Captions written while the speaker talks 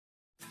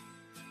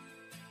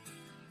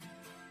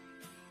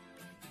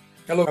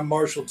Hello, I'm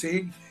Marshall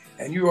Teague,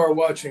 and you are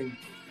watching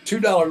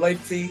 $2 Late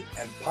Fee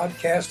and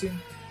Podcasting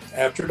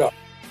After Dark,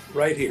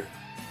 right here.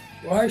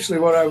 Well, actually,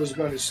 what I was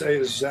going to say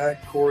is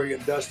Zach, Corey,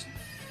 and Dustin,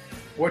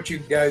 what you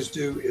guys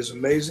do is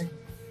amazing.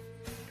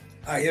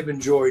 I have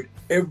enjoyed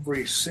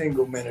every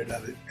single minute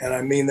of it, and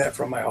I mean that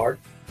from my heart.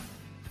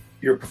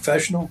 You're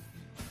professional,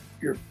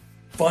 you're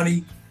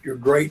funny, you're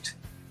great,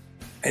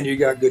 and you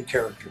got good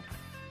character.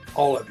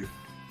 All of you.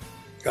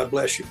 God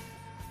bless you.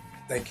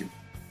 Thank you.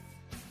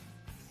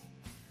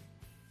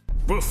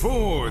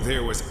 Before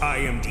there was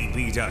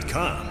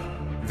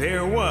IMDb.com,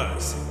 there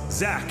was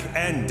Zach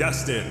and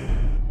Dustin.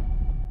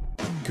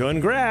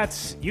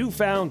 Congrats! You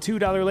found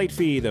 $2 Late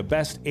Fee, the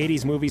best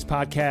 80s movies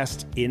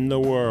podcast in the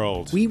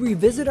world. We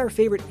revisit our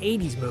favorite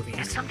 80s movies.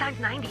 And sometimes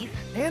 90s.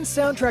 And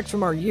soundtracks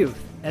from our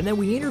youth. And then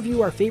we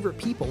interview our favorite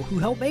people who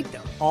helped make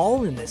them.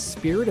 All in the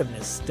spirit of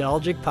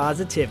nostalgic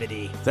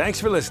positivity. Thanks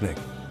for listening.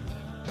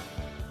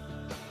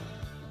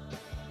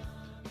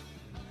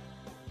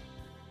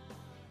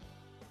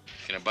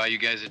 Can I buy you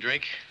guys a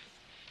drink?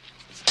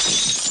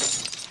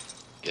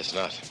 Guess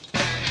not.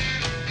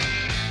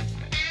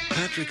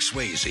 Patrick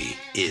Swayze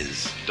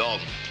is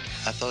Dalton.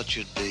 I thought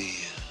you'd be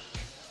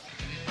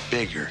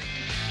bigger.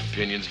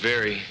 Opinions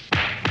vary.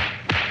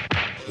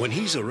 When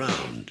he's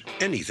around,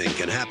 anything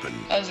can happen.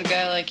 How does a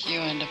guy like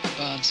you end up a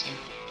bouncer?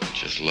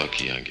 Just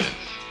lucky, I guess.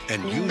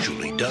 And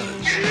usually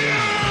does.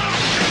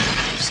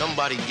 If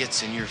somebody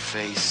gets in your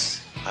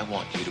face, I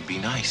want you to be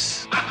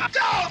nice.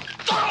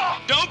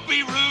 Don't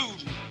be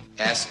rude!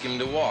 Ask him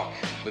to walk,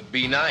 but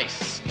be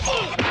nice.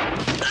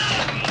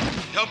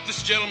 Help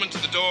this gentleman to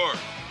the door.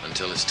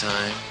 Until it's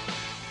time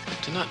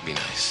to not be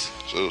nice.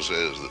 So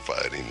says the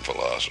fighting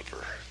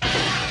philosopher.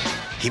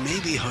 He may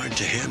be hard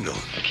to handle.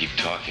 I keep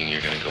talking, you're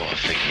gonna go off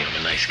thinking I'm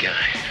a nice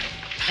guy.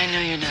 I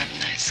know you're not a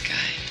nice guy.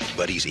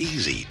 But he's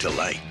easy to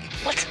like.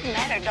 What's the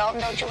matter,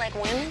 Dalton? Don't you like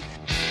women?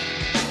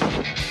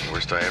 The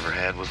worst I ever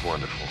had was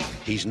wonderful.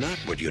 He's not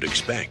what you'd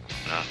expect.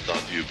 I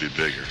thought you'd be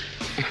bigger.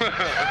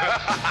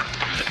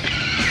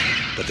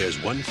 But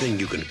there's one thing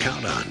you can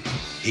count on.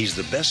 He's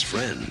the best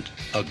friend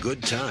a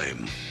good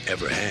time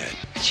ever had.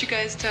 You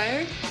guys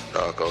tired?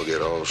 Doc, I'll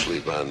get all the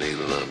sleep I need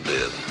when I'm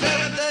dead.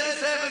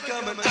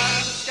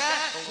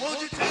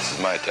 This is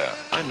my town.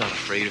 I'm not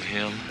afraid of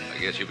him. I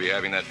guess you'll be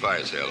having that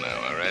fire sale now,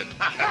 all right?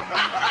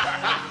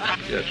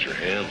 You got your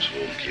hands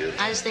full, kid.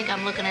 I just think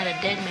I'm looking at a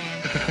dead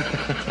man.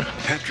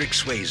 Patrick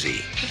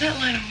Swayze. For that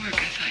line of work,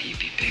 I thought you'd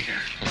be bigger.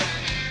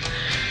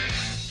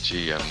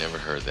 Gee, I've never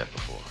heard that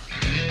before.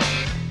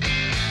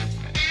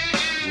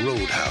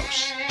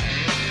 Roadhouse.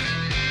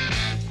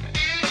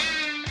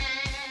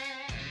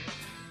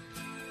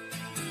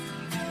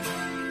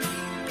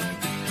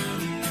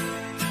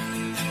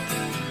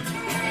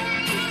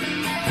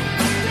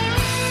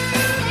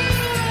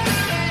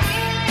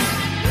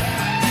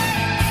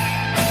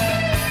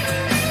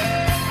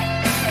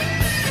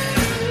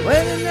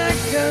 When the night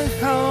comes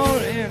calling.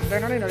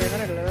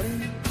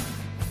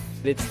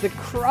 It's the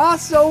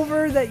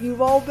crossover that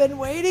you've all been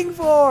waiting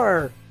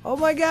for. Oh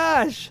my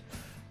gosh.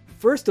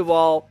 First of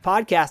all,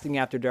 Podcasting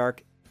After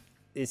Dark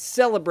is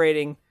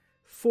celebrating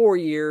 4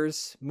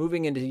 years,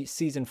 moving into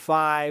season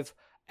 5,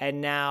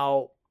 and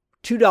now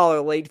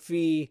 $2 Late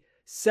Fee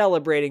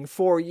celebrating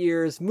 4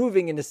 years,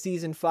 moving into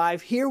season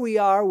 5. Here we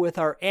are with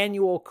our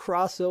annual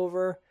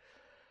crossover.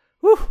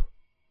 Woo!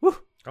 Woo!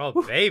 Oh,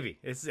 Woo. baby.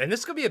 And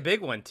this is going to be a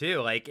big one,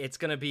 too. Like, it's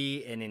going to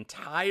be an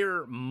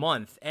entire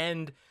month.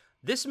 And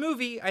this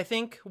movie, I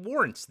think,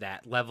 warrants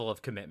that level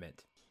of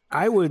commitment.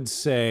 I would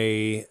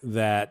say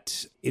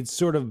that it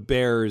sort of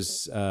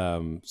bears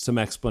some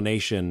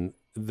explanation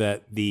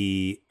that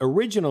the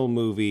original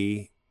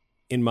movie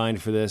in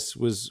mind for this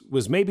was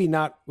maybe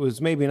not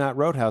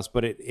Roadhouse,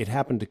 but it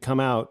happened to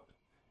come out.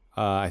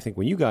 I think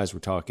when you guys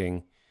were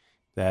talking,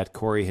 that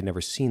Corey had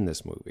never seen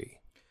this movie,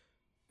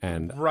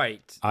 and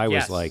right, I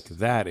yes. was like,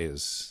 that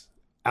is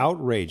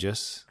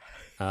outrageous.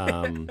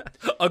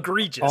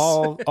 Egregious.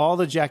 All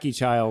the Jackie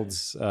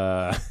Child's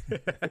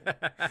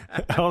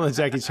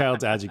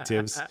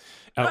adjectives.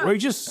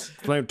 Outrageous,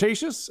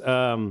 flirtatious.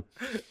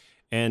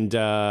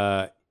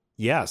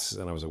 Yes.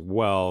 And I was like,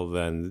 well,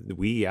 then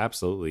we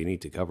absolutely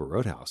need to cover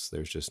Roadhouse.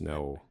 There's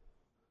no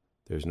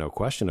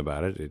question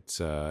about it. It's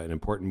an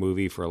important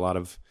movie for a lot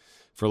of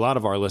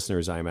our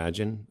listeners, I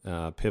imagine.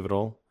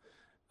 Pivotal,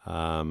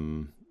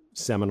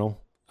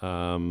 seminal,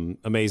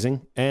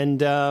 amazing.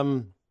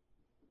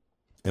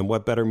 And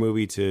what better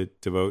movie to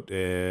devote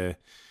an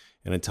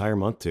entire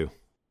month to?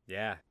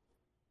 Yeah.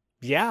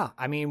 Yeah.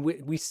 I mean,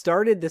 we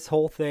started this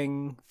whole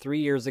thing 3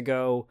 years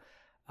ago.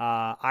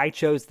 I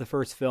chose the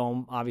first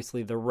film,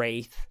 obviously, The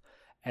Wraith.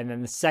 And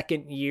then the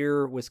second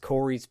year was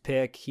Corey's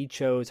pick. He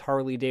chose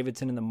Harley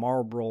Davidson and the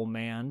Marlboro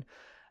Man.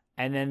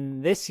 And then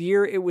this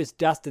year it was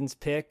Dustin's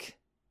pick.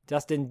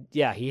 Dustin,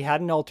 yeah, he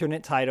had an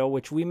alternate title,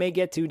 which we may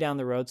get to down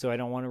the road, so I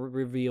don't want to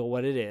reveal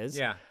what it is.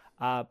 Yeah.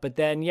 But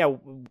then, yeah,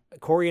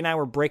 Corey and I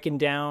were breaking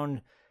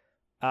down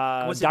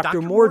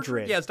Dr.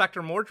 Mordred. Yeah, it's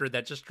Dr. Mordred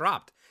that just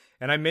dropped.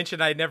 And I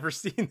mentioned I'd never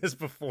seen this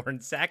before,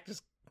 and Zach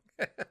just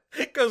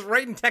goes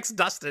right and texts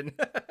Dustin.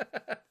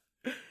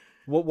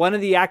 one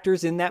of the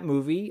actors in that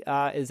movie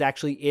is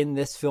actually in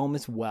this film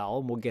as well.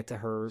 And we'll get to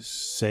her.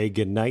 Say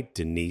goodnight,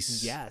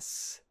 Denise.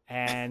 Yes.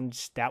 And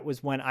that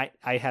was when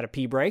I had a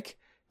pee break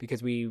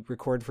because we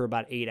recorded for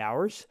about 8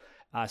 hours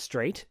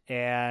straight.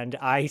 And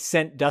I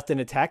sent Dustin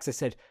a text. I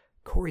said,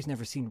 Corey's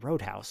never seen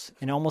Roadhouse.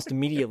 And almost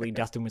immediately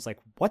Dustin was like,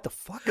 what the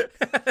fuck?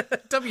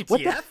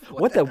 WTF?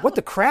 What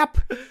the crap?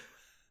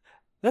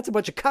 That's a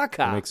bunch of caca.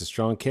 That makes a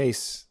strong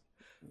case.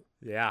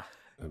 Yeah.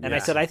 And I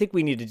said, I think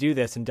we need to do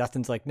this. And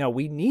Dustin's like, no,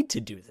 we need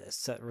to do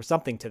this, or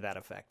something to that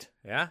effect.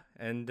 Yeah.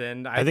 And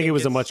then I think it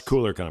was a much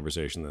cooler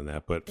conversation than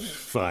that, but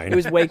fine. It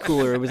was way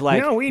cooler. It was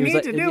like, no, we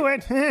need to do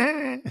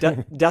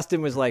it.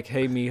 Dustin was like,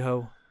 hey,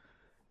 mijo.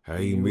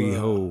 Hey,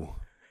 mijo.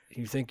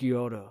 You think you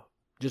ought to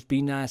just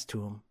be nice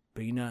to him.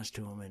 Be nice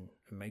to him and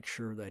make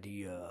sure that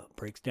he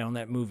breaks down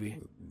that movie.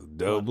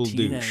 Double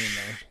douche.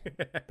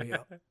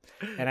 Yeah.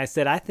 And I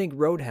said, I think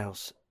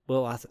Roadhouse.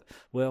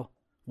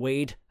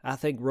 Wade, I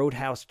think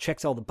Roadhouse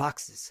checks all the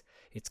boxes.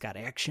 It's got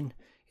action.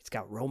 It's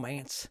got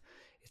romance.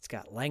 It's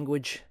got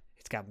language.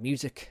 It's got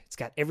music. It's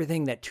got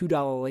everything that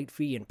 $2 late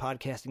fee and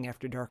Podcasting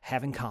After Dark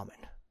have in common.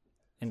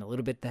 And a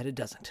little bit that it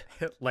doesn't.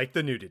 Like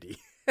the nudity.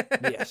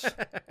 Yes.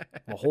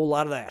 A whole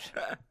lot of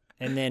that.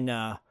 And then,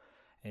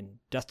 and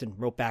Dustin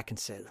wrote back and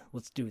said,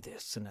 let's do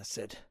this. And I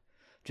said,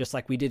 just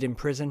like we did in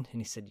prison?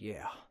 And he said,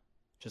 yeah,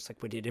 just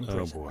like we did in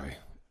prison. Oh, boy.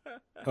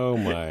 Oh,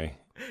 my.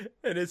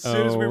 And as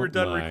soon as we were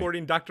done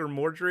recording Dr.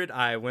 Mordred,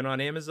 I went on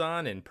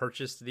Amazon and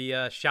purchased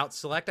the Shout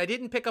Select. I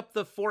didn't pick up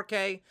the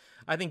 4K.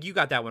 I think you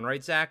got that one,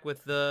 right, Zach?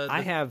 With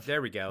I have.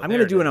 There we go. I'm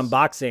going to do an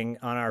unboxing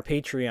on our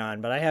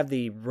Patreon, but I have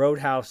the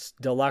Roadhouse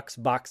Deluxe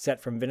box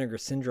set from Vinegar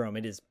Syndrome.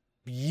 It is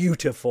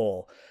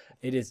beautiful.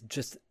 It is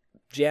just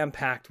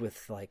jam-packed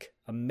with like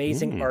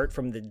amazing art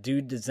from the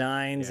dude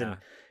designs, and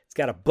it's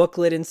got a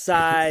booklet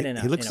inside. And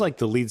he looks like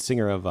the lead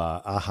singer of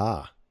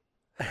Aha.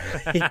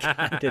 He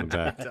kind of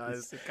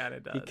does. He kind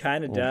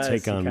of does.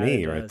 Take on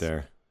me right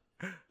there.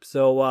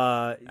 So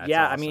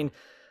yeah, awesome. I mean,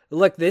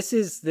 look, this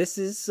is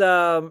it's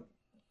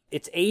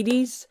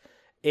 80s.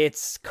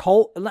 It's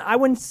cult. I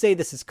wouldn't say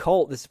this is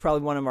cult. This is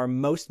probably one of our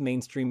most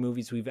mainstream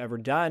movies we've ever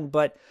done,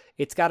 but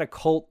it's got a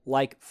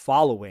cult-like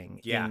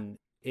following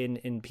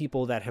in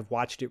people that have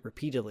watched it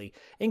repeatedly,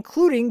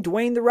 including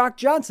Dwayne "The Rock"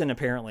 Johnson,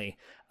 apparently.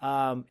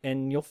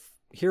 And you'll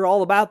hear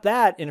all about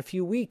that in a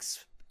few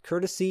weeks,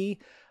 courtesy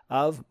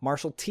of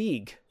Marshall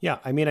Teague. Yeah,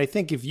 I mean, I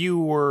think if you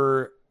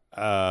were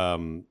a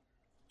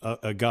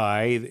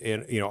guy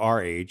in our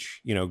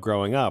age,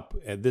 growing up,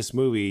 this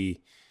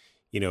movie,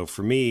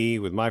 for me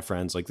with my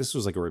friends, like this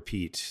was like a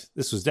repeat.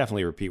 This was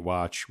definitely a repeat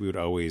watch. We would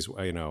always,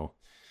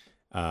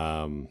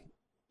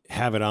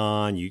 have it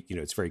on.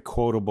 It's very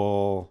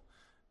quotable.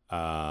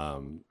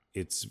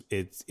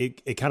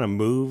 It kind of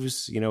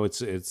moves.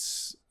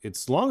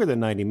 It's longer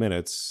than 90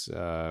 minutes,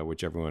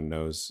 which everyone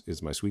knows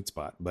is my sweet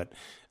spot. But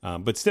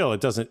still,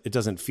 it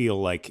doesn't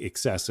feel like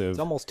excessive. It's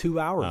almost 2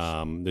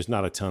 hours. There's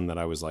not a ton that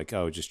I was like,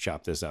 oh, just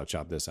chop this out,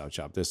 chop this out,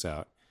 chop this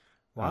out.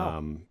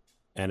 Wow.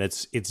 And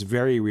it's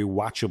very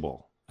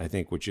rewatchable, I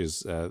think, which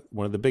is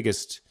one of the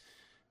biggest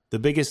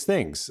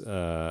things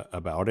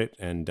about it.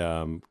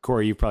 And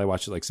Corey, you probably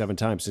watched it like 7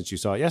 times since you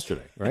saw it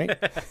yesterday, right?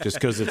 Just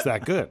because it's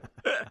that good.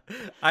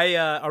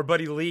 Our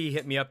buddy Lee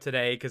hit me up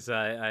today because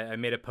I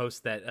made a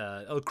post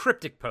a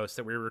cryptic post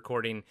that we were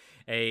recording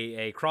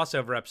a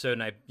crossover episode,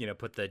 and I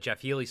put the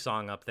Jeff Healey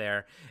song up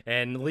there,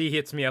 and Lee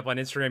hits me up on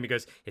Instagram. He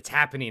goes, "It's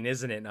happening,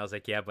 isn't it?" And I was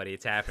like, "Yeah, buddy,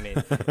 it's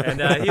happening."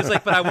 And he was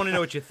like, "But I want to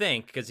know what you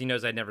think," because he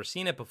knows I'd never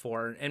seen it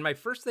before. And my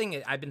first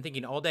thing I've been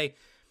thinking all day,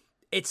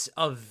 it's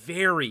a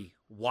very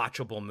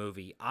watchable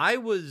movie. I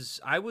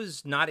was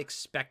not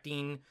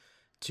expecting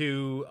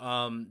to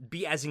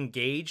be as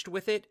engaged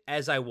with it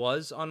as I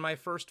was on my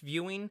first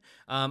viewing.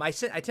 I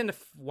tend to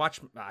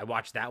watch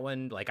that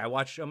one like I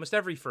watch almost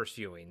every first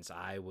viewings.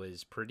 I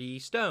was pretty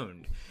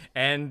stoned,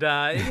 and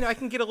I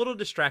can get a little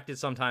distracted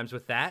sometimes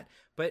with that.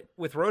 But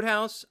with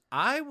Roadhouse,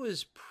 I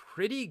was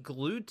pretty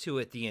glued to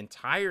it the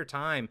entire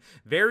time.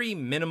 Very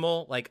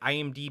minimal, like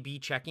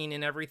IMDb checking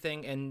and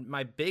everything. And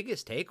my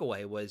biggest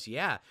takeaway was,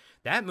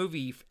 that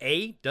movie,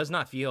 A, does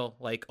not feel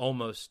like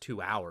almost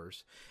 2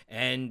 hours.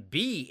 And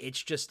B,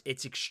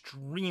 it's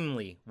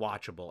extremely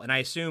watchable. And I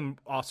assume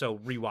also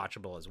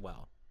rewatchable as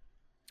well.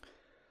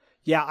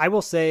 Yeah, I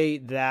will say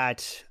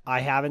that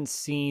I haven't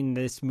seen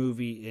this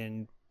movie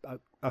in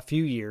a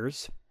few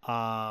years.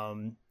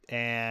 But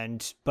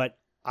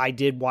I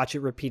did watch it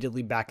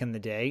repeatedly back in the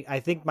day.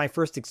 I think my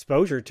first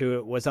exposure to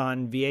it was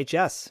on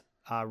VHS,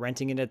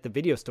 renting it at the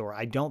video store.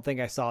 I don't think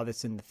I saw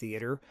this in the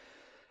theater.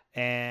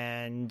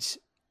 And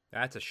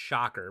that's a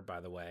shocker,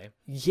 by the way.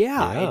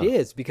 Yeah, it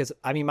is, because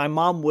I mean, my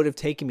mom would have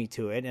taken me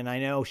to it, and I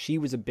know she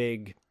was a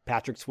big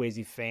Patrick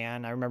Swayze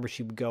fan. I remember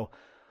she would go,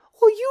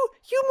 "Oh,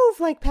 you move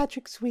like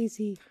Patrick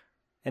Swayze."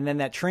 And then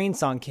that train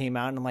song came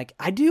out, and I'm like,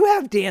 I do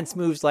have dance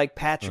moves like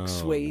Patrick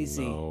Swayze.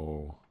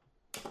 No.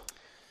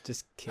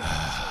 Just kidding.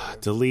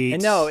 Delete.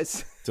 And no,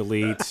 it's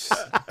delete.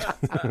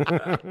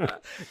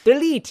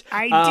 Delete.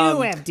 I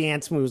do have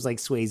dance moves like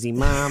Swayze,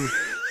 Mom.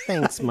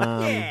 Thanks,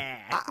 Mom.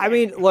 I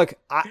mean, look,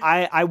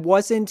 I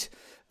wasn't.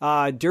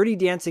 Dirty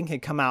Dancing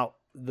had come out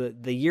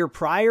the year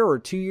prior or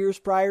 2 years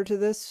prior to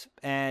this,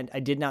 and I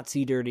did not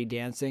see Dirty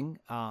Dancing.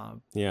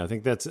 Yeah, I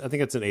think that's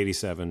an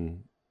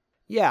 87.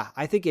 Yeah,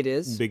 I think it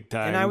is Big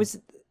time. And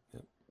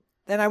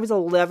I was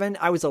 11.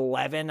 I was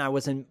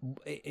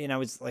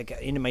like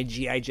into my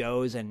GI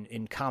Joes and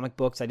in comic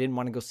books. I didn't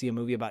want to go see a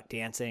movie about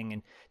dancing,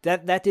 and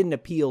that didn't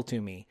appeal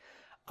to me.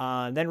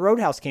 Then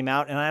Roadhouse came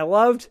out, and I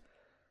loved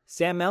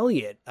Sam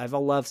Elliott. I've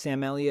loved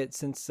Sam Elliott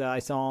since I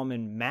saw him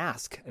in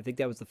Mask. I think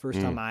that was the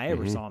first time I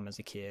ever saw him as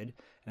a kid.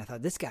 And I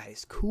thought, this guy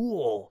is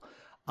cool.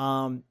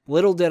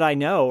 Little did I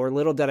know, or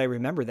little did I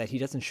remember, that he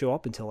doesn't show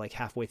up until like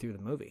halfway through the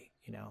movie,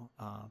 you know?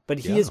 But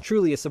he is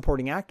truly a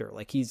supporting actor.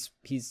 Like he's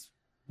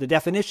the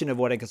definition of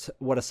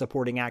what a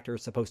supporting actor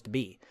is supposed to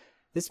be.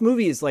 This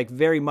movie is like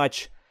very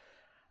much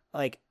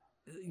like,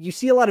 you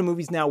see a lot of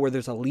movies now where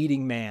there's a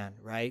leading man,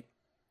 right?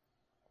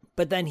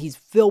 But then he's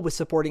filled with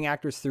supporting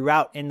actors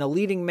throughout, and the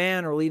leading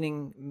man or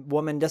leading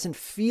woman doesn't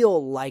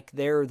feel like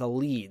they're the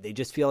lead. They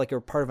just feel like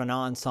they're part of an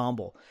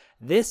ensemble.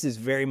 This is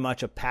very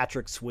much a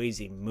Patrick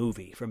Swayze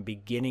movie from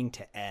beginning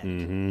to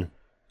end. Mm-hmm.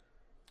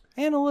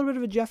 And a little bit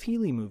of a Jeff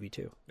Healey movie,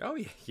 too. Oh,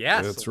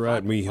 yes. That's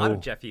right. A lot of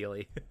Jeff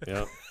Healey.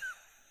 Yep.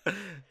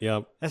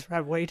 Yep. That's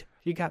right, Wade.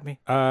 You got me.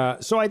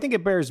 So I think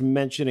it bears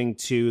mentioning,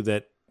 too,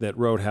 that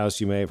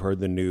Roadhouse, you may have heard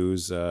the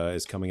news,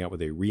 is coming out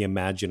with a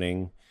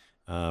reimagining.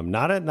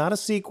 Not a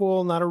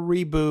sequel, not a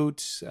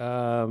reboot.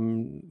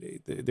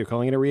 They're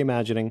calling it a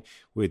reimagining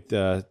with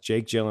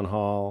Jake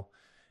Gyllenhaal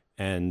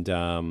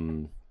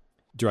and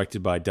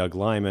directed by Doug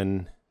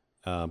Liman.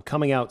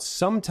 Coming out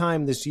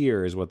sometime this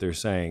year is what they're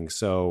saying.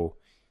 So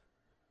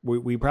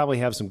we probably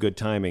have some good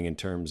timing in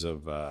terms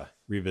of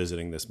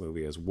revisiting this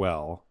movie as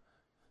well,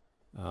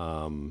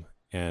 and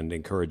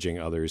encouraging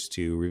others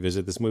to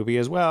revisit this movie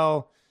as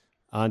well.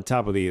 On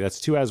top of that's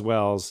two as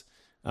wells.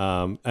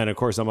 And of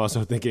course, I'm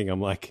also thinking,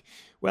 I'm like,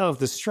 well, if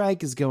the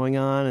strike is going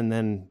on, and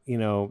then, you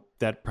know,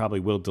 that probably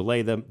will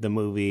delay the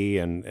movie.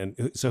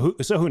 And so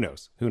who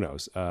knows? Who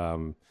knows?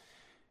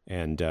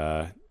 And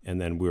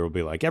then we'll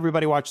be like,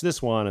 everybody watch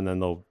this one. And then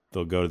they'll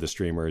go to the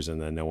streamers,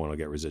 and then no one will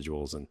get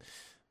residuals, and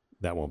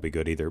that won't be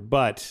good either.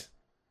 But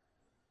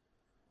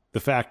the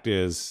fact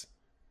is,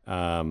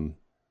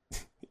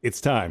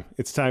 it's time.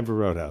 It's time for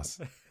Roadhouse.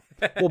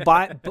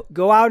 Well,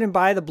 go out and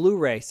buy the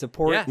Blu-ray.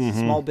 Support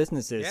small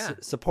businesses. Yeah.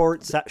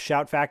 Support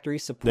Shout Factory.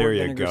 Support There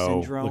you Vinegar go.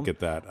 Syndrome. Look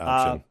at that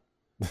option.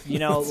 You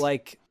know,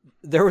 like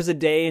there was a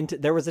day and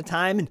there was a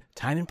time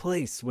and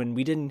place when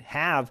we didn't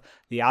have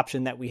the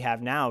option that we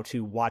have now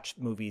to watch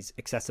movies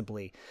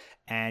accessibly,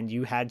 and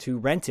you had to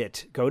rent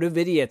it. Go to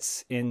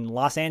Vidiot's in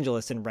Los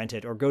Angeles and rent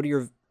it, or go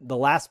to the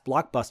last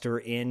Blockbuster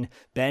in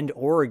Bend,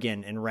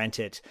 Oregon, and rent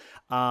it.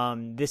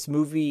 This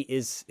movie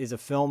is a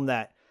film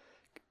that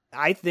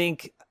I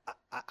think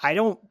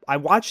I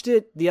watched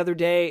it the other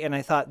day, and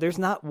I thought there's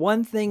not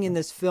one thing in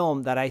this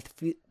film that I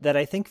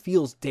think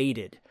feels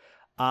dated.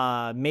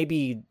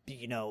 Maybe,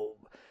 you know,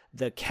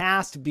 the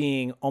cast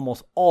being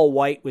almost all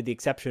white with the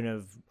exception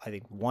of, I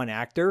think, one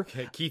actor.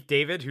 Keith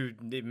David, who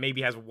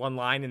maybe has one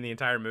line in the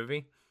entire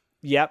movie.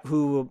 Yep,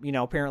 who, you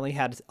know, apparently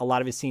had a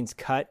lot of his scenes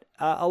cut,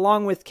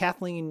 along with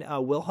Kathleen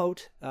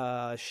Wilhote.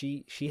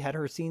 She had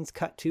her scenes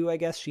cut too, I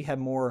guess. She had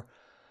more,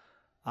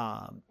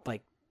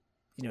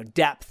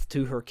 depth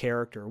to her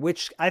character,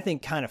 which I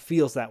think kind of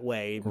feels that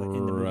way in the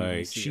movie.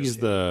 Right. She's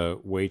the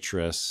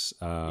waitress.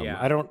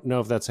 I don't know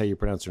if that's how you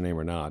pronounce her name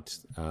or not.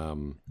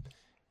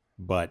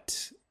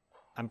 But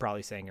I'm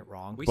probably saying it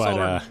wrong. We saw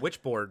her in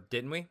Witchboard,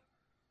 didn't we?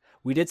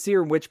 We did see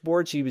her in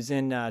Witchboard. She was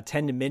in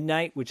 10 to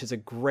Midnight, which is a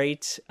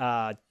great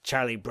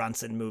Charlie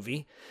Bronson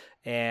movie.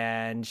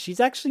 And she's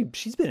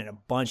been in a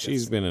bunch of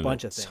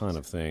things. Ton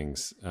of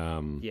things.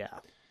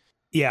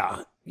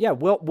 Yeah. Yeah,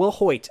 Will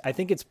Hoyt. I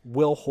think it's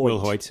Will Hoyt. Will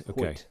Hoyt,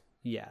 okay. Hoyt.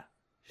 Yeah.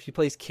 She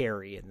plays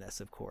Carrie in this,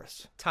 of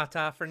course.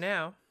 Ta-ta for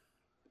now.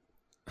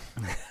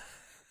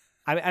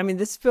 I mean,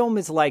 this film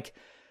is like,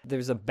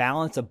 there's a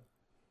balance of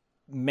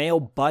male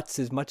butts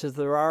as much as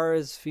there are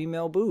as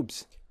female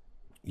boobs.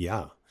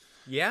 Yeah.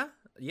 Yeah,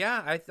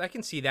 I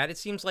can see that. It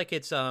seems like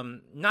it's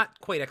not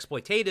quite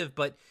exploitative,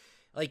 but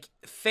like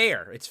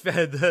fair. It's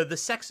the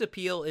sex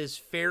appeal is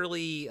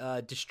fairly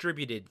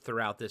distributed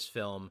throughout this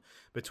film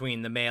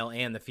between the male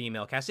and the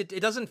female cast.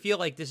 It doesn't feel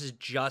like this is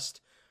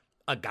just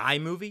a guy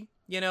movie,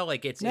 you know,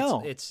 like it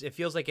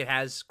feels like it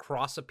has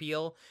cross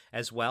appeal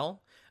as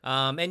well.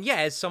 And yeah,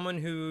 as someone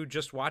who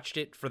just watched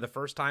it for the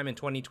first time in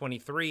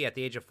 2023 at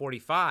the age of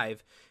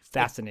 45,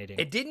 fascinating.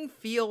 It didn't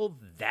feel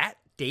that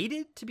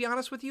dated, to be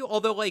honest with you.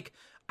 Although, like,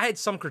 I had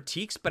some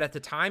critiques, but at the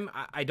time,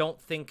 I don't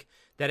think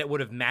that it would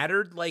have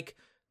mattered. Like,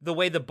 the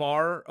way the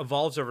bar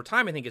evolves over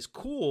time, I think is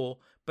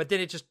cool, but then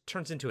it just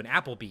turns into an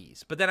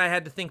Applebee's. But then I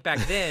had to think back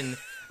then,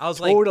 I was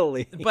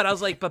totally. But I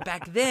was like, but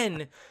back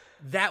then,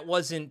 that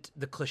wasn't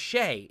the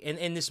cliche. And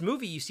in this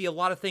movie, you see a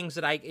lot of things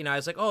that I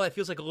was like, oh, it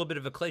feels like a little bit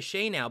of a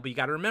cliche now. But you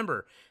got to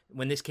remember,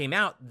 when this came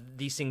out,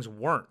 these things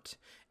weren't.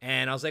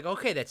 And I was like,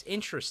 okay, that's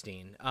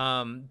interesting.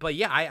 But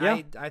yeah,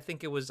 I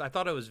think I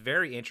thought it was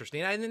very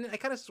interesting. And then I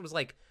kind of was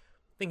like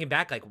thinking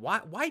back, like,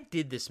 why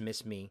did this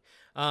miss me?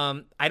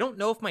 I don't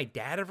know if my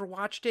dad ever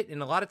watched it.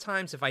 And a lot of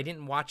times, if I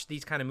didn't watch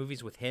these kind of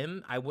movies with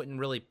him, I wouldn't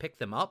really pick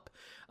them up.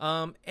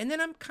 And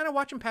then I'm kind of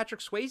watching Patrick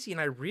Swayze, and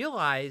I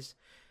realize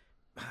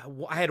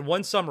I had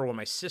one summer when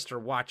my sister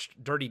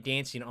watched Dirty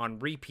Dancing on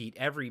repeat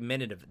every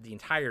minute of the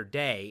entire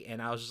day,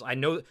 and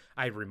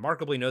I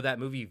remarkably know that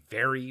movie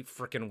very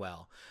freaking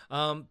well.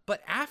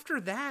 But after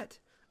that,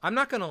 I'm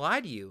not gonna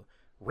lie to you,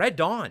 Red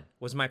Dawn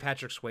was my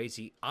Patrick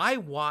Swayze. I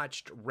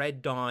watched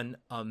Red Dawn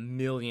a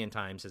million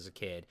times as a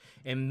kid,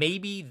 and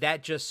maybe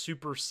that just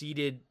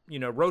superseded,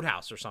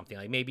 Roadhouse or something.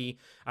 Like maybe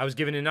I was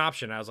given an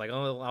option. I was like,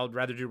 oh, I would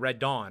rather do Red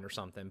Dawn or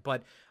something.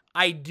 But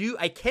I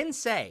can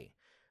say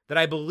that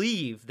I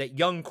believe that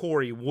young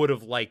Corey would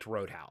have liked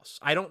Roadhouse.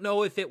 I don't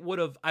know if I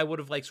would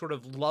have like sort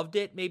of loved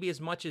it maybe as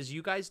much as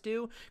you guys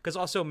do, because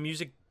also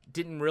music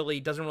doesn't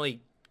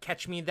really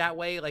catch me that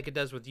way like it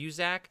does with you,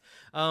 Zach.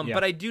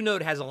 But I do know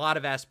it has a lot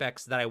of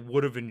aspects that I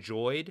would have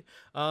enjoyed.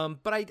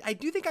 But I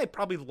do think I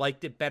probably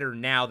liked it better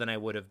now than I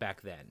would have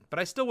back then. But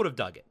I still would have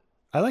dug it.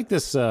 I like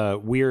this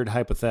weird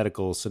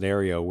hypothetical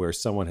scenario where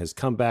someone has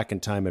come back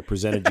in time and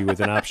presented you with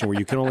an option where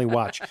you can only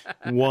watch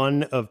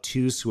one of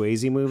two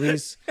Swayze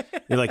movies.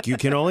 You're like, you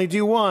can only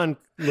do one,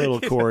 little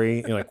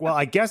Corey. You're like, well,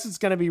 I guess it's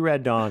going to be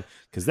Red Dawn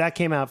because that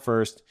came out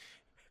first,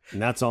 and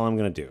that's all I'm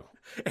going to do.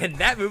 And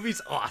that movie's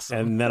awesome.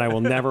 And then I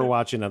will never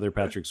watch another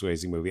Patrick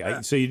Swayze movie.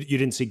 So you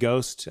didn't see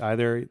Ghost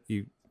either?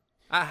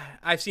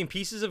 I've seen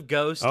pieces of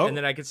Ghost, and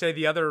then I could say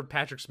the other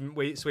Patrick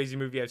Swayze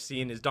movie I've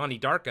seen is Donnie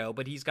Darko,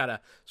 but he's got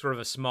a sort of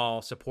a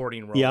small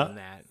supporting role in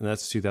that. And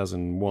that's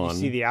 2001.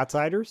 You see The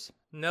Outsiders?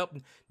 Nope,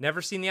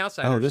 never seen The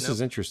Outsiders. Oh, this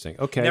is interesting.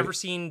 Okay. Never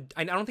seen,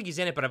 I don't think he's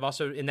in it, but I've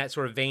also, in that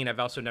sort of vein, I've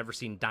also never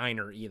seen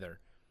Diner either.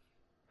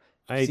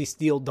 See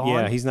Steel Dawn?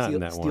 Yeah, he's not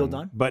in that Steel one.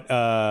 Dawn? But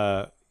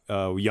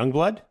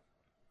Youngblood?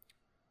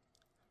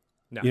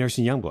 No. You never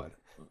seen Youngblood?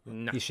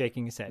 No. He's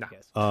shaking his head,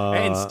 yes.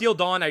 And Steel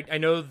Dawn, I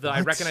know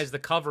I recognize the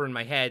cover in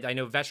my head. I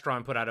know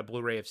Vestron put out a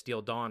Blu-ray of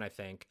Steel Dawn, I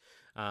think.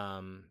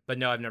 But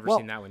no, I've never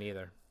seen that one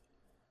either.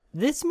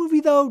 This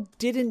movie, though,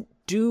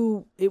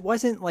 it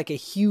wasn't like a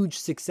huge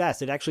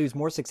success. It actually was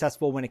more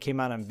successful when it came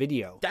out on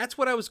video. That's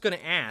what I was going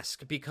to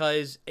ask,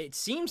 because it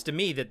seems to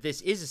me that this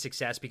is a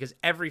success because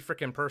every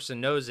freaking person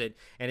knows it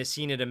and has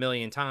seen it a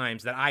million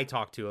times that I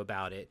talked to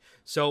about it.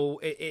 So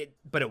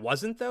but it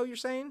wasn't, though, you're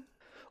saying?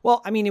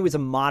 Well, I mean, it was a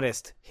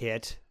modest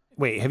hit.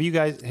 Wait,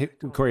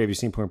 Corey, have you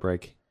seen Point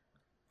Break?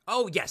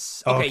 Oh,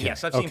 yes. Okay,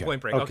 yes, I've seen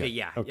Point Break. Okay,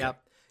 yeah,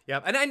 yep.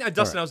 And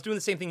Dustin, I was doing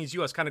the same thing as you.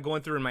 I was kind of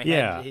going through in my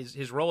head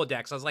his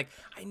Rolodex. I was like,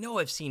 I know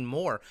I've seen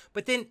more.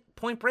 But then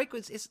Point Break,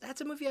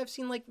 that's a movie I've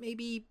seen like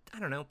maybe,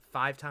 I don't know,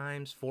 5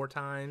 times, 4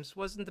 times.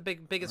 Wasn't the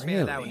biggest fan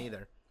of that one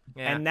either.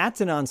 Yeah. And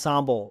that's an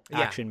ensemble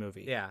action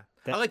movie. Yeah.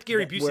 I like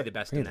Gary Busey the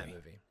best in that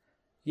movie.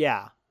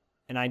 Yeah.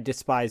 And I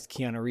despise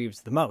Keanu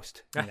Reeves the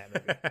most in that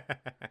movie.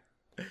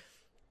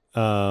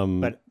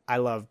 But I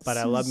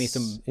love me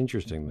some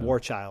interesting though. War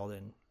Child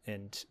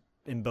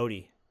and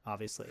Bodhi,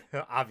 obviously.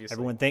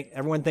 Obviously.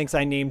 Everyone thinks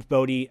I named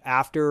Bodhi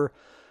after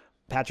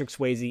Patrick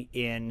Swayze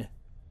in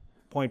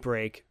Point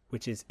Break,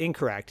 which is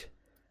incorrect.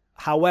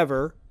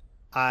 However,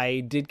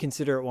 I did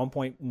consider at one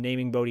point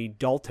naming Bodhi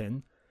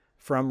Dalton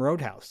from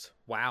Roadhouse.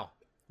 Wow.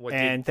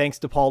 Thanks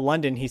to Paul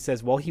London, he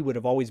says, well, he would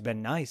have always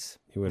been nice.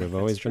 He would have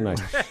always been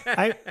nice.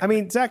 I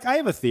mean, Zach, I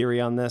have a theory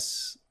on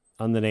this,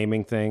 on the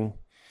naming thing.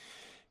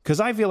 Because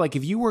I feel like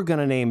if you were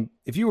gonna name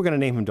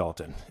him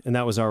Dalton, and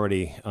that was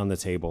already on the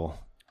table,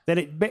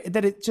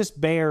 it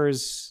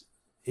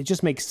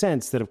just makes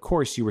sense that of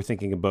course you were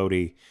thinking of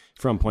Bodhi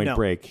from Point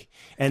Break,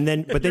 and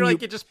then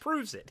it just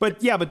proves it. But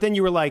then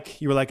you were like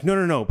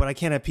no, but I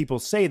can't have people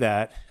say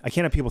that. I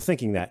can't have people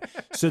thinking that.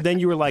 So then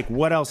you were like,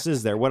 what else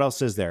is there? What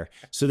else is there?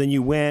 So then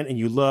you went and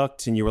you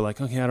looked and you were like,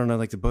 okay, I don't know,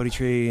 like the Bodhi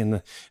tree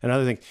and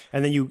other thing,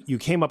 and then you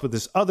came up with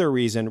this other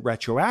reason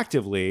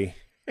retroactively.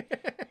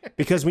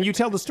 Because when you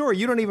tell the story,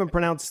 you don't even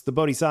pronounce the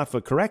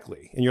bodhisattva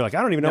correctly, and you're like,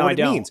 I don't even know what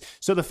it means.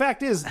 So the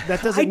fact is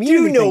that doesn't mean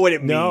anything. I do know what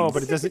it means. No,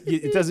 but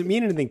it doesn't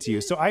mean anything to you.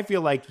 So I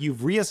feel like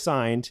you've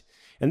reassigned,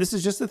 and this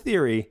is just a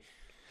theory.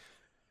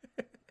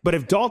 But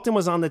if Dalton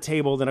was on the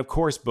table, then of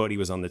course Bodhi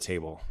was on the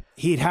table.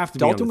 He'd have to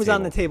be on the table. Dalton was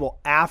on the table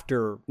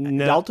after.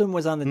 No. Dalton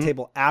was on the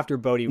table after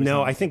Bodhi was on the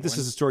table. No, I think this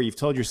is a story you've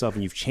told yourself,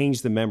 and you've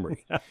changed the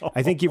memory.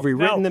 I think you've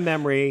rewritten the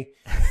memory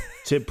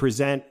to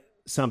present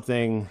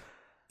something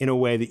in a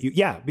way that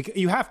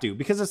you have to,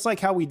 because it's like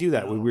how we do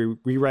that. We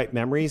rewrite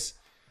memories.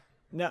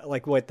 No,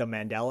 like what, the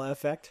Mandela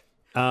effect?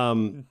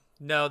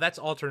 No, that's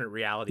alternate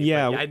reality.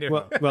 Yeah, I knew.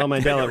 Well,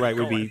 Mandela, right,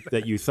 would be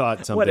that you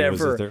thought something was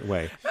a third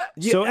way.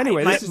 So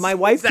anyway, my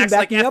wife came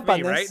back me up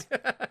on this.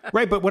 Right?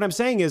 Right, but what I'm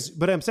saying is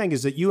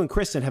that you and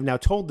Kristen have now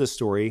told this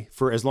story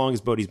for as long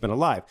as Bodhi's been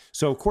alive.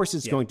 So of course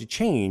it's going to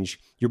change.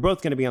 You're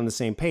both going to be on the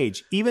same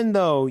page, even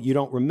though you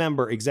don't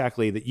remember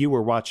exactly that you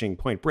were watching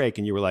Point Break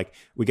and you were like,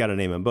 we got to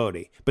name him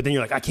Bodhi. But then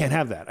you're like, I can't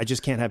have that. I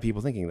just can't have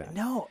people thinking that.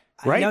 No.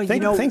 Right?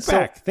 No,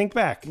 Think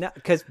back. No,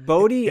 because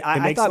Bodhi,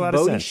 I thought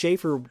Bodhi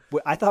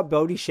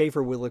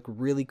Schaefer would look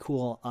really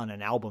cool on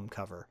an album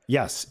cover.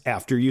 Yes,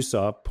 after you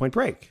saw Point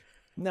Break.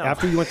 No.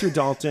 After you went through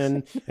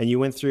Dalton and you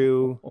went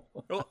through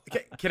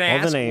Can I all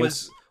the ask,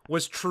 names.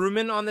 was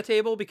Truman on the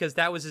table? Because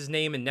that was his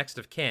name in Next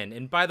of Kin.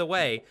 And by the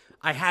way,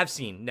 I have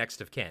seen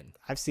Next of Kin.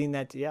 I've seen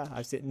that. Yeah,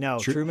 I've seen. No,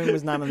 Truman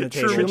was not on the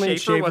table. Truman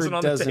Schaefer wasn't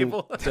on the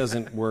table.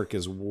 doesn't work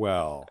as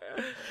well.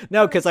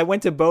 No, because I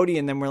went to Bodhi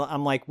and then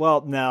I'm like,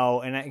 well,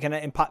 no.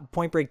 And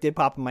Point Break did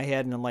pop in my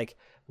head. And I'm like,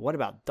 what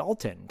about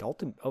Dalton?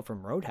 Dalton,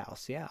 from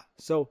Roadhouse. Yeah.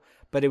 So,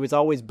 but it was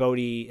always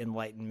Bodhi,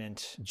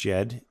 Enlightenment.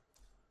 Jed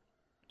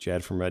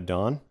from Red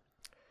Dawn?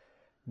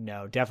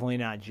 No, definitely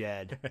not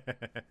Jed.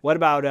 What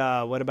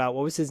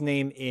was his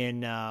name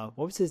in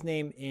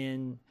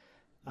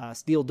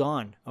Steel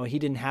Dawn? Oh, he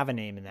didn't have a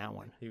name in that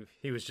one.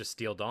 He was just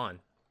Steel Dawn.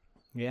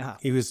 Yeah.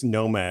 He was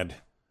Nomad.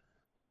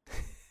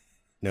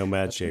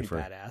 Nomad That's Schaefer.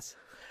 Badass.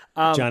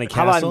 Johnny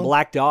Castle? How about in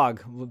Black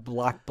Dog?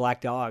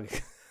 Black Dog.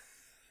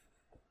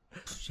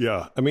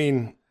 Yeah. I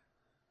mean,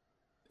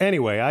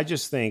 anyway, I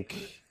just think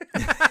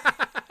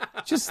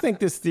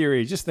this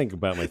theory. Just think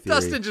about my theory.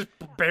 Dustin just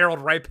barreled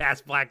right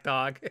past Black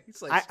Dog.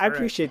 He's like, I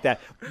appreciate that.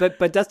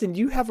 But Dustin,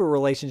 you have a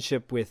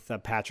relationship with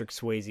Patrick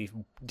Swayze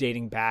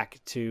dating back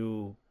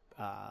to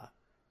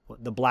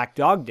the Black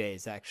Dog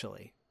days,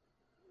 actually.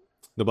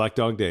 The Black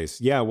Dog days.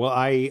 Yeah. Well,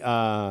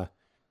 I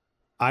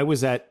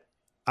was at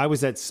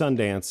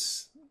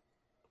Sundance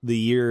the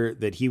year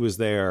that he was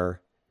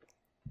there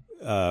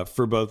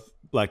for both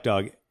Black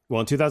Dog.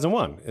 Well, in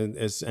 2001,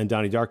 and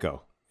Donnie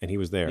Darko, and he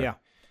was there. Yeah.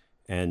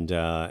 And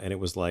it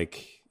was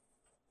like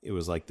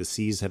the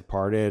seas had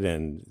parted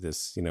and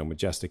this,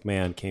 majestic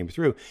man came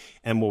through.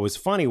 And what was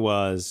funny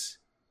was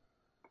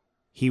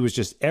he was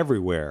just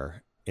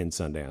everywhere in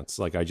Sundance.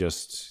 Like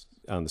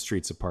on the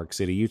streets of Park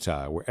City,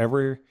 Utah,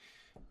 wherever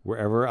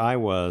I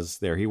was,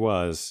 there he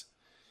was.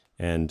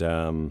 And,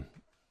 I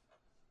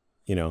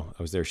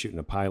was there shooting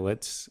a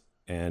pilot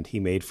and he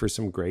made for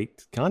some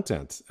great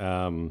content.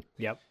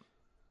 Yep.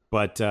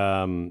 But,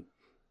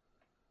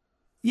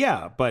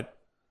 yeah, but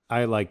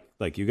I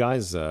like you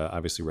guys,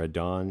 obviously Red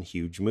Dawn,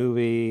 huge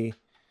movie,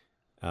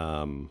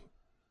 Youngblood,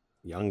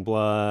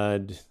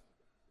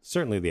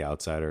 certainly The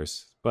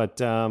Outsiders,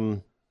 but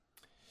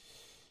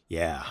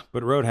yeah,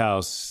 but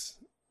Roadhouse.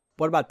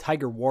 What about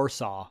Tiger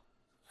Warsaw?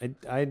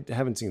 I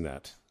haven't seen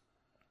that.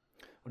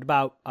 What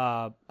about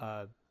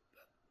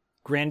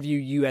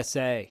Grandview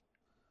USA?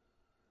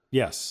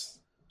 Yes,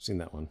 seen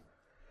that one.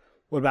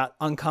 What about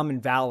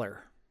Uncommon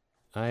Valor?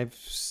 I've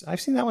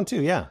seen that one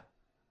too. Yeah.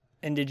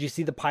 And did you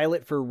see the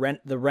pilot for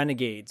The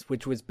Renegades,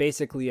 which was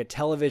basically a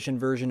television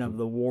version of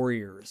The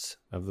Warriors?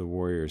 Of The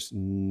Warriors,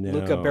 no.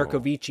 Luca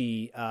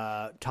Bercovici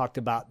talked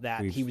about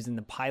that. He was in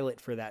the pilot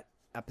for that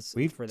episode.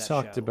 We've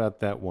talked about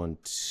that one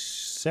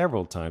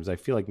several times. I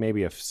feel like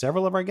maybe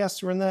several of our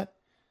guests were in that.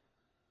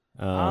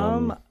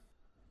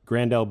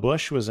 Grandel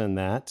Bush was in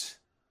that.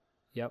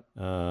 Yep.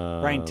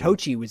 Brian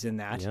Tochi was in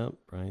that. Yep,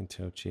 Brian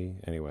Tochi.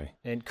 Anyway.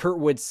 And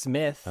Kurtwood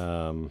Smith.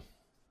 Good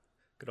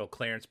old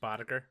Clarence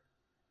Boddicker.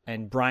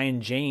 And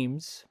Brian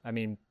James. I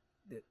mean,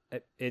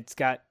 it's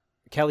got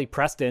Kelly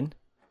Preston.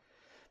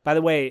 By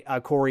the way,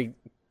 Corey,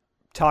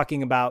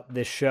 talking about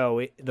this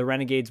show, The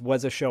Renegades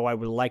was a show I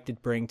would like to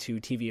bring to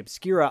TV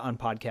Obscura on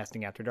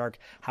Podcasting After Dark.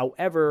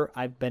 However,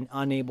 I've been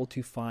unable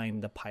to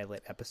find the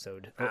pilot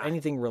episode or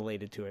anything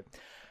related to it.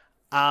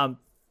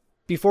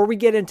 Before we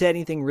get into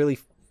anything really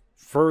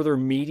further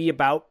meaty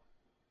about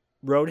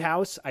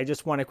Roadhouse, I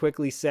just want to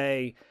quickly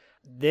say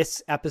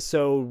this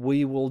episode,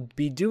 we will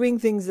be doing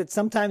things that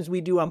sometimes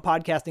we do on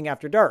Podcasting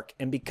After Dark.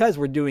 And because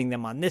we're doing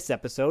them on this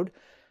episode,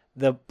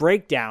 the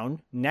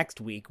breakdown next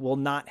week will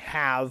not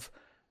have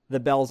the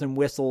bells and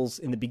whistles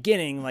in the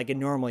beginning like it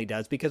normally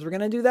does, because we're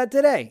going to do that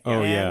today.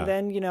 Oh, and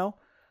then,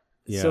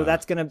 so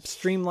that's going to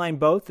streamline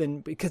both,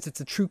 and because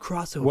it's a true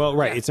crossover. Well,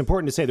 right. Yeah. It's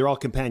important to say they're all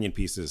companion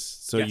pieces.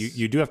 So yes.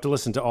 you do have to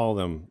listen to all of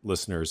them,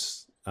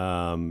 listeners.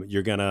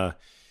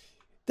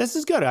 This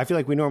is good. I feel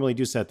like we normally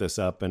do set this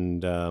up,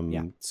 and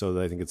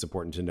so I think it's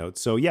important to note.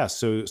 So yes,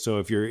 so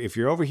if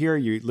you're over here,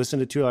 you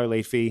listen to $2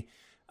 Late Fee.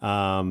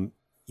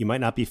 You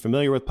might not be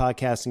familiar with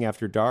Podcasting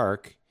After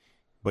Dark,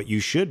 but you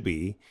should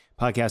be.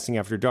 Podcasting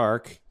After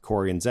Dark,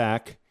 Corey and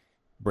Zach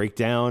break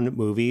down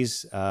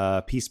movies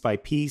piece by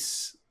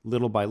piece,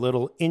 little by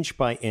little, inch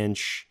by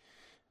inch,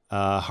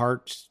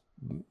 heart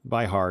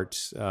by heart,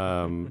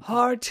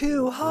 heart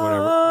to heart.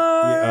 Whatever.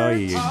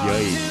 Heart to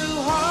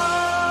heart.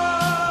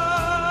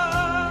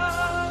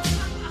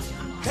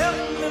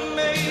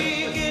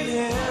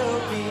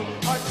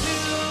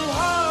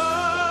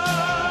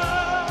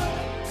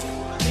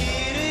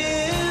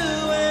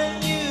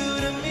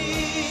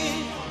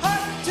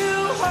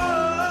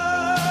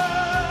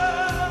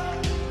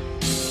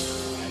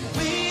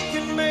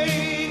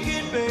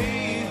 Baby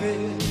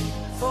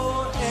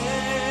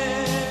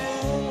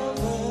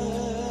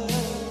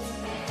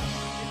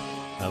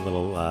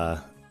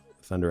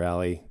Thunder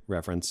Alley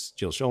reference,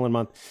 Jill Scholen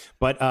month.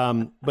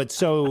 But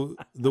so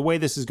the way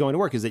this is going to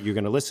work is that you're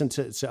going to listen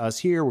to us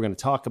here. We're going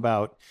to talk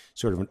about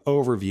sort of an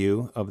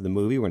overview of the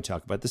movie. We're going to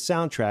talk about the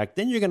soundtrack.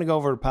 Then you're going to go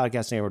over to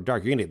Podcasting After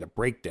Dark. You're going to get the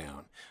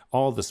breakdown,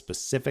 all the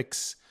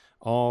specifics,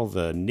 all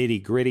the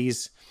nitty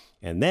gritties.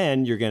 And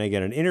then you're going to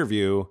get an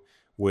interview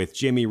with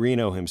Jimmy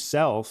Reno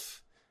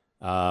himself,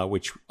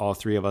 which all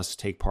three of us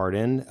take part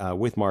in,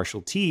 with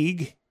Marshall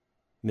Teague,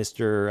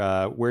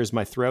 Mr. Where's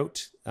My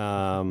Throat?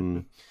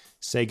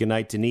 Say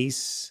Goodnight,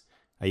 Denise.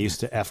 I used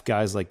to F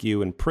guys like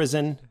you in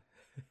prison.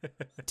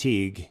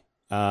 Teague.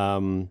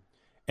 And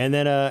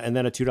then a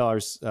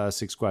 $2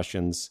 6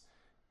 questions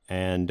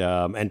and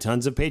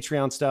tons of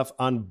Patreon stuff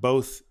on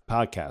both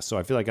podcasts. So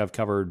I feel like I've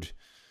covered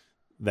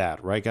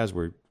that, right, guys?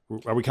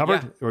 Are we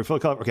covered? Yeah. Are we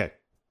fully covered? Okay.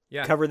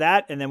 Yeah. Cover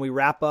that, and then we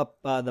wrap up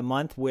the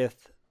month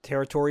with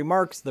Territory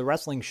Marks, the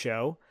wrestling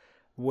show,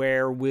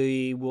 where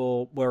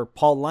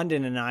Paul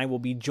London and I will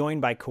be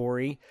joined by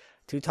Corey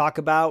to talk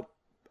about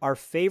our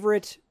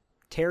favorite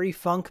Terry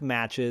Funk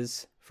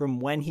matches from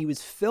when he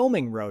was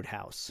filming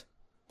Roadhouse.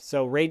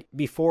 So right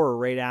before or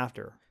right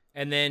after.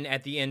 And then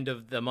at the end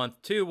of the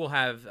month, too, we'll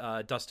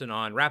have Dustin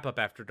on Wrap Up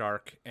After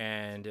Dark,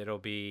 and it'll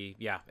be,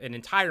 an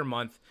entire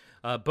month.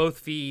 Both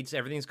feeds,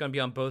 everything's going to be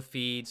on both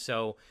feeds,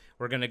 so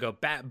we're going to go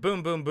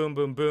boom, boom, boom,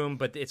 boom, boom,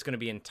 but it's going to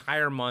be an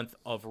entire month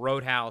of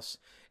Roadhouse,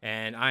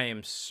 and I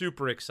am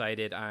super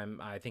excited.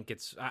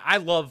 I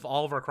love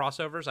all of our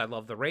crossovers. I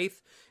love The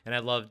Wraith, and I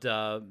loved,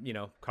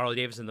 Carly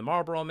Davis and the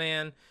Marlboro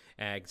Man.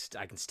 And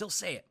I can still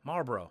say it.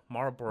 Marlboro.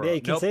 Yeah,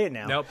 you can say it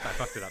now. Nope, I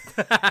fucked it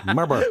up.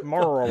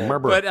 Marlboro.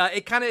 But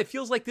it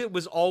feels like it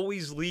was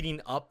always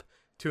leading up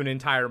to an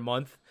entire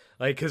month.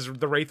 Like, because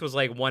The Wraith was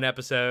like one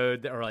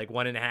episode or like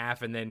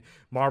 1.5, and then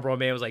Marlboro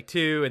Man was like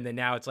 2, and then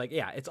now it's like,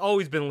 it's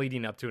always been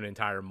leading up to an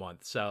entire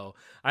month. So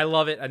I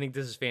love it. I think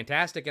this is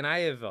fantastic, and I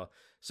have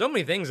so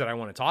many things that I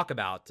want to talk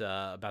about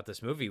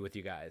this movie with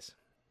you guys.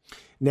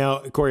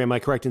 Now, Corey, am I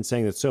correct in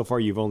saying that so far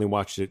you've only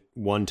watched it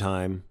one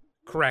time?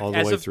 Correct. All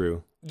the way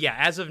through? Yeah,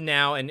 as of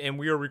now, and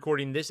we are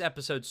recording this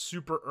episode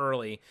super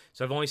early,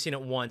 so I've only seen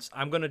it once.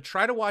 I'm going to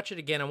try to watch it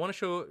again. I want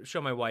to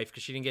show my wife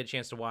because she didn't get a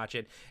chance to watch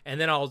it,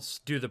 and then I'll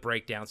do the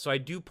breakdown. So I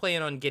do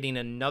plan on getting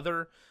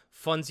another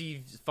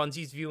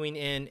Funsies viewing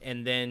in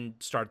and then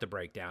start the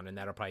breakdown, and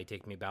that'll probably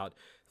take me about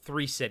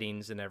 3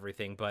 sittings and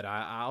everything, but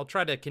I'll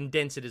try to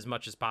condense it as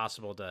much as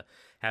possible to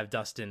have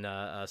Dustin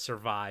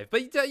survive.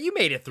 But you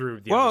made it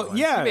through the other ones.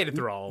 You made it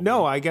through all of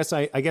them. I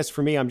guess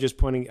for me, I'm just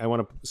pointing, I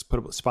want to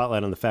put a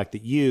spotlight on the fact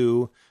that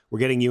we're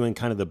getting you in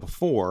kind of the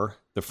before,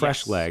 the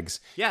fresh legs.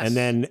 Yes. And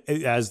then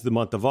as the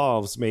month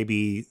evolves,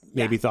 maybe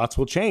thoughts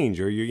will change,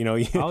 or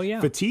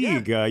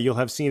fatigue. Yeah. You'll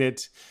have seen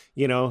it,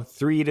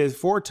 3 to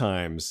 4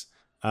 times.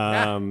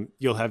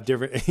 You'll have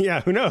different,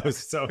 who knows?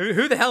 So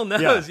who the hell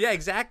knows? Yeah,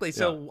 exactly.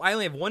 So I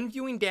only have one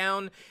viewing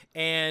down,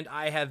 and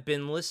I have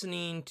been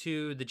listening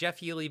to the Jeff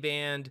Healey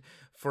band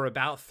for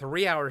about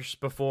 3 hours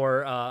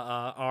before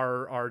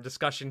our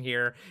discussion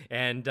here,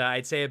 and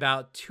I'd say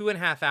about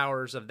 2.5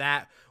 hours of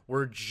that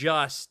were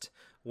just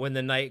When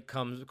the Night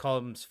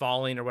Comes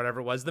Falling, or whatever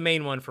it was, the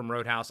main one from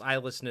Roadhouse. I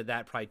listened to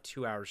that probably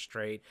 2 hours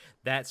straight.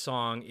 That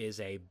song is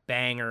a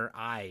banger.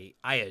 I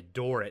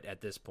adore it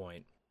at this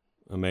point.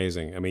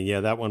 Amazing. I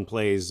mean, that one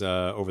plays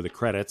over the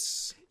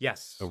credits.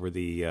 Yes. Over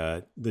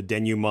the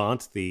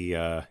denouement,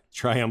 the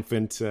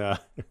triumphant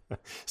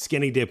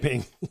skinny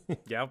dipping.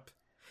 Yep.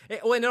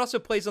 And it also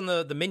plays on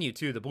the menu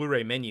too, the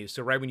Blu-ray menu.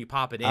 So right when you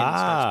pop it in, it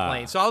starts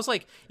playing. So I was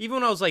like, even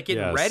when I was like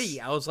getting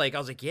ready, I was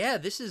like, yeah,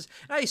 this is.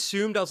 I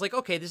assumed I was like,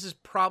 okay, this is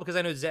probably because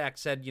I know Zach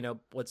said,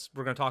 we're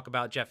going to talk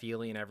about Jeff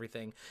Healey and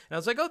everything, and I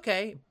was like,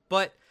 okay,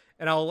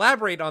 and I'll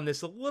elaborate on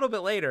this a little bit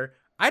later.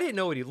 I didn't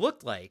know what he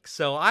looked like,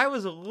 so I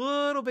was a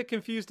little bit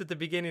confused at the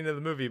beginning of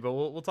the movie, but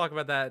we'll talk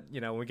about that,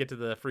 when we get to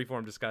the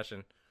freeform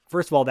discussion.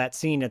 First of all, that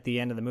scene at the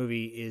end of the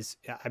movie is,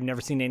 I've never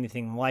seen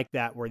anything like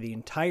that, where the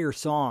entire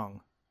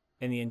song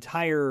and the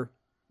entire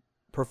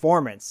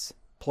performance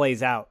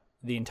plays out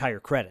the entire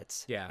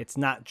credits. Yeah. It's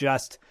not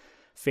just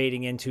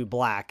fading into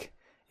black.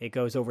 It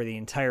goes over the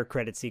entire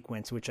credit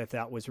sequence, which I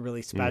thought was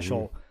really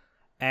special.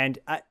 Mm-hmm.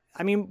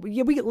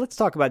 And let's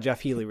talk about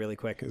Jeff Healey really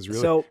quick. It's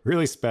really,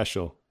 really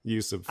special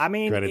use of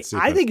credit sequence.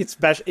 I think it's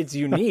special. It's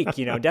unique,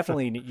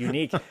 definitely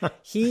unique.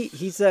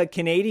 He's a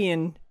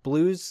Canadian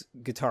blues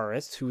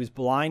guitarist who was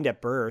blind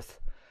at birth,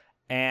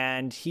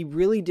 and he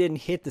really didn't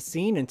hit the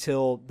scene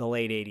until the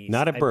late 80s.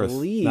 Not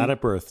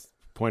at birth.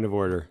 Point of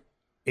order.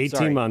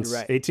 18 months. You're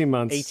right. 18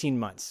 months. 18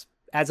 months.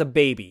 As a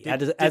baby.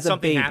 Did as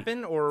something a baby.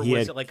 happen, or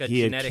was it like a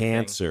genetic thing? He had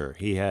cancer.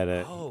 Thing? He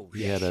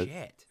had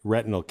a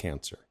retinal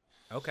cancer.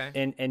 Okay.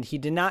 And he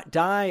did not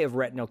die of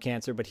retinal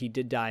cancer, but he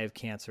did die of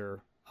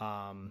cancer.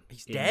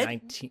 He's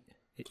dead? He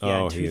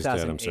is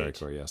dead. I'm sorry,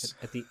 Corey. Yes.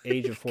 At the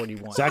age of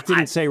 41. Zach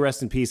didn't say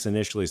rest in peace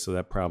initially, so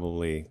that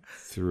probably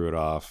threw it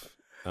off.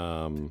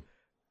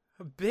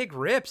 Big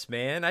rips,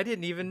 man. I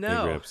didn't even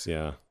know. Big rips,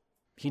 yeah.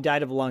 He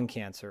died of lung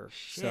cancer.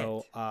 Shit.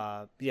 So,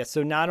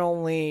 so not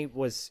only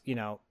was,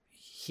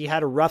 he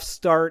had a rough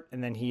start,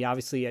 and then he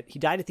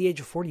died at the age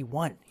of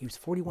 41. He was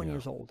 41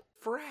 years old.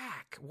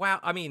 frack. Wow.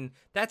 I mean,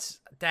 that's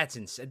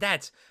insane.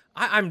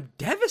 I'm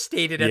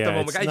devastated at the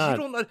moment, guys.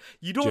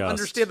 You don't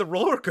understand the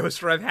roller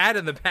coaster I've had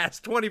in the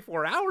past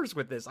 24 hours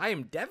with this. I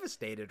am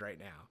devastated right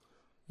now.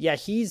 Yeah,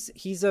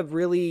 he's a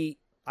really,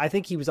 I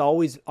think he was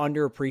always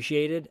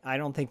underappreciated. I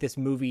don't think this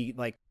movie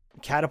like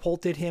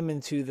catapulted him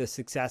into the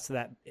success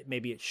that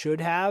maybe it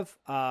should have.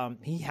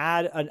 He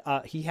had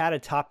a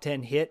top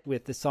 10 hit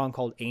with the song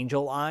called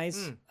Angel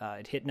Eyes.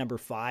 It hit number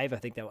 5, I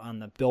think, that on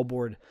the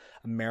Billboard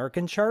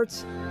American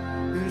charts.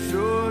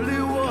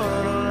 Surely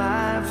what a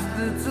life's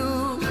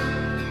little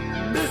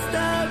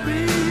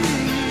mystery.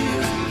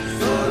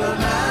 Sort of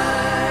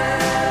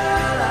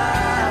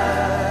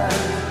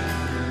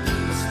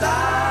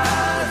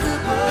stars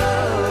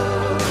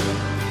above.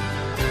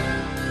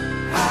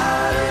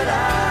 How did I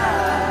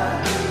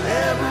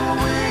ever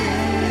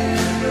win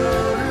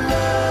your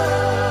love?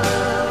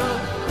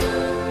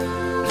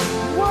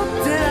 What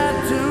did I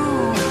do?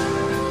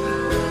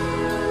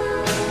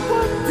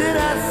 What did I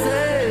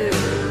say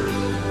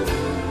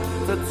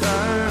to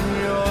turn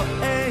your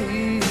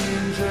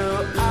angel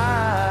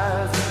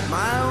eyes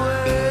my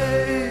way?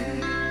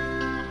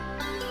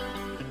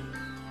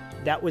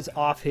 That was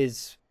off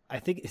his, I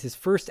think it's his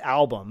first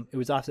album. It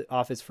was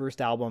off his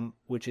first album,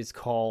 which is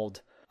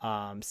called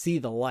See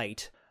the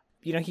Light.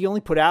 You know, he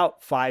only put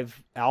out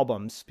 5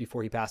 albums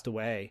before he passed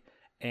away.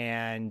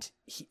 And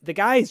the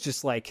guy is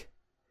just like,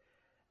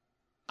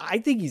 I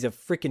think he's a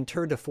freaking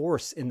tour de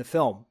force in the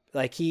film.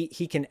 Like he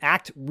can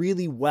act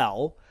really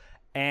well,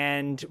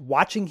 and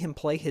watching him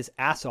play his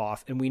ass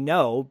off. And we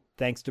know,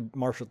 thanks to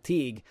Marshall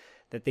Teague,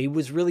 that he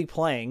was really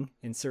playing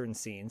in certain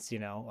scenes, you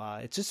know,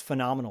 it's just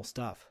phenomenal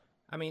stuff.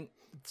 I mean,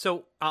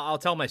 so I'll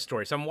tell my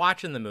story. So I'm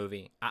watching the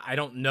movie. I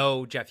don't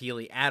know Jeff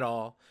Healey at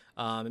all.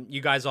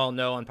 You guys all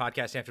know on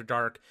Podcast After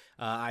Dark,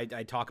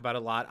 I talk about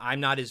it a lot. I'm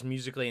not as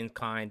musically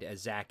inclined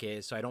as Zach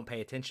is, so I don't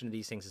pay attention to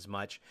these things as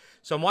much.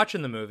 So I'm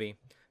watching the movie.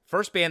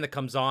 First band that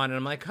comes on, and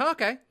I'm like, oh,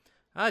 okay.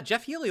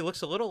 Jeff Healey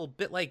looks a little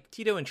bit like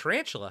Tito and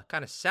Tarantula.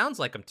 Kind of sounds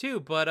like him too,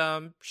 but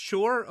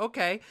sure,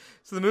 okay.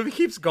 So the movie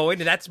keeps going,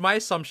 and that's my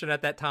assumption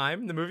at that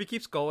time. The movie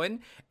keeps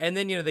going, and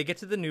then, you know, they get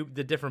to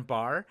the different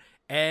bar,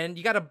 and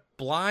you got a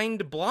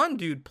blind blonde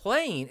dude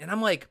playing, and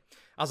I'm like,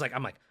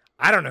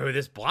 I don't know who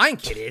this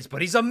blind kid is,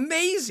 but he's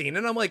amazing.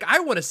 And I'm like,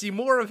 I want to see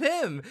more of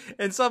him.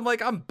 And so I'm like,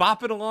 I'm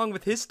bopping along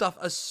with his stuff,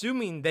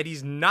 assuming that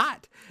he's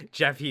not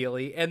Jeff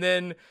Healey. And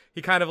then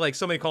he kind of like,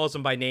 somebody calls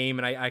him by name,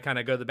 and I kind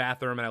of go to the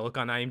bathroom and I look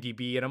on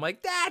IMDb and I'm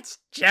like, that's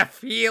Jeff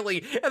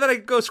Healey. And then I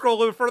go scroll a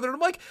little further and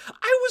I'm like,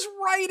 I was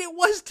right. It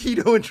was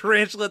Tito and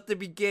Tarantula at the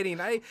beginning.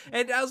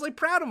 And I was like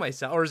proud of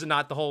myself. Or is it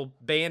not the whole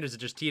band? Is it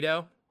just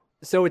Tito?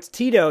 So it's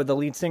Tito, the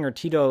lead singer,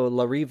 Tito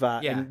La Riva,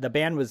 and the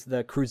band was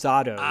the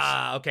Cruzados.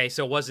 Ah, okay,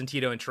 so it wasn't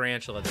Tito and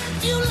Tarantula then.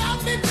 You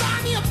love me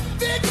from your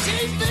big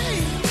TV.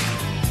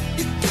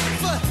 You good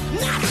for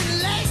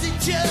nothing, lazy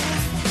Joe.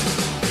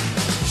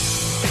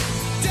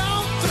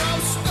 Don't throw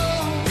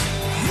stone,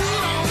 you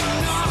don't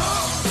know.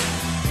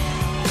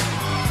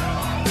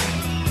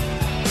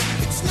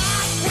 It's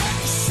not what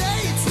you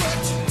say, it's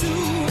what you do.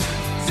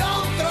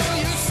 Don't throw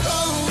your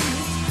stone.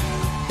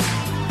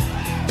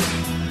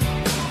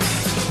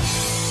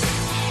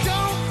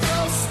 Don't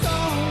throw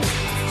stone,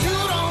 you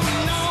don't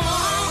know.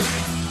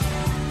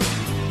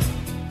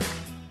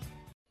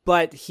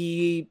 But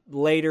he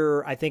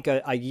later, I think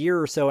a year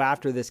or so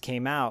after this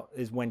came out,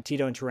 is when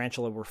Tito and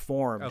Tarantula were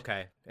formed.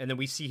 Okay. And then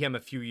we see him a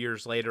few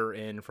years later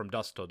in From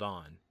Dusk Till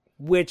Dawn.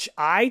 Which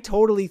I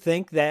totally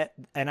think that,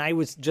 and I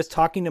was just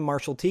talking to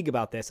Marshall Teague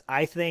about this,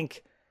 I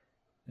think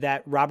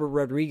that Robert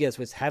Rodriguez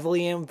was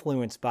heavily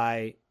influenced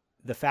by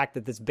the fact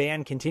that this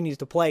band continues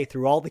to play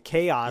through all the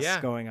chaos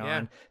going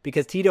on,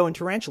 because Tito and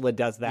Tarantula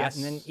does that,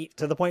 and then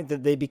to the point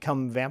that they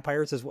become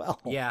vampires as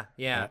well.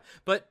 Yeah.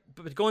 But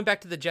going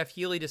back to the Jeff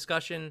Healey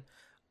discussion,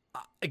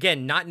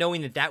 again, not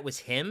knowing that was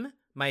him,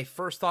 my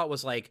first thought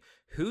was like,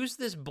 who's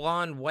this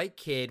blonde white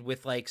kid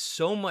with like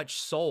so much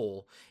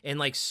soul and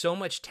like so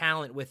much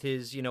talent with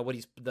his, you know, what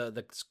he's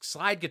the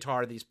slide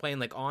guitar that he's playing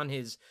like on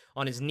his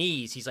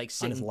knees. He's like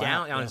sitting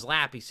down on his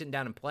lap. He's sitting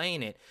down and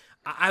playing it.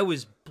 I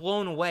was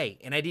blown away,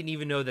 and I didn't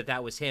even know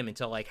that was him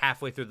until like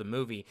halfway through the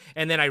movie.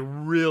 And then I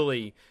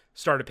really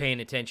started paying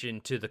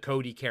attention to the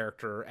Cody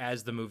character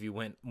as the movie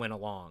went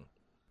along.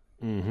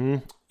 Mm-hmm.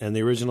 And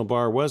the original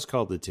bar was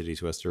called the Titty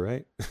Twister,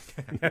 right?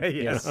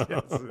 Yes.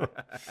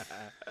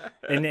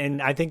 And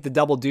I think the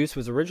Double Deuce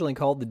was originally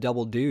called the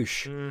Double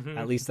Douche. Mm-hmm.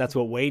 At least that's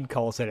what Wade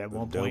calls it at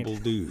one point. Double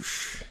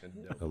Douche.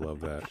 I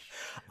love that.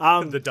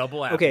 The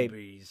double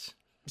Applebee's.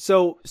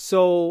 Okay.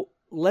 So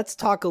let's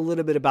talk a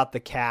little bit about the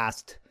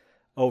cast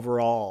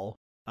overall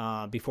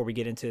before we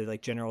get into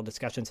like general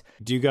discussions.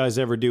 Do you guys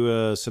ever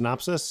do a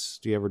synopsis?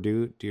 Do you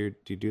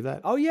do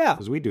that? Oh yeah,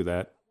 because we do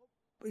that.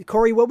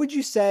 Corey, what would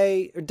you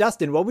say, or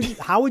Dustin?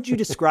 How would you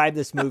describe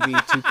this movie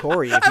to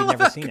Corey if you've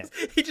never seen it?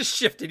 He just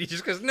shifted. He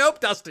just goes, "Nope,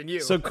 Dustin, you."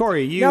 So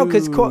Corey, you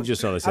just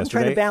saw this yesterday. I'm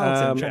trying to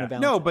balance it.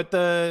 No, but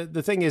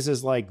the thing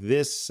is like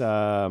this.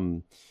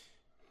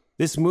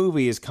 This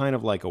movie is kind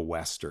of like a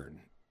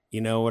Western.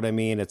 You know what I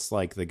mean? It's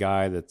like the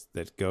guy that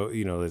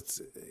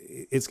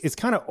it's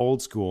kind of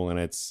old school in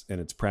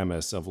its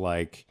premise of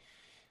like,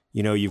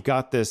 you've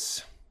got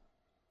this,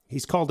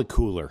 he's called a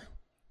cooler.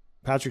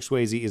 Patrick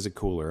Swayze is a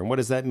cooler. And what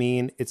does that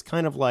mean? It's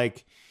kind of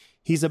like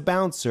he's a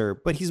bouncer,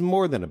 but he's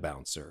more than a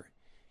bouncer.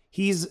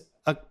 He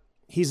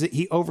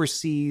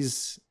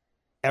oversees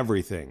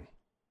everything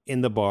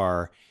in the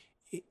bar.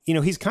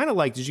 He's kind of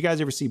like, did you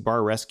guys ever see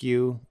Bar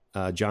Rescue?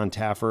 John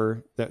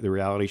Taffer, the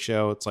reality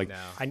show. It's like, no.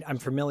 I'm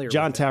familiar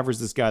John with it. Taffer's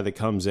this guy that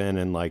comes in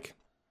and like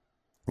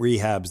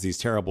rehabs these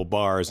terrible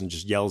bars and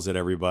just yells at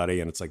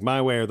everybody. And it's like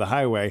my way or the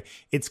highway.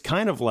 It's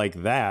kind of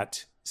like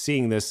that.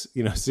 Seeing this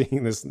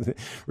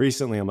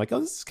recently, I'm like, oh,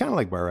 this is kind of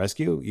like Bar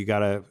Rescue. You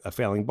got a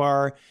failing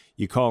bar,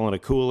 you call in a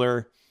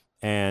cooler,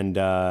 and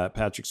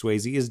Patrick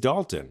Swayze is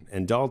Dalton.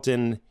 And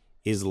Dalton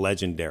is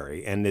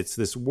legendary. And it's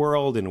this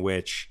world in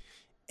which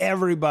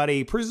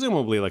everybody,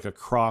 presumably like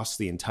across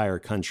the entire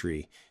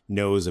country,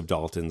 knows of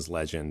Dalton's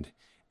legend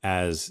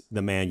as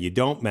the man you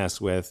don't mess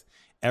with.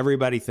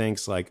 Everybody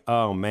thinks like,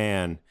 oh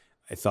man,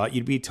 I thought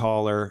you'd be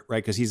taller,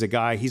 right? Because he's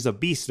a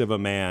beast of a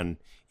man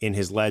in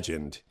his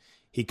legend.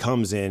 He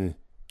comes in,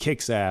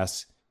 kicks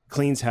ass,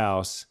 cleans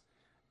house,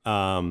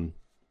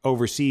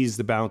 oversees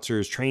the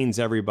bouncers, trains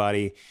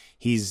everybody.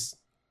 He's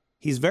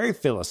very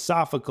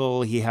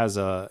philosophical. He has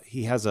a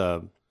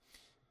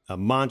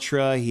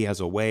mantra. He has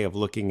a way of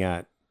looking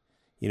at,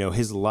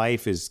 his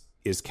life is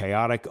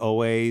chaotic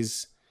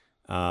always.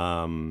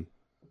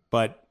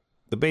 But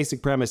the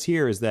basic premise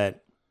here is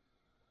that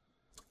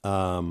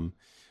Kevin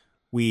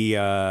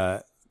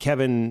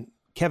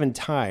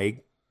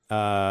Teig,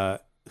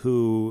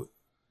 who,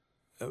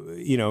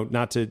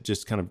 not to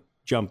just kind of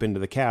jump into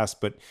the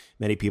cast, but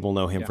many people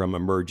know him from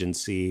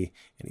Emergency,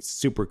 and he's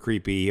super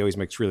creepy. He always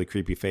makes really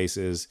creepy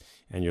faces,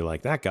 and you're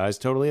like, that guy's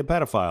totally a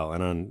pedophile.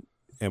 And on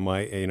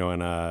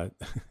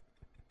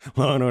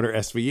Law and Order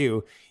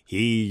SVU,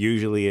 he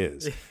usually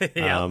is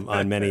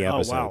on many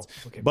episodes. Oh, wow.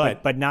 Okay.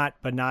 But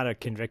not a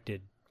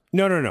convicted.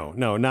 No.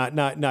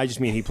 I just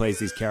mean he plays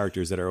these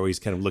characters that are always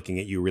kind of looking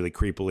at you really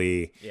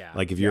creepily. Yeah.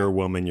 Like if you're a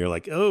woman, you're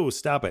like, oh,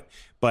 stop it.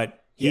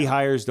 But he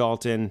hires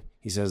Dalton.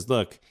 He says,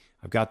 look,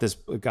 I've got this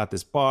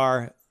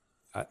bar.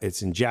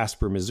 It's in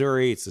Jasper,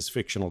 Missouri. It's this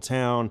fictional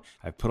town.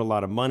 I've put a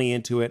lot of money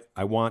into it.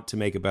 I want to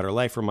make a better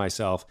life for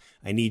myself.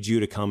 I need you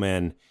to come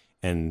in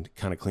and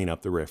kind of clean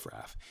up the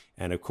riffraff.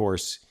 And of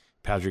course,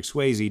 Patrick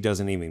Swayze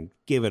doesn't even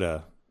give it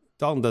a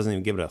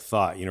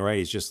thought, right?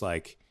 He's just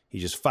like, he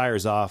just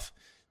fires off.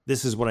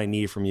 This is what I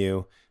need from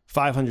you.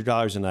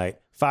 $500 a night,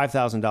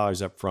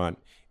 $5,000 up front,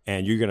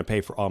 and you're going to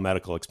pay for all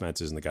medical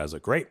expenses. And the guy's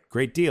like,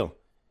 great deal.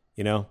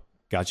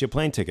 Got you a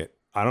plane ticket.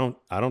 I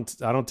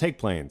don't take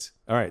planes.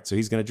 All right. So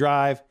he's going to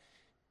drive.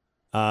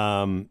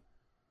 And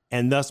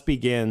thus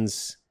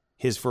begins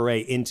his foray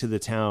into the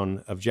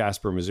town of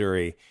Jasper,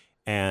 Missouri,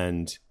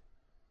 and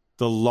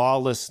the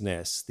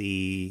lawlessness.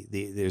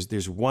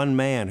 There's one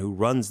man who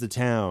runs the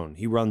town.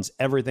 He runs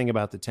everything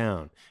about the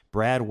town.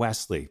 Brad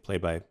Wesley,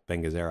 played by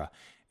Ben Gazzara.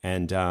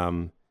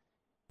 And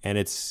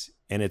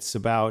it's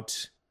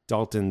about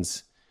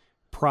Dalton's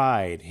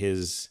pride,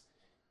 his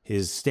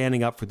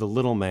standing up for the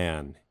little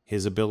man,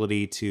 his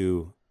ability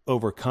to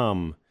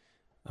overcome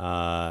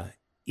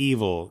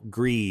evil,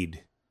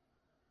 greed,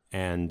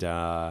 and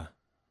does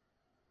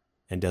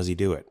he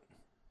do it?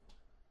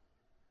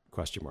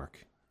 Question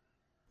mark.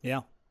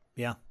 Yeah.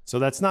 So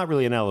that's not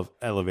really an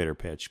elevator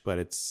pitch, but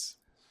it's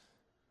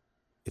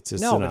a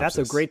synopsis. But that's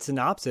a great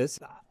synopsis.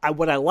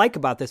 What I like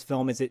about this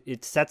film is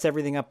it sets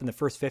everything up in the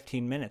first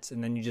 15 minutes,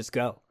 and then you just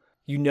go.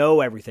 You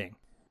know everything.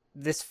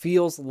 This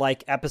feels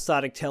like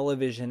episodic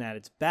television at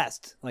its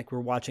best, like we're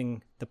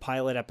watching the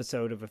pilot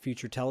episode of a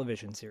future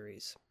television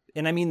series.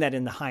 And I mean that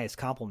in the highest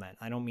compliment.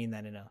 I don't mean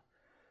that in a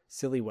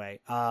silly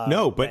way.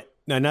 No, but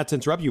not to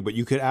interrupt you, but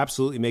you could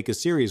absolutely make a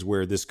series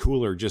where this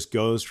cooler just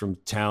goes from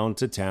town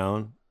to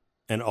town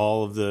and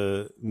all of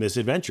the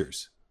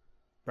misadventures.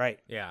 Right.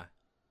 Yeah.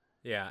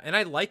 And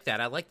I like that.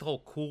 I like the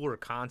whole cooler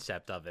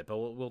concept of it, but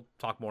we'll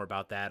talk more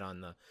about that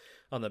on the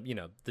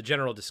the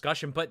general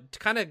discussion. But to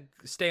kind of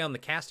stay on the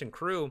cast and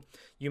crew,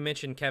 you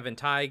mentioned Kevin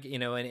Teig,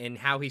 and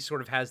how he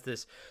sort of has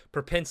this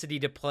propensity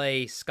to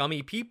play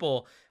scummy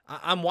people.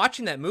 I'm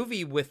watching that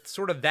movie with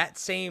sort of that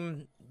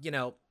same,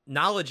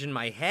 knowledge in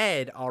my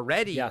head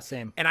already. Yeah,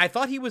 same. And I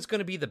thought he was going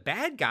to be the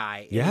bad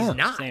guy. And Yeah, he's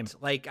not. same.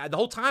 Like the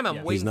whole time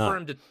I'm waiting for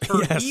him to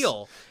turn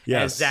heel,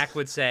 as Zach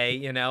would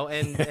say, and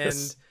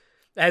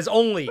as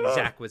only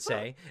Zach would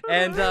say.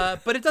 And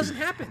but it doesn't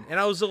happen. And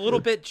I was a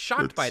little bit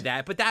shocked by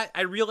that. But that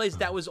I realized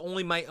that was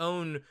only my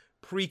own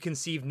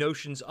preconceived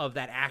notions of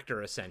that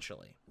actor,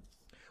 essentially.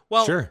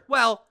 Well, Sure.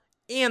 Well,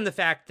 and the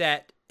fact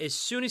that as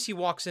soon as he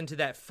walks into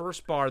that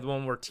first bar, the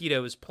one where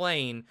Tito is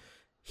playing,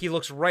 he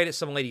looks right at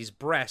some lady's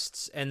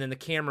breasts, and then the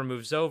camera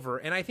moves over.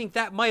 And I think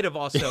that might have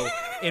also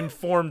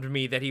informed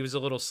me that he was a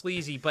little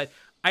sleazy, but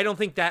I don't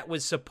think that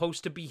was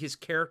supposed to be his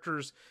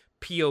character's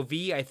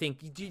POV. I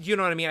think, do you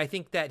know what I mean? I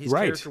think that his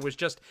character was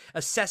just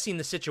assessing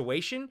the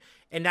situation,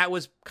 and that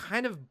was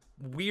kind of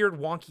weird,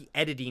 wonky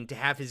editing to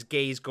have his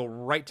gaze go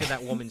right to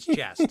that woman's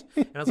chest.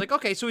 And I was like,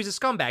 okay, so he's a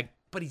scumbag,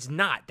 but he's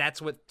not.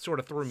 That's what sort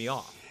of threw me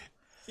off.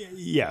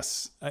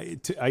 Yes, I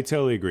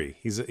totally agree.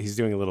 He's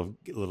doing a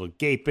little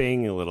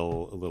gaping, a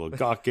little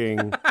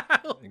gawking.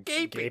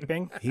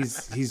 Gaping.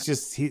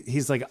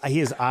 He's like,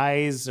 his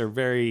eyes are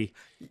very.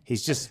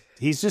 He's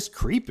just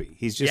creepy.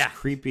 He's just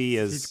creepy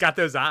as. He's got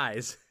those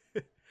eyes.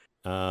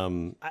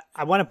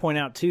 I want to point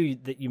out too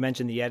that you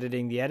mentioned the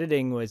editing. The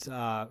editing was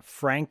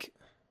Frank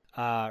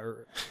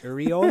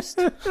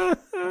Uriost.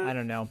 I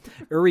don't know.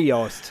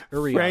 Uriost.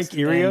 Frank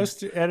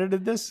Uriost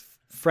edited this.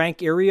 Frank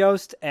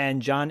Uriost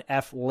and John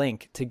F.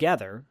 Link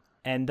together,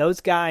 and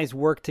those guys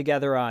worked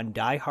together on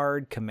Die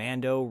Hard,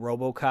 Commando,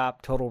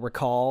 RoboCop, Total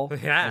Recall,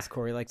 as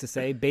Corey likes to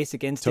say,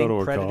 Basic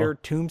Instinct, Predator,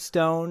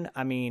 Tombstone.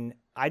 I mean,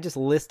 I just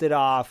listed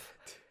off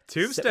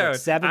Tombstone.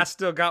 I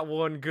still got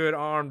one good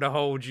arm to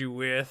hold you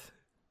with.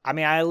 I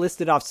mean, I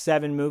listed off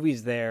 7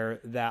 movies there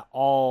that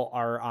all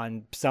are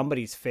on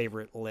somebody's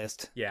favorite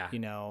list. Yeah,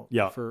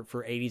 for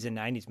 80s and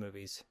 90s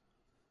movies.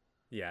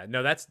 Yeah,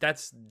 no, that's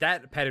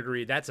that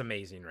pedigree. That's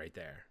amazing right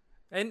there.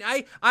 And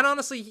I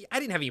honestly, I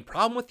didn't have any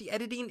problem with the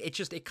editing.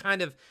 It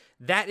kind of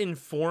that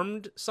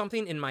informed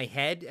something in my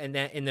head, and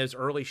that in those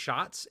early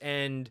shots,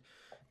 and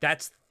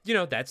that's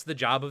the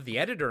job of the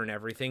editor and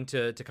everything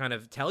to kind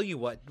of tell you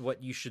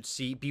what you should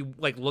see, be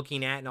like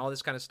looking at, and all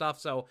this kind of stuff.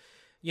 So,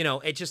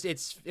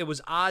 it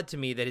was odd to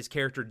me that his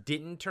character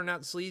didn't turn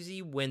out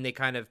sleazy when they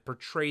kind of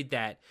portrayed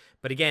that.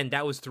 But again,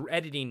 that was through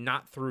editing,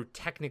 not through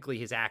technically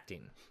his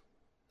acting.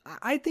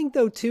 I think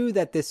though too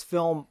that this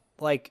film,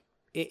 like,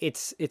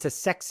 it's a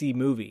sexy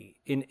movie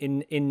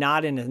in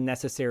not in a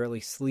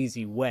necessarily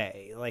sleazy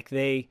way. Like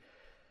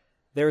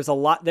there is a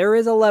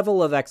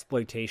level of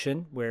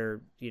exploitation where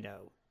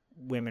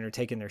women are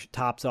taking their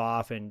tops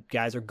off and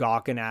guys are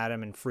gawking at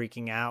them and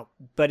freaking out,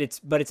 but it's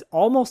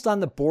almost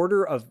on the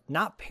border of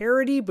not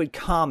parody but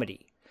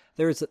comedy.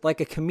 There's like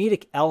a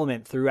comedic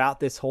element throughout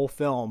this whole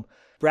film.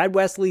 Brad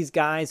Wesley's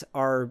guys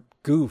are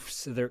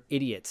goofs, they're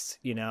idiots,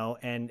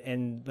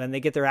 and when they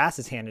get their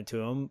asses handed to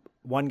them,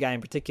 one guy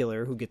in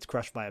particular who gets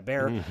crushed by a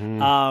bear,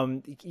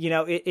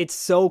 it's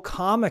so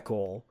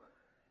comical,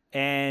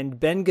 and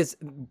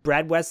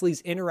Brad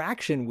Wesley's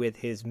interaction with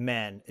his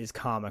men is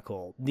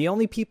comical. The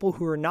only people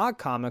who are not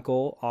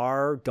comical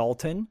are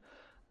Dalton,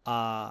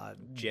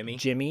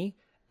 Jimmy,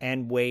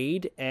 and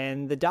Wade,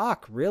 and the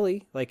Doc,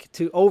 really, like,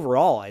 to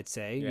overall, I'd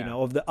say,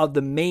 of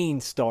the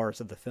main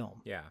stars of the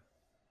film. Yeah.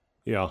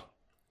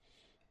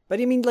 But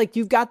I mean, like,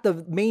 you've got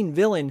the main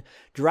villain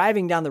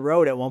driving down the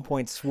road at one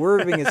point,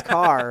 swerving his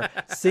car,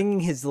 singing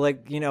his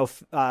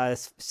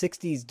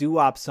 60s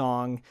doo-wop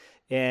song,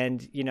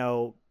 and,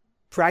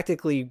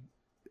 practically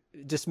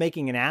just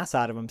making an ass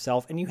out of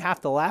himself. And you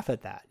have to laugh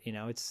at that.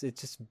 It's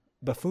just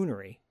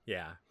buffoonery.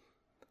 Yeah.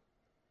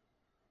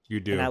 You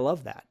do. And I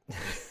love that.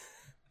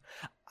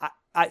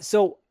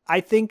 So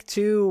I think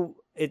too,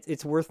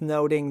 it's worth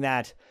noting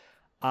that,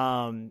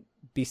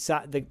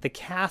 beside the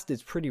cast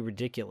is pretty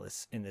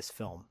ridiculous in this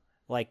film,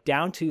 like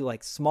down to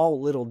like small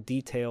little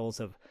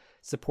details of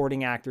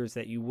supporting actors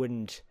that you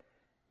wouldn't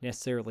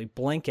necessarily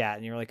blink at,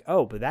 and you're like,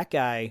 oh, but that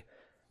guy,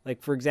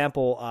 like, for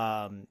example,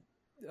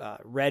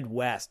 Red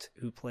West,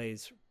 who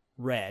plays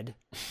Red,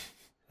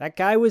 that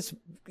guy was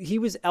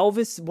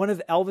Elvis, one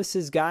of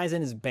Elvis's guys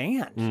in his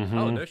band. Mm-hmm.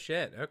 Oh, no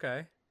shit.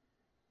 Okay,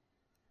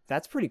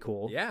 that's pretty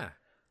cool. Yeah,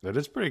 that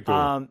is pretty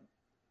cool.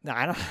 No,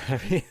 I don't.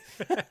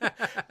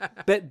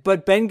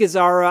 But Ben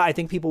Gazzara, I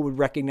think people would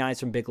recognize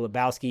from Big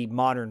Lebowski,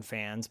 modern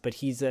fans. But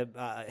he's a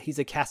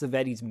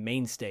Cassavetes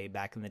mainstay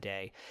back in the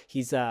day.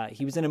 He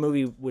was in a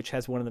movie which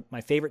has one of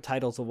my favorite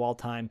titles of all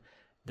time,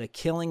 "The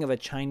Killing of a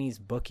Chinese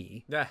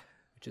Bookie,"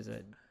 which is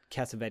a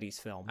Cassavetes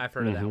film. I've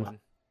heard of that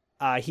one.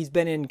 He's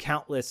been in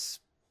countless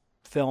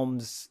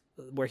films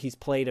where he's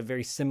played a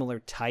very similar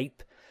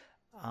type.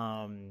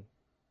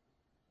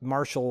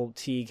 Marshall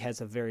Teague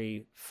has a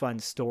very fun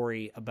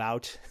story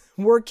about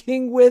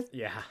working with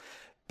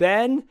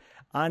Ben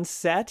on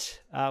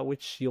set,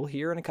 which you'll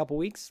hear in a couple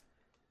weeks.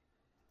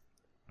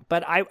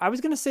 But I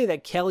was going to say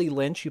that Kelly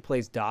Lynch, who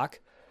plays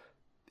Doc,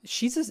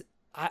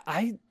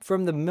 I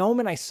from the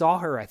moment I saw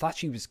her, I thought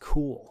she was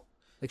cool.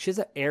 Like, she has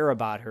an air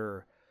about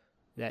her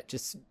that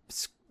just,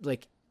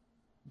 like,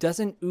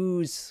 doesn't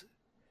ooze.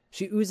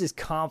 She oozes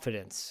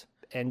confidence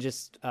and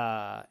just,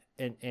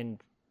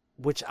 and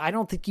which I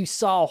don't think you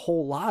saw a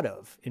whole lot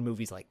of in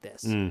movies like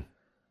this.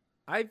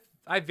 I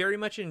very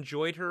much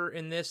enjoyed her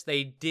in this.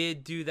 They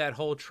did do that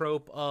whole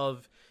trope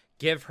of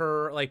give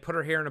her, like, put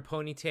her hair in a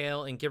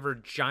ponytail and give her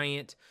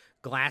giant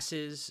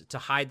glasses to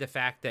hide the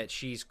fact that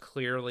she's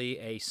clearly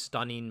a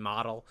stunning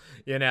model,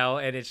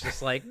 and it's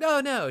just like,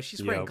 no,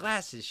 she's wearing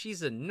glasses.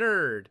 She's a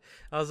nerd.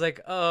 I was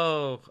like,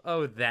 oh,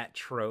 that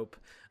trope.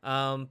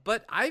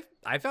 But I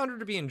found her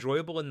to be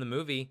enjoyable in the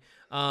movie.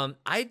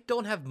 I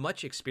don't have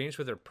much experience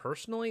with her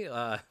personally,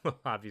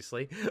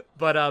 obviously,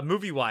 but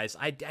movie wise,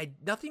 I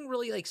nothing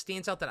really like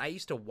stands out that I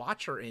used to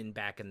watch her in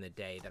back in the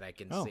day that I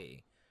can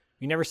see.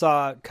 You never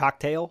saw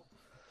Cocktail?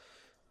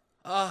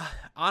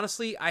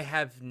 Honestly, I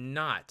have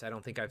not. I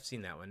don't think I've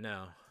seen that one.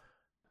 No.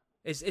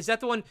 Is that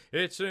the one?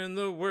 It's in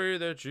the way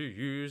that you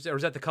use, or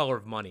is that The Color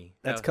of Money?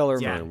 That's Color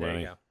of yeah, Money. There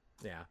you go.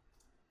 Yeah.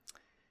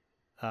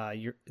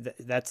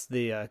 That's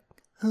the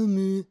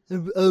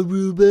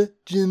Aruba,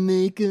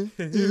 Jamaica.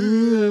 I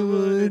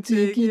wanna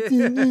take you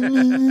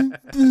to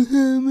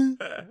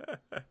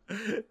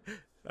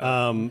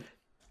Bahamas.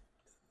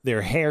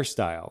 Their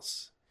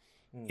hairstyles.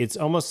 It's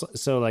almost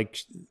so like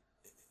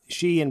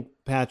she and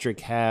Patrick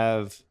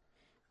have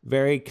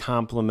very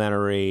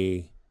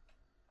complimentary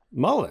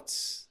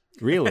mullets.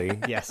 Really?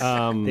 Yes,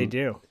 they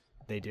do.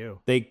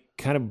 They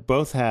kind of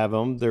both have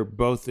them. They're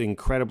both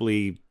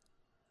incredibly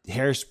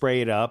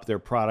hairsprayed up, their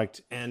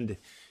product, and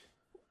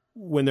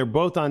when they're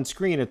both on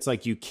screen, it's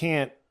like you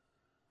can't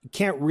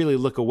really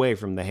look away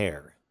from the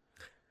hair,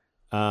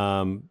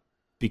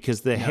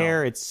 because the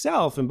hair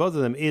itself in both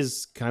of them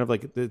is kind of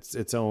like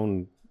its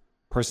own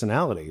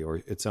personality or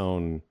its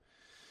own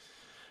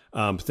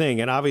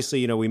thing. And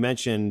obviously, we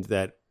mentioned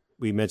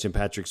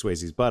Patrick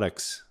Swayze's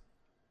buttocks.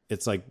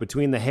 It's like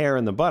between the hair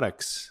and the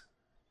buttocks.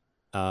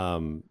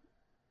 I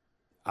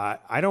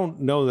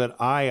don't know that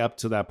I up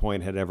to that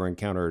point had ever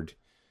encountered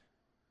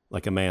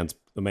like a man's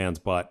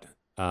butt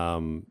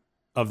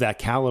of that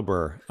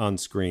caliber on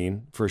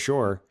screen, for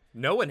sure.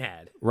 No one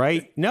had.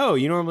 Right? No,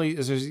 you normally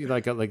there's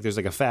like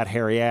a fat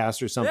hairy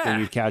ass or something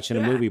you catch in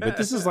a movie, but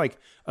this is like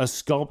a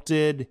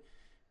sculpted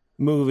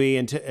movie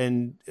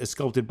and a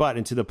sculpted butt,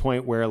 and to the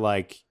point where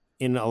like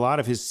in a lot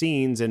of his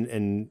scenes,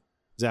 and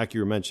Zach, you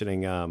were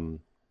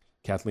mentioning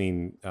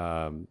Kathleen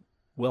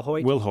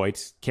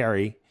Wilhoit,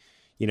 Carrie.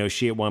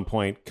 She at one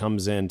point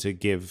comes in to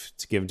give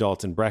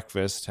Dalton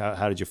breakfast.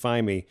 How did you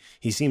find me?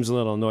 He seems a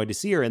little annoyed to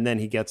see her, and then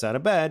he gets out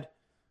of bed.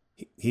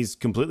 He's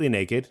completely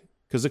naked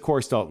because, of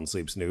course, Dalton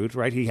sleeps nude,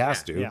 right? He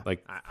has to. Yeah.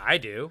 Like I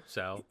do.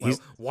 So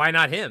why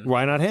not him?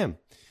 Why not him?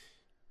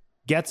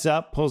 Gets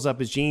up, pulls up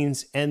his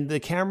jeans, and the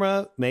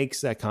camera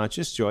makes that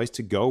conscious choice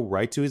to go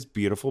right to his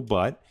beautiful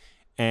butt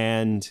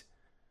and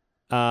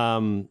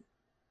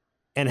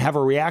have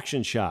a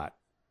reaction shot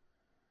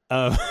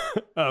of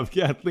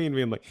Kathleen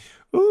being like,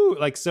 ooh,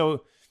 like,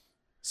 so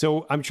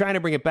I'm trying to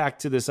bring it back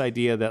to this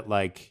idea that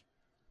like,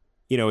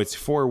 it's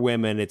for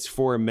women, it's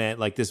for men.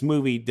 Like this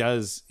movie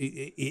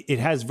it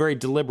has very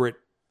deliberate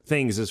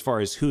things as far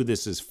as who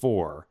this is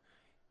for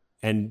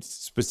and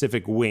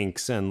specific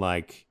winks and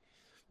like,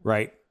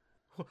 right.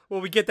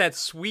 Well, we get that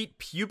sweet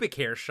pubic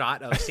hair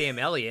shot of Sam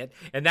Elliott,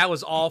 and that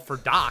was all for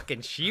Doc,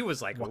 and she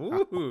was like,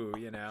 "Ooh,"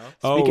 Speaking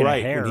right,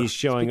 of hair, when he's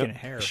showing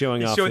off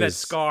that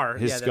scar,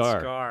 his scar.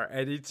 That scar,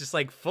 and it's just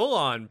like full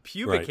on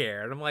pubic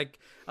hair, and I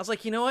was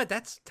like, you know what?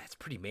 That's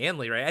pretty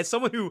manly, right? As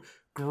someone who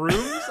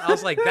grooms, I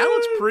was like, that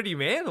looks pretty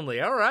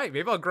manly. All right,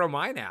 maybe I'll grow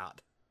mine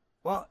out.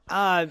 Well,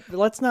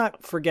 let's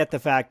not forget the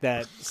fact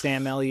that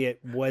Sam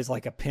Elliott was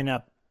like a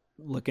pinup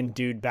looking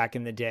dude back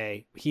in the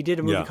day. He did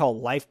a movie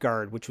called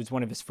Lifeguard, which was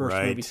one of his first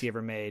movies he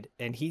ever made,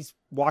 and he's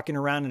walking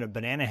around in a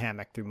banana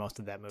hammock through most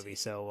of that movie.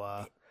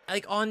 So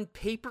like on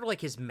paper,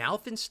 like his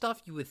mouth and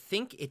stuff, you would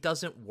think it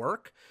doesn't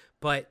work,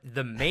 but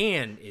the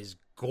man is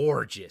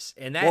gorgeous,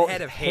 and that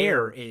head of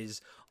hair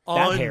is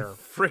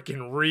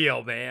freaking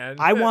real, man.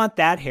 I want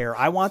that hair.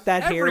 I want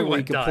that hair where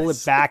you can does. pull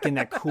it back in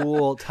that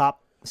cool top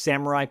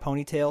samurai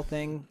ponytail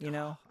thing,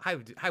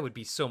 I would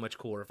be so much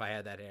cooler if I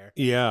had that hair.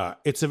 Yeah,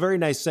 it's a very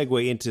nice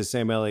segue into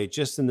Sam Elliott,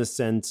 just in the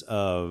sense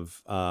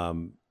of,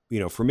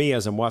 for me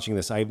as I'm watching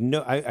this,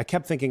 I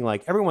kept thinking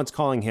like everyone's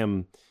calling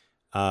him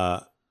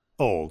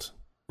old,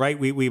 right?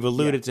 We've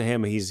alluded to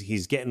him.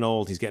 He's getting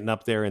old. He's getting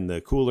up there in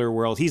the cooler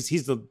world.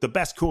 He's the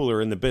best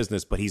cooler in the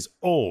business, but he's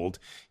old.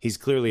 He's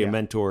clearly a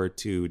mentor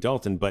to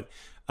Dalton, but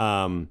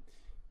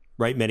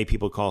right, many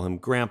people call him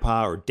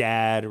grandpa or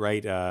dad,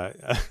 right?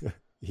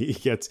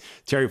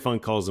 Terry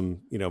Funk calls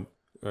him,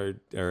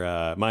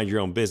 or mind your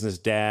own business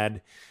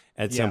dad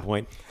at some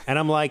point. And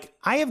I'm like,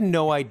 I have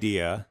no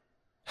idea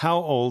how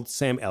old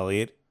Sam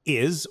Elliott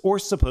is or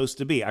supposed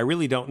to be. I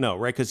really don't know,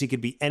 right? Because he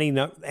could be any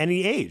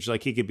age.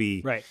 Like he could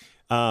be, right.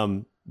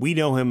 We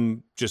know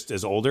him just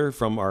as older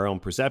from our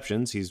own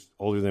perceptions. He's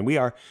older than we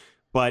are,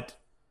 but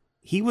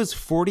he was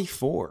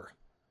 44.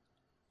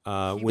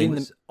 When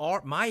was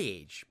my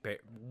age.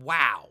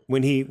 Wow.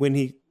 When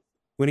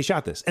he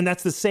shot this. And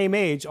that's the same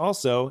age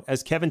also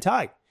as Kevin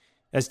Tighe,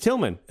 as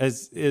Tillman,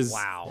 is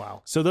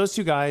wow. So those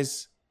two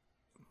guys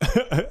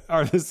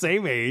are the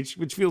same age,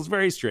 which feels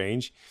very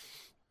strange.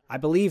 I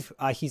believe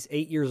he's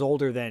 8 years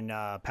older than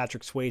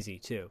Patrick Swayze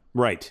too.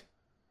 Right.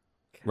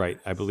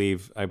 I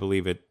believe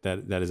it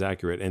that is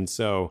accurate. And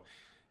so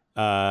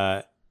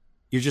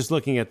you're just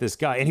looking at this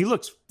guy and he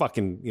looks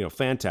fucking,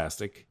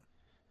 fantastic.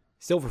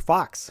 Silver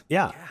Fox.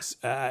 Yeah.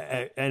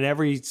 And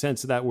every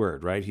sense of that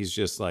word, right? He's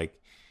just like,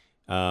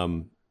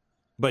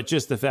 but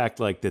just the fact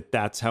like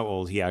that's how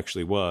old he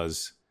actually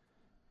was.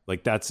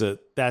 Like that's a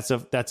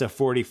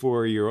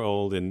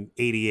 44-year-old and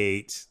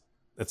 88.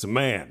 That's a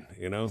man,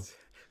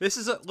 This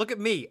is look at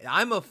me.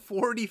 I'm a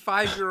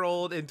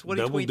 45-year-old in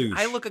 2020.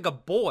 I look like a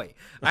boy.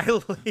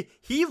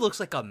 He looks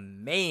like a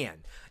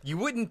man. You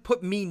wouldn't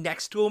put me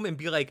next to him and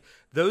be like,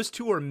 those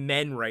two are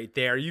men right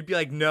there. You'd be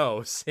like,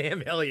 no,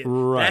 Sam Elliott,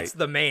 that's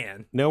the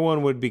man. No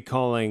one would be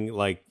calling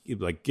like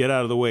get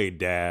out of the way,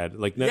 Dad.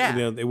 Like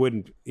they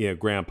wouldn't,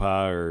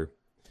 Grandpa or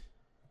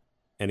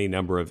any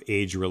number of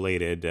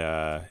age-related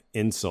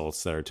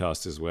insults that are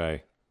tossed his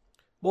way.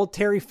 Well,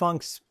 Terry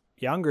Funk's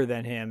younger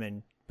than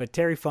him, but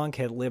Terry Funk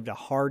had lived a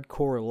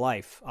hardcore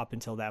life up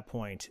until that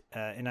point,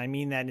 and I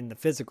mean that in the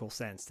physical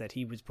sense, that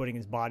he was putting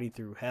his body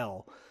through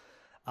hell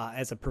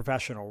as a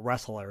professional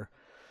wrestler.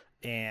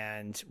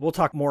 And we'll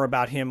talk more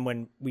about him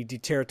when we do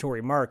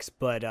territory marks,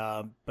 but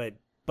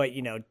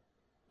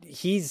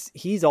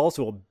he's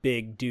also a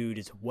big dude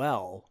as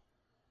well.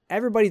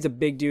 Everybody's a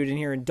big dude in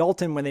here. And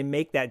Dalton, when they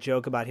make that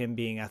joke about him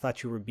being, I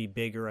thought you would be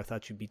bigger, I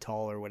thought you'd be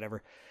taller,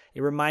 whatever, it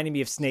reminded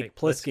me of Snake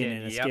Plissken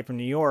in Escape from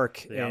New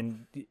York. Yep.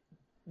 And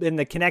then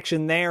the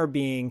connection there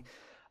being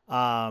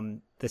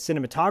the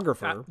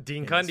cinematographer,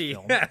 Dean Cundy.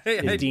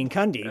 Is Dean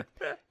Cundy.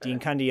 Dean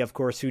Cundy, of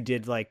course, who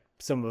did like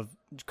some of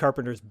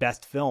Carpenter's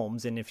best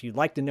films. And if you'd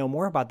like to know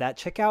more about that,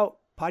 check out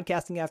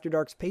Podcasting After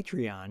Dark's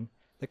Patreon,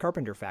 The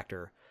Carpenter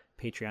Factor.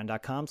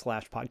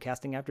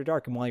 Patreon.com/podcasting after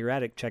dark. And while you're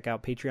at it, check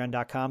out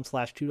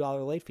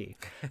patreon.com/$2 late fee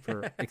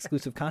for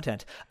exclusive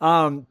content.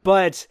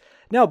 But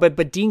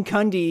Dean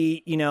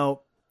Cundy,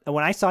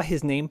 when I saw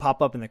his name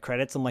pop up in the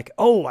credits, I'm like,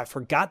 oh, I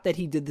forgot that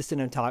he did the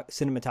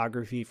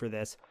cinematography for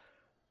this.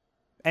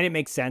 And it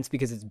makes sense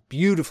because it's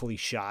beautifully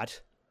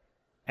shot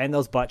and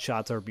those butt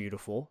shots are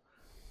beautiful.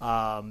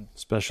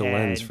 Special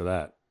lens for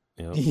that.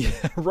 Yeah,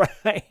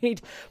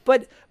 right.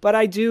 But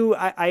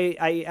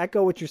I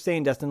echo what you're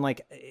saying, Dustin.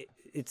 Like,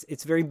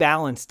 it's very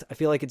balanced. I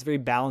feel like it's very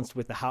balanced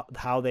with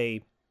how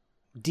they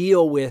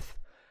deal with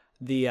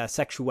the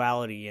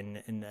sexuality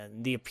and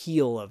the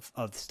appeal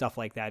of stuff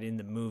like that in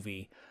the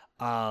movie.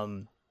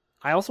 I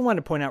also wanted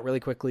to point out really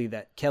quickly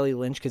that Kelly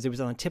Lynch, because it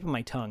was on the tip of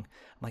my tongue.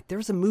 I'm like, there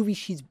was a movie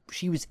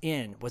she was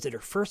in. Was it her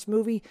first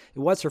movie? It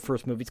was her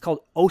first movie. It's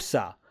called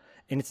Osa.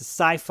 And it's a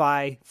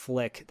sci-fi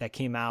flick that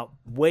came out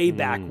way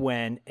back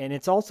when. And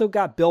it's also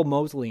got Bill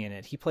Moseley in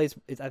it. He plays,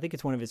 I think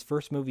it's one of his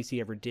first movies he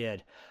ever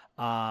did.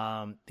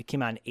 It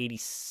came out in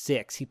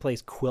 1986. He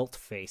plays Quilt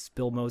Face.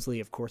 Bill Moseley,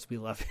 of course, we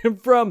love him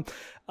from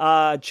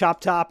Chop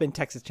Top and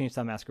Texas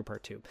Chainsaw Massacre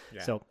Part 2.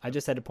 Yeah. So I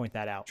just had to point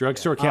that out.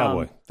 Drugstore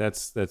Cowboy.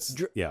 That's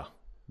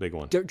big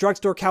one.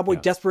 Drugstore Cowboy.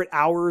 Desperate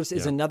Hours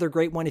is another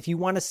great one. If you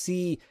want to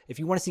see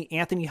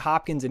Anthony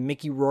Hopkins and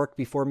Mickey Rourke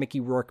before Mickey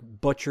Rourke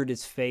butchered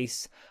his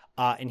face,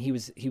 and he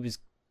was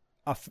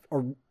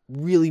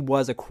really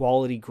was a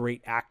quality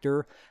great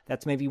actor.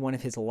 That's maybe one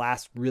of his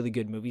last really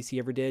good movies he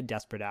ever did,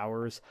 Desperate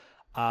Hours.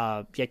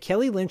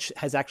 Kelly Lynch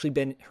has actually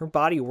been, her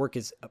body of work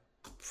is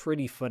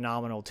pretty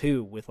phenomenal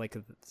too, with like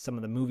some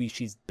of the movies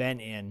she's been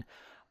in.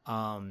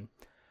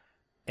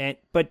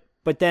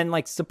 But then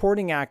like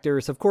supporting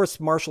actors, of course,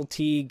 Marshall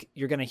Teague,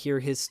 you're going to hear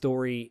his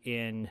story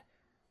in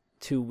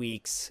 2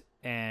 weeks,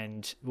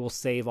 and we'll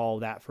save all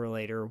that for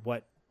later.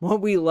 What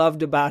we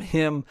loved about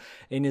him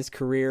in his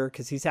career,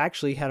 because he's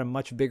actually had a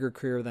much bigger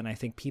career than I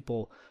think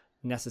people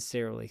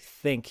necessarily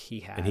think he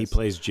has. And he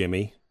plays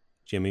Jimmy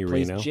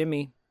Reno.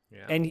 Jimmy.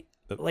 Yeah. And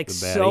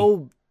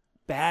so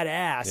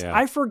badass. Yeah.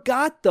 I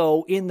forgot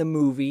though in the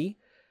movie,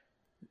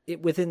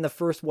 within the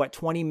first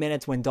 20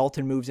 minutes when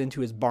Dalton moves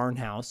into his barn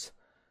house,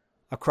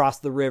 across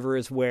the river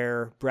is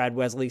where Brad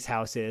Wesley's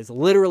house is,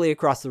 literally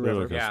across the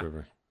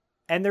river.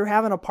 And they're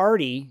having a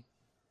party.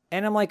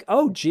 And I'm like,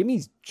 oh,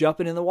 Jimmy's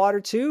jumping in the water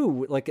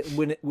too, like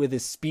with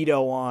his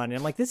Speedo on. And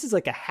I'm like, this is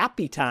like a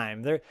happy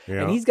time. And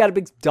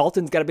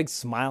Dalton's got a big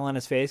smile on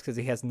his face because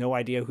he has no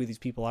idea who these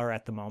people are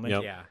at the moment.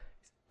 Yep. Yeah,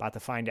 about to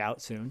find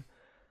out soon.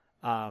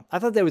 I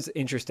thought that was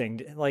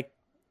interesting, like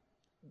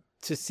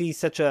to see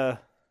such a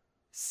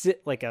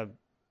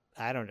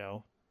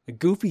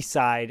goofy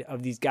side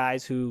of these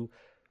guys who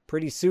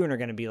pretty soon are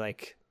going to be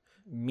like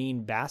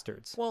mean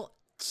bastards. Well,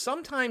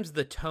 sometimes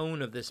the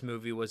tone of this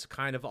movie was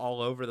kind of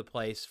all over the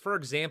place. For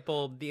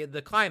example,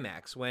 the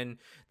climax when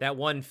that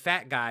one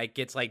fat guy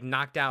gets like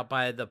knocked out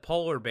by the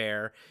polar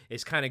bear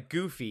is kind of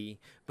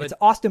goofy. But it's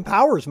Austin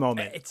Powers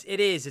moment. It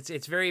is.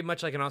 It's very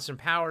much like an Austin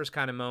Powers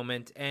kind of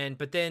moment.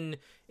 But then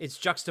it's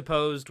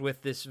juxtaposed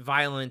with this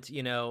violent,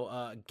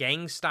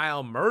 gang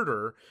style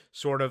murder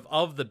sort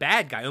of the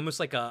bad guy, almost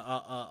like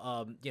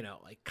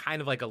like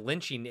kind of like a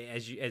lynching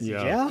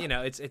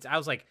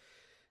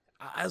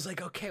I was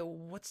like, okay,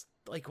 what's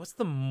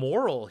the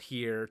moral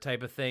here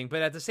type of thing?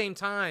 But at the same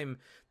time,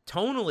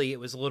 tonally, it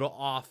was a little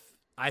off,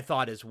 I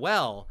thought, as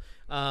well.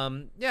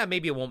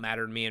 Maybe it won't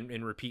matter to me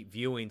in repeat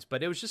viewings,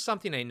 but it was just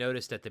something I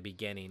noticed at the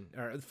beginning,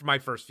 or for my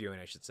first viewing,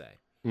 I should say.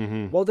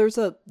 Mm-hmm. Well, there's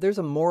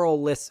a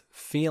moral-less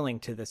feeling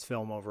to this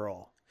film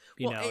overall.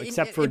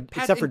 Except for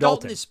Dalton.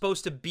 Dalton is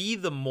supposed to be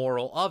the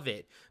moral of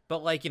it,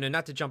 but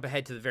not to jump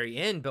ahead to the very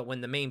end, but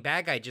when the main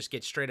bad guy just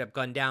gets straight up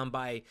gunned down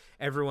by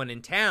everyone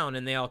in town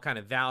and they all kind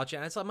of vouch,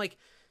 and I'm like,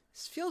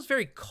 This feels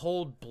very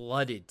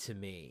cold-blooded to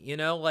me, you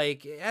know.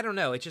 Like I don't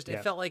know. It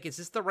felt like, is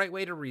this the right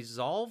way to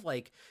resolve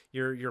like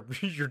your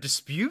your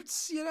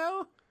disputes? You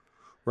know.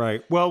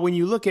 Right. Well, when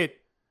you look at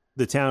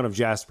the town of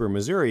Jasper,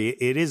 Missouri,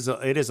 it is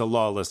a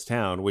lawless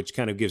town, which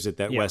kind of gives it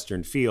that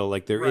Western feel.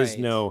 Like there is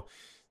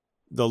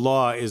the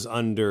law is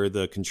under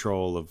the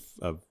control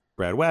of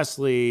Brad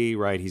Wesley,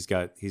 right? He's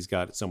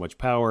got so much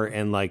power,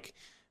 and like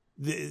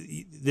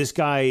this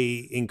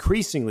guy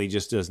increasingly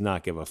just does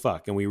not give a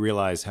fuck, and we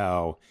realize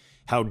how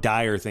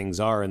dire things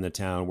are in the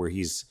town, where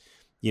he's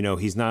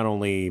not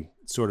only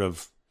sort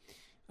of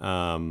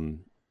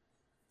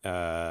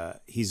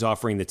he's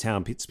offering the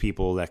town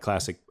people that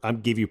classic, I'll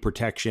give you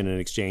protection in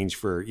exchange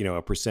for,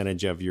 a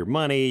percentage of your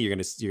money. You're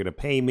going to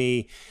pay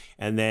me.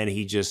 And then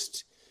he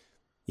just,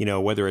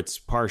 whether it's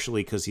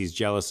partially because he's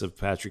jealous of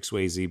Patrick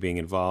Swayze being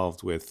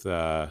involved with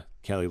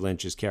Kelly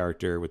Lynch's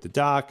character with the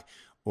doc,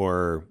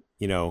 or,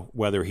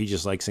 whether he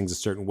just likes things a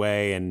certain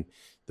way and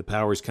the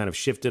power's kind of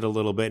shifted a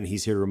little bit and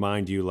he's here to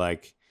remind you,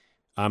 like,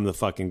 I'm the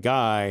fucking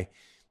guy.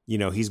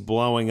 He's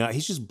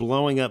just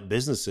blowing up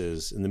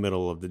businesses in the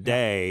middle of the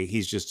day.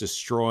 He's just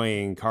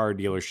destroying car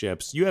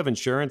dealerships. You have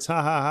insurance,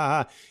 ha ha ha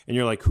ha. And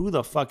you're like, who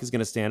the fuck is going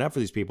to stand up for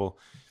these people?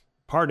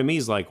 Part of me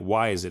is like,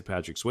 why is it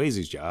Patrick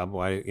Swayze's job?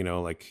 Why,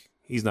 like,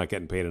 he's not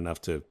getting paid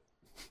enough to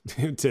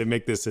to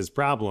make this his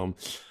problem.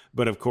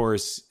 But of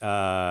course,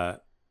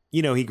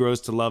 he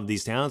grows to love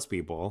these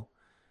townspeople,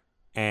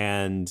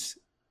 and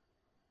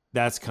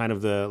that's kind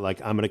of the,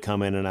 like, I'm going to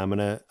come in and I'm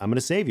going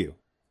to save you.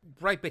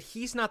 Right, but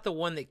he's not the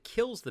one that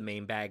kills the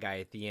main bad guy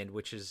at the end,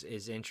 which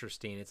is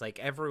interesting. It's like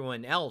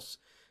everyone else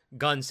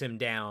guns him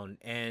down,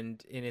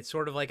 and it's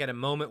sort of like at a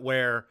moment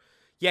where,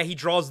 yeah, he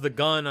draws the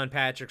gun on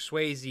Patrick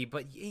Swayze,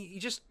 but you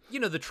just,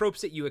 the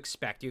tropes that you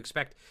expect. You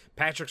expect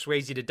Patrick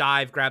Swayze to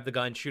dive, grab the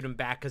gun, shoot him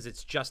back because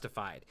it's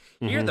justified.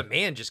 Here, the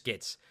man just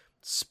gets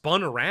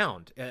spun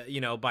around,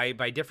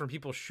 by different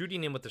people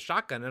shooting him with the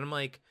shotgun, and I'm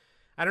like,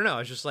 I don't know.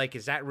 It's just like,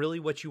 is that really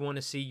what you want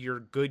to see your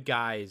good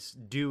guys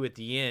do at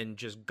the end?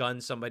 Just gun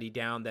somebody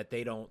down that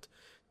they don't.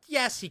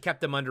 Yes, he kept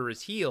them under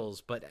his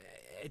heels, but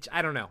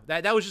I don't know.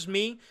 That was just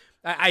me.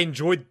 I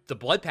enjoyed the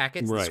blood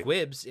packets, the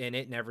squibs in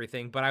it and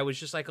everything, but I was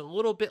just like a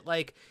little bit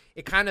like,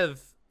 it kind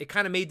of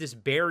made this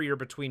barrier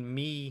between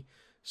me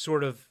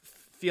sort of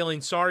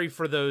feeling sorry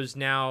for those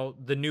now,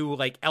 the new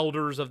like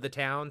elders of the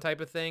town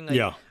type of thing.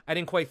 Like, I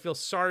didn't quite feel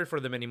sorry for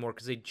them anymore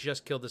because they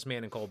just killed this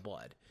man in cold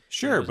blood.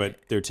 Sure, but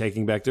they're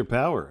taking back their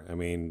power. I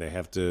mean, they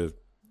have to,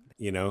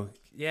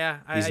 Yeah,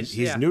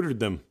 he's neutered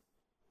them.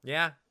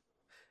 Yeah,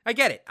 I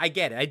get it. I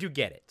do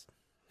get it.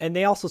 And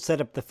they also set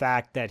up the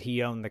fact that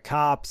he owned the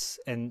cops,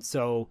 and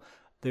so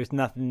there's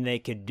nothing they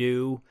could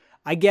do.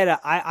 I get it.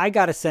 I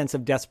got a sense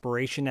of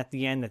desperation at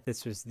the end that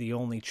this was the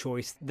only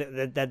choice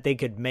that they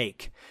could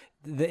make.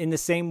 In the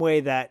same way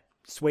that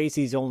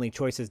Swayze's only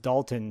choice is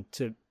Dalton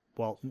to,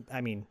 well,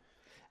 I mean,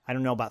 I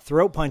don't know about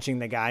throat punching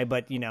the guy,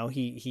 but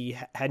he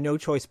had no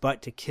choice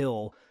but to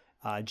kill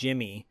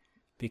Jimmy,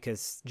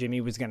 because Jimmy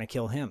was going to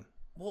kill him.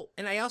 Well,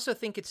 and I also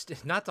think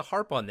it's not to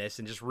harp on this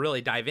and just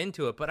really dive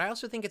into it, but I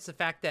also think it's the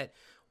fact that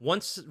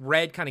once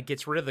Red kind of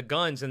gets rid of the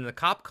guns and the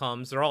cop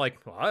comes, they're all like,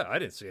 well, I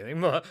didn't see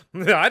anything.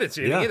 I didn't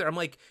see anything either. I'm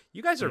like,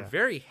 you guys are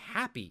very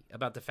happy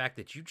about the fact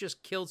that you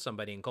just killed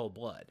somebody in cold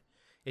blood.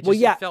 It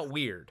felt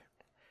weird.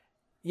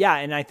 Yeah,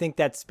 and I think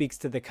that speaks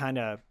to the kind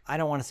of, I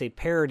don't want to say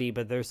parody,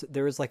 but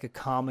there is like a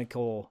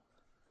comical,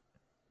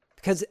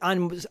 because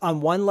on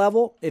one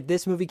level, if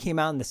this movie came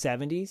out in the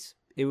 70s,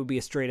 it would be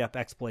a straight up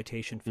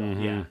exploitation film.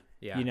 Mm-hmm.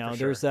 Yeah.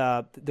 There's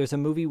a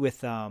movie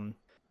with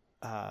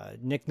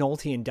Nick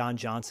Nolte and Don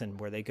Johnson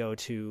where they go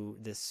to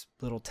this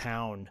little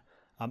town,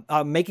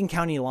 Macon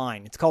County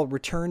Line. It's called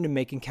Return to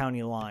Macon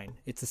County Line.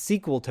 It's a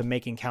sequel to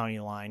Macon County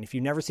Line. If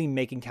you've never seen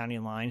Macon County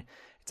Line,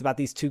 it's about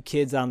these two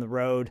kids on the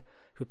road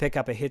who pick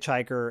up a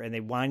hitchhiker and they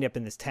wind up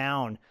in this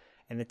town.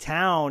 And the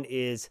town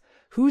is,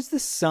 who's the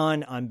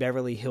son on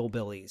Beverly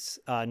Hillbillies?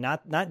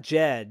 Not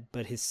Jed,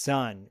 but his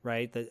son,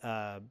 right?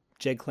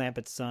 Jed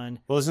Clampett's son.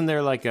 Well, isn't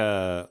there like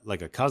a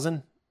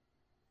cousin?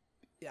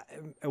 Yeah,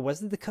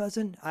 was it the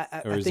cousin?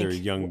 Or is there a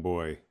young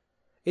boy?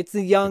 It's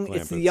the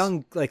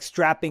young like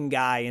strapping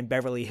guy in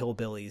Beverly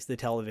Hillbillies, the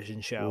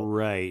television show.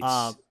 Right.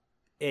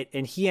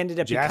 And he ended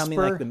up Jasper?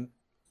 becoming like the.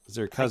 Is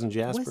there a cousin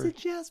Jasper? Was it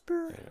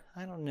Jasper? Yeah.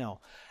 I don't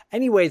know.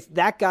 Anyways,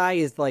 that guy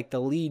is like the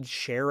lead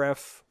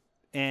sheriff,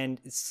 and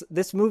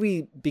this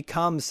movie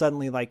becomes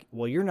suddenly like,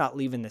 well, you're not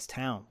leaving this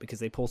town, because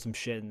they pull some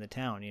shit in the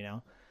town,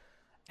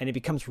 and it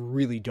becomes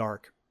really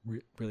dark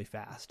really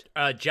fast.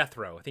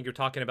 Jethro. I think you're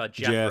talking about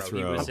Jethro.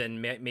 He was in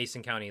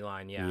Mason County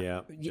Line.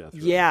 Yeah.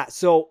 Yeah.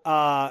 So,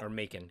 or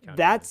Macon County.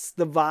 That's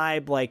the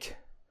vibe. Like,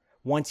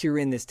 once you're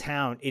in this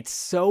town, it's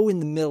so in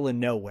the middle of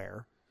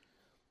nowhere,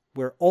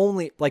 where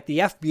only like the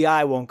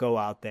FBI won't go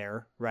out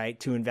there, right,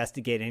 to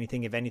investigate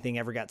anything if anything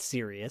ever got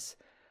serious.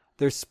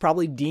 There's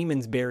probably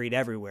demons buried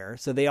everywhere,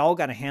 so they all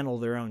got to handle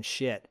their own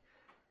shit.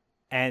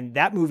 And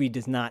that movie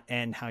does not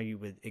end how you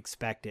would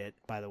expect it,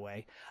 by the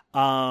way.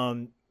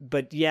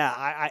 But yeah,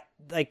 I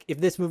like, if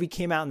this movie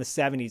came out in the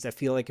 70s, I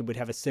feel like it would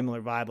have a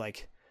similar vibe.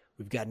 Like,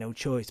 we've got no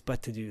choice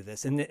but to do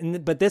this.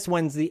 But this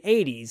one's the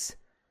 80s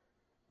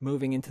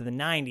moving into the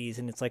 90s.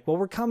 And it's like, well,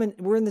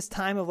 we're in this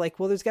time of like,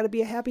 well, there's got to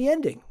be a happy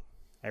ending.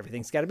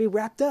 Everything's got to be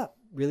wrapped up.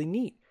 Really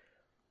neat.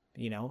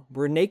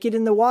 We're naked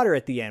in the water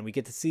at the end. We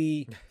get to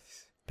see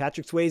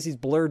Patrick Swayze's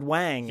blurred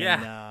wang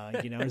and,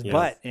 his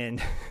butt.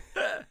 And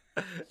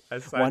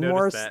one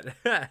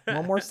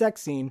more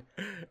sex scene.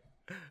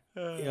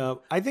 Yeah,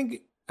 I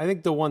think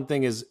the one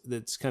thing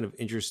that's kind of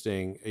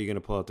interesting. Are you going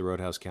to pull out the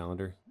Roadhouse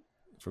calendar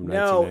from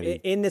 1990?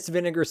 No, in this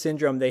Vinegar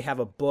Syndrome, they have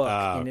a book,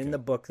 and in the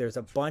book, there's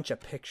a bunch of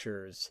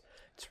pictures.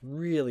 It's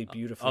really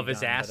beautiful of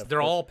his ass.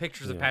 They're all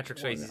pictures of Patrick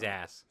Swayze's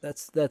ass.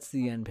 That's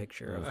the end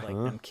picture of like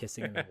them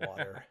kissing in the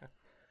water.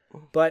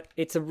 But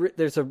it's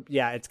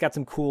got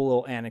some cool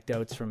little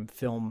anecdotes from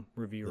film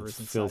reviewers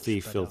and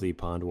filthy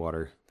pond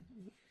water.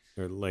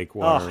 Or lake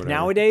water. Oh,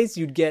 nowadays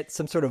you'd get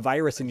some sort of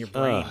virus in your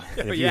brain.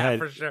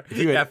 For sure. If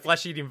you had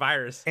flesh-eating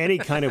virus. Any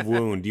kind of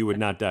wound, you would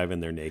not dive in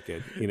there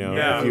naked. If you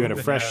had a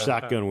fresh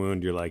shotgun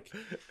wound, you're like,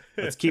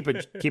 let's keep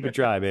it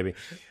dry, baby.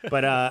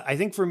 But I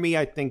think for me,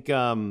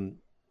 the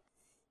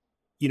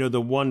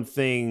one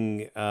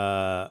thing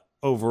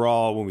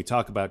overall when we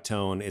talk about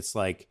tone, it's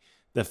like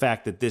the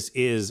fact that this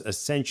is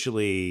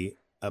essentially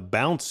a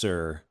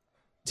bouncer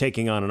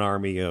taking on an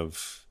army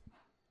of,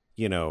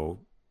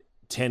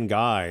 10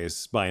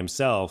 guys by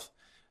himself.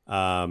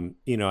 I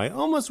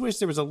almost wish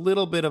there was a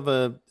little bit of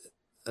a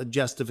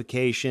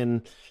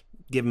justification,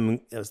 give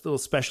him little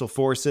special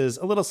forces,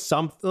 a little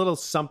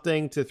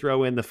something to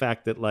throw in the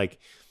fact that, like,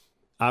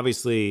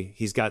 obviously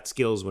he's got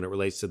skills when it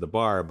relates to the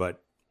bar,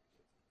 but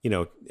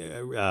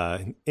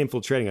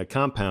infiltrating a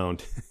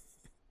compound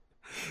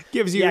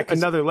gives you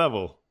another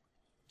level.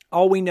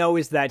 All we know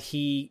is that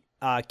he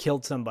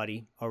killed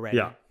somebody already.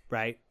 Yeah.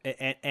 Right,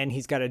 and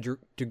he's got a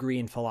degree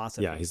in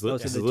philosophy. Yeah, he's a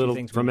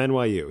little from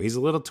NYU. He's a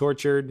little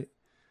tortured,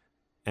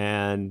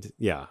 and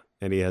he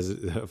has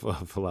a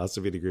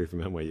philosophy degree from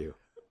NYU.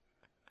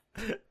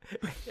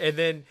 And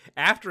then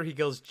after he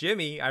kills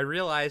Jimmy, I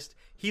realized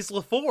he's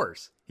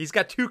LaFours. He's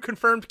got 2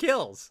 confirmed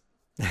kills.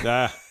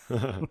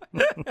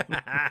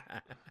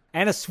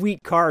 And a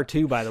sweet car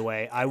too, by the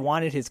way. I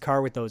wanted his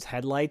car with those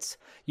headlights.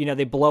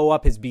 They blow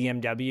up his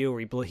BMW,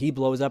 or he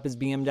blows up his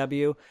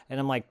BMW, and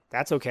I'm like,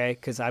 that's okay,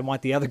 because I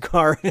want the other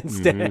car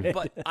instead. Mm-hmm.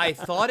 But I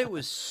thought it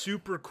was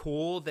super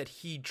cool that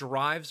he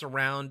drives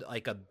around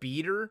like a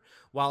beater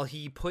while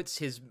he puts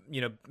his,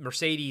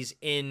 Mercedes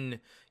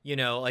in,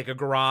 like a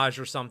garage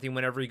or something.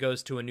 Whenever he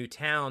goes to a new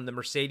town, the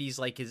Mercedes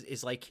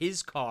is like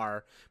his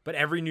car, but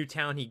every new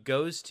town he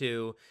goes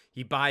to,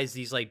 he buys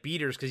these like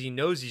beaters because he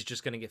knows he's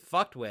just going to get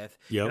fucked with.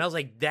 Yep. And I was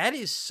like, that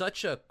is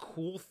such a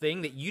cool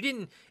thing that you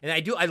didn't, and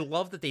I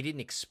love that they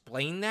didn't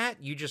explain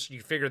that. You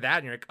figure that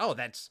and you're like, oh,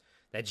 that's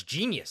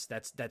genius.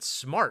 That's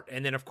smart.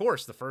 And then of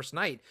course the first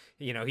night,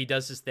 he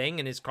does his thing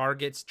and his car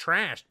gets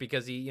trashed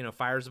because he,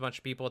 fires a bunch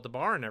of people at the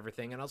bar and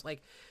everything. And I was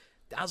like,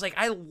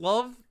 I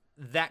love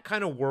that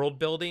kind of world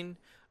building,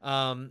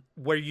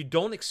 where you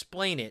don't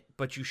explain it,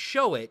 but you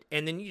show it,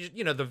 and then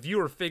the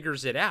viewer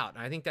figures it out.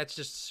 And I think that's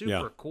just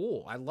super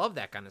cool. I love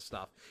that kind of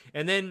stuff.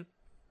 And then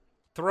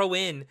throw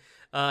in,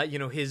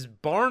 his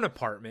barn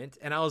apartment,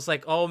 and I was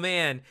like, oh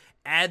man,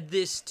 add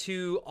this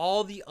to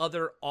all the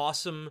other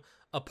awesome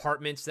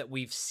apartments that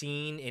we've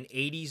seen in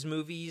 80s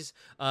movies.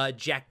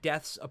 Jack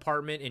Death's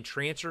apartment in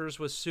Trancers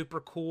was super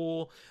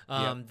cool.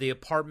 The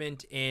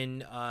apartment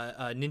in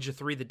Ninja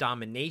 3 The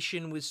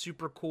Domination was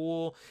super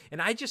cool.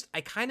 And I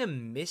kind of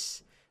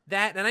miss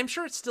that, and I'm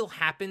sure it still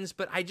happens,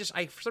 but I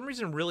for some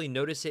reason really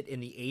notice it in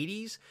the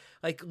 80s.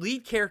 Like,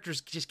 lead characters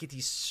just get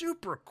these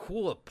super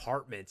cool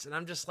apartments, and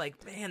I'm just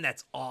like, man,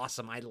 that's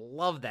awesome. I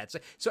love that.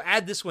 So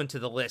add this one to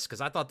the list, because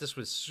I thought this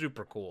was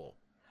super cool.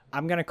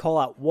 I'm gonna call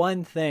out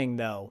one thing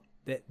though.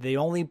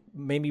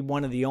 Maybe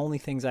one of the only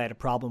things I had a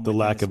problem with. The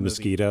lack of movie.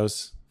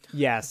 Mosquitoes.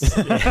 Yes.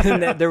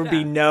 And that there would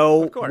be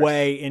no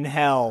way in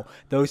hell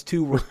those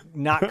two were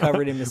not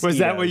covered in mosquitoes. Was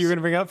that what you were going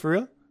to bring up for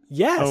real?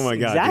 Yes. Oh my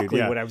God, exactly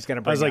dude, what I was going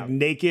to bring up. I was like,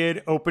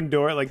 naked, open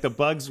door, like the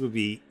bugs would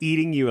be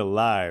eating you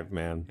alive,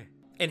 man.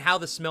 And how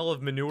the smell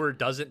of manure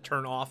doesn't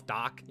turn off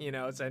Doc,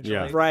 essentially.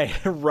 Yeah.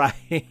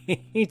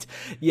 Right.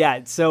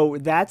 Yeah, so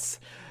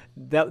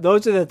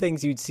those are the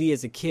things you'd see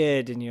as a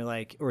kid, and you're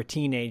like, or a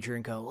teenager,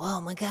 and go, oh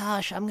my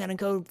gosh, I'm gonna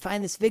go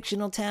find this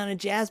fictional town in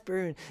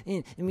Jasper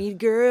and meet a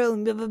girl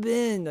and blah blah blah.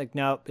 And like,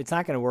 no, it's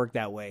not gonna work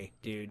that way,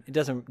 dude. It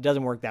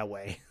doesn't work that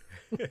way.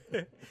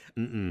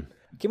 Mm-mm.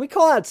 Can we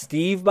call out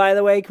Steve, by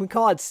the way? Can we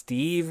call out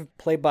Steve,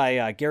 played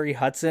by Gary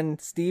Hudson?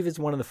 Steve is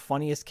one of the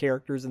funniest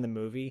characters in the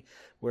movie,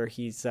 where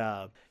he's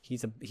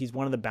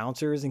one of the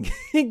bouncers, and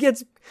he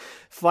gets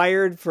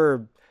fired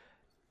for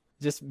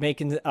just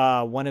making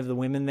one of the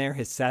women there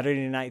his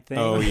Saturday night thing.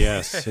 Oh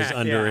yes, his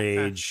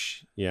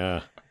underage.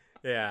 Yeah.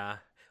 Yeah.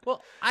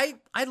 Well, I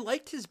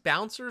liked his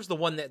bouncers, the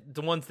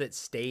ones that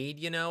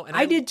stayed, and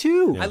I did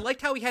too. I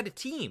liked how he had a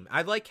team.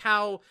 I like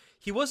how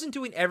he wasn't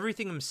doing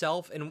everything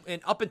himself, and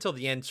up until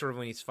the end, sort of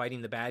when he's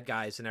fighting the bad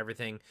guys and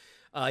everything,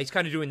 he's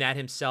kind of doing that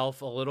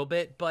himself a little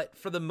bit. But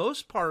for the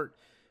most part,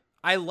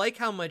 I like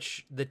how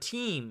much the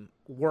team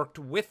worked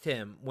with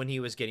him when he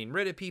was getting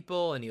rid of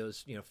people and he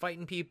was,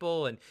 fighting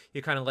people, and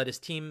he kind of let his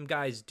team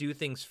guys do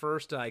things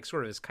first, like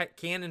sort of as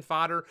cannon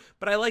fodder.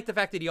 But I like the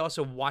fact that he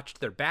also watched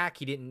their back.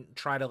 He didn't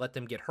try to let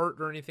them get hurt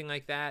or anything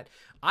like that.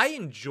 I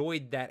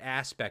enjoyed that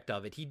aspect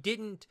of it. He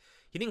didn't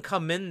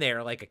come in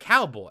there like a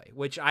cowboy,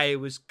 which I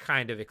was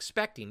kind of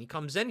expecting. He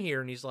comes in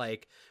here and he's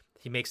like,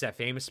 he makes that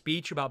famous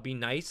speech about being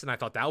nice, and I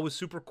thought that was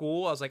super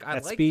cool. I was like, I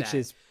like that. That speech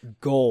is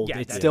gold. Yeah,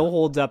 it still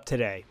holds up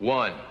today.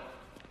 1,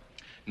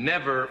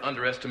 never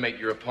underestimate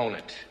your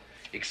opponent.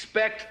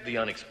 Expect the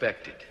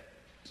unexpected.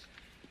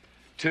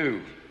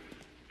 2,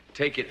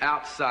 take it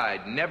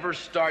outside. Never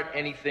start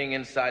anything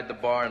inside the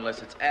bar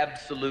unless it's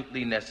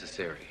absolutely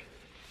necessary.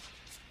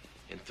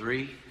 And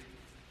 3,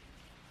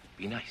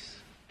 be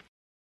nice.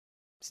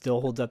 Still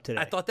holds up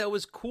today. I thought that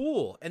was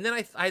cool. And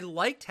then I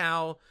liked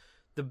how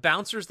the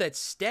bouncers that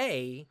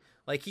stay,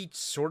 like, he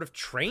sort of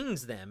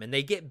trains them, and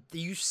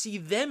you see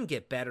them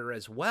get better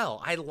as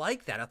well. I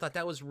like that. I thought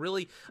that was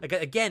really, like,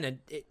 again,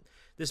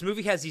 this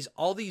movie has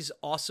all these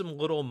awesome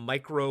little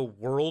micro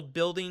world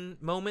building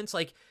moments.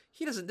 Like,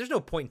 there's no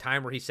point in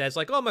time where he says,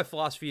 like, oh, my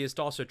philosophy is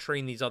to also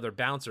train these other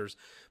bouncers.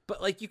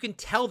 But, like, you can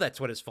tell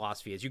that's what his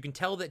philosophy is. You can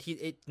tell that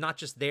it's not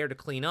just there to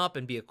clean up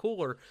and be a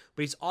cooler,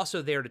 but he's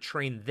also there to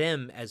train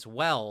them as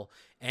well.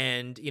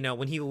 And,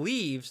 when he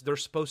leaves, they're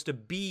supposed to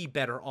be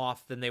better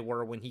off than they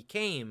were when he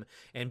came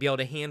and be able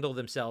to handle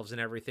themselves and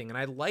everything. And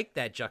I like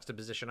that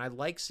juxtaposition. I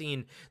like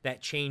seeing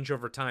that change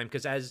over time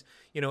because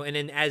and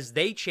then as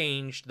they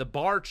changed, the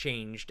bar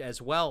changed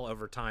as well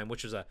over time,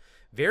 which was a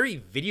very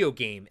video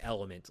game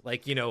element.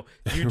 Like, you do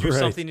Right.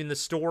 something in the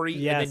story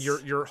Yes. and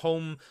then your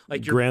home,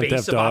 like your Grand base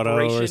Theft of Auto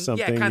or operation.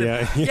 something.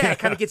 It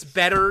kind of gets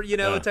better,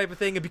 Yeah. type of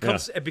thing. It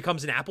becomes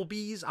an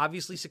Applebee's,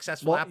 obviously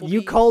successful Well, Applebee's.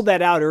 you called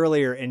that out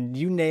earlier, and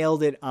you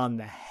nailed it on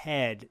the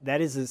head.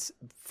 That is this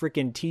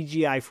freaking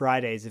TGI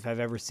Fridays, if I've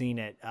ever seen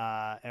it,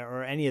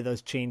 or any of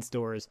those chain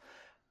stores.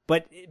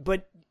 But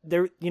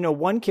there,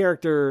 one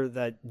character,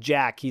 that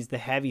Jack, he's the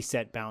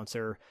heavyset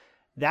bouncer.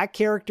 That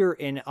character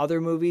in other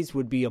movies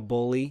would be a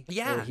bully.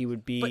 Yeah, or he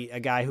would be a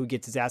guy who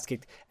gets his ass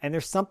kicked. And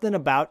there's something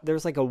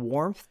there's like a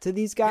warmth to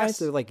these guys. Yes.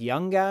 They're like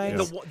young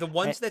guys. The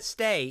ones that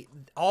stay,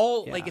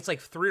 like it's like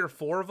 3 or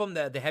 4 of them.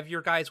 The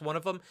heavier guys, one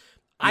of them.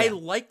 I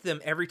liked them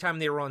every time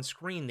they were on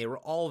screen. They were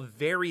all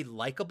very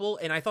likable,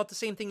 and I thought the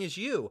same thing as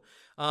you.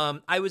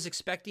 I was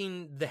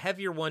expecting the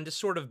heavier one to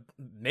sort of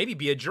maybe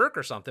be a jerk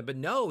or something, but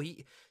no.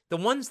 The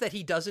ones that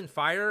he doesn't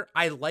fire,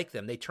 I like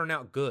them. They turn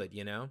out good,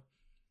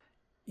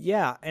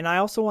 Yeah, and I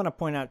also want to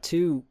point out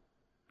too,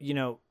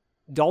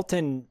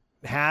 Dalton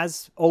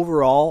has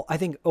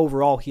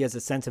overall he has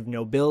a sense of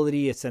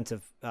nobility, a sense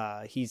of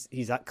he's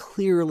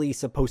clearly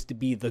supposed to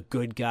be the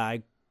good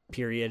guy,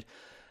 period,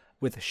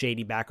 with a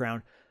shady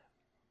background.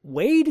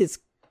 Wade is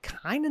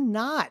kind of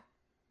not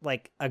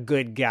like a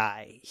good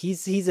guy.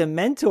 He's a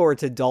mentor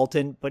to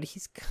Dalton, but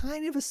he's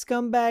kind of a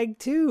scumbag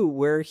too,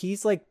 where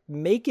he's like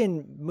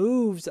making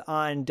moves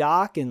on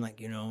Doc and like,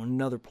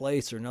 another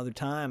place or another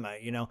time,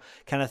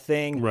 kind of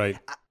thing. Right.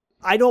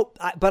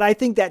 But I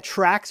think that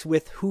tracks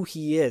with who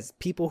he is.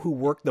 People who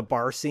work the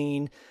bar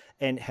scene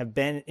and have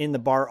been in the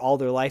bar all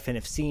their life and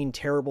have seen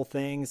terrible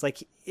things.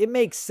 Like, it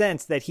makes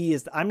sense that he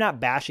is. I'm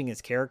not bashing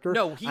his character.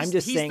 No, I'm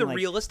just saying the like,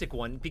 realistic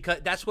one, because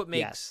that's what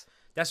makes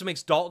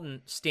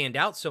Dalton stand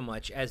out so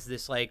much as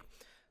this like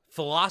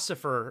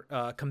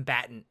philosopher,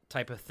 combatant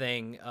type of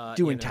thing,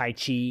 doing Tai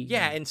Chi,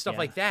 and stuff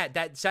like that.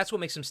 That's what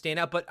makes him stand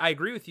out. But I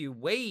agree with you.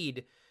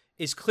 Wade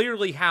is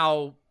clearly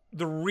how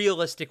the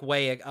realistic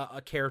way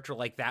a character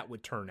like that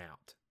would turn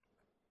out.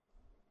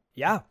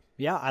 Yeah,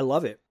 I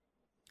love it.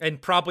 And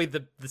probably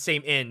the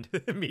same end,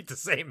 meet the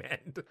same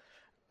end.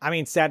 I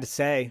mean, sad to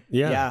say.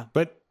 Yeah.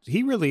 But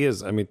he really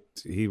is. I mean,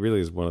 he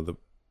really is one of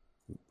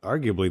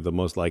arguably the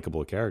most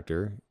likable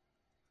character.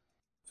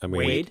 I mean,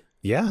 Wade?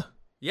 Yeah.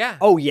 Yeah.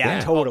 Oh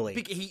yeah, totally.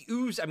 Because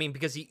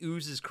he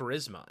oozes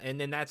charisma, and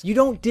then that's you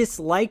don't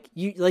dislike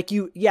you like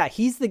you. Yeah,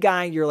 he's the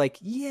guy. You're like,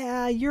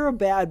 yeah, you're a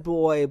bad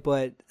boy,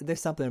 but there's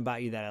something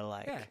about you that I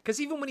like. Yeah, because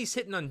even when he's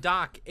hitting on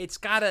Doc, it's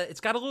got a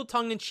little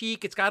tongue in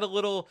cheek. It's got a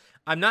little,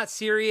 I'm not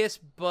serious,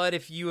 but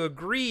if you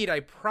agreed,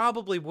 I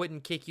probably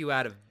wouldn't kick you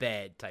out of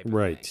bed type of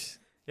right. thing.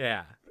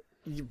 Yeah.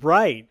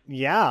 Right.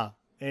 Yeah.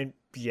 And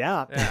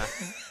yeah.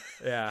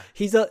 Yeah.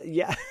 He's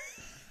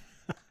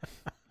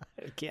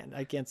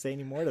I can't say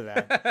any more to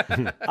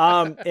that.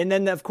 And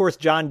then of course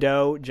John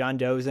Doe. John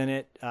Doe's in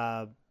it.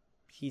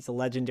 He's a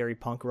legendary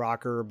punk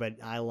rocker, but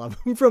I love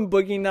him from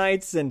Boogie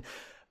Nights. And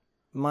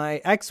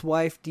my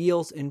ex-wife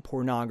deals in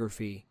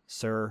pornography,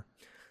 sir.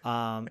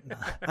 I'm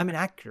an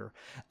actor.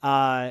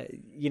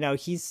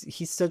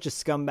 He's such a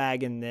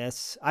scumbag in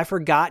this. I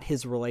forgot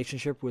his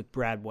relationship with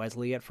Brad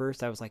Wesley at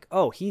first. I was like,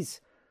 oh,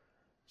 he's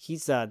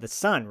the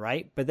son,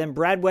 right? But then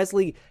Brad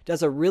Wesley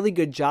does a really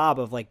good job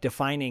of like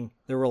defining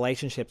the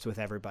relationships with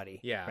everybody.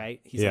 Yeah.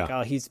 Right. He's like,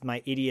 oh, he's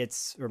my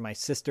idiot's or my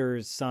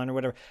sister's son or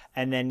whatever.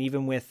 And then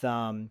even with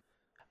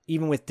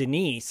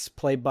Denise,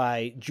 played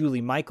by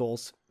Julie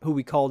Michaels, who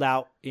we called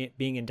out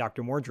being in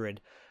Dr.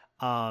 Mordred,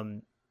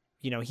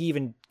 he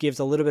even gives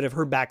a little bit of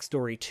her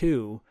backstory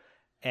too.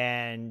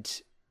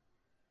 and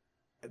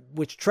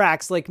which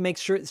tracks, like, makes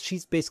sure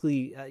she's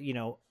basically,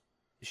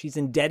 she's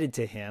indebted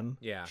to him.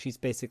 Yeah. She's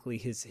basically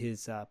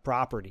his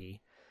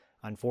property,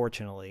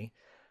 unfortunately.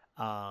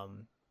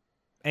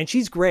 And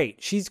she's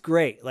great. She's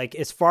great. Like,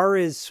 as far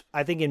as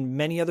I think in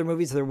many other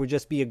movies, there would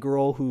just be a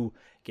girl who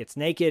gets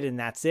naked and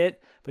that's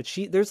it. But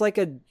there's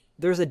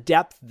a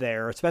depth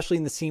there, especially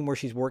in the scene where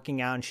she's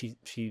working out and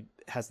she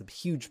has the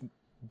huge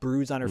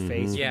bruise on her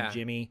face from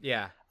Jimmy.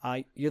 Yeah.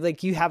 You're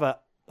like, you have a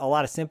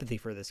lot of sympathy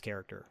for this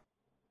character.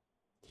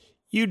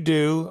 You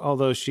do,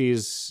 although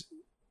she's,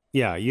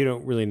 you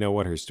don't really know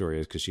what her story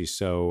is because she's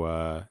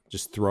so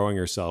just throwing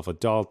herself at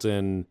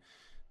Dalton.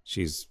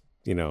 She's,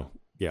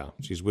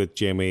 she's with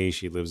Jimmy.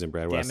 She lives in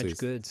Brad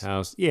Wesley's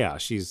house. Yeah,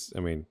 she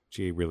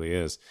really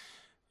is.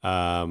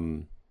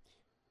 The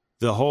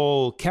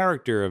whole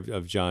character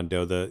of John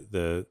Doe,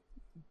 the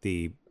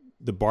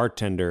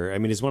bartender,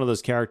 is one of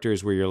those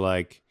characters where you're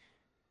like,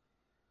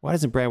 why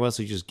doesn't Brad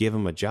Wesley just give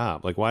him a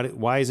job? Like,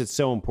 why is it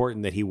so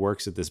important that he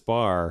works at this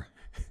bar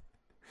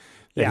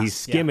that he's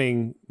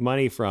skimming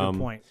money from?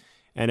 Good point.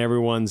 And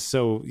everyone's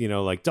so,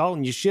 like,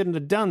 Dalton, you shouldn't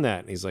have done that.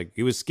 And he's like,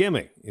 he was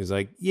skimming. He's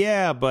like,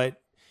 yeah,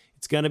 but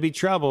it's going to be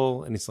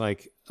trouble. And it's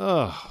like,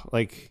 why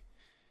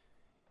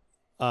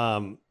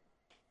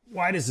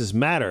does this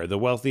matter? The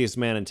wealthiest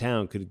man in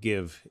town could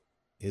give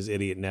his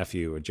idiot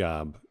nephew a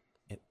job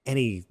at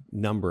any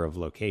number of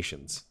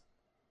locations.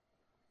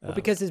 Well,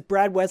 because is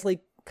Brad Wesley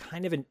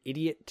kind of an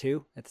idiot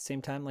too at the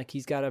same time? Like,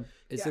 is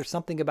there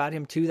something about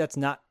him too that's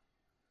not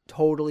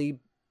totally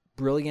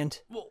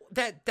brilliant? Well,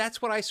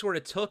 that's what I sort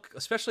of took,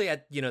 especially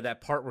at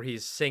that part where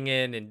he's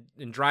singing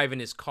and driving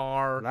his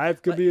car.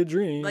 Life could be a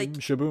dream. Like,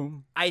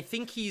 shaboom. I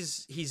think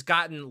he's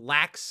gotten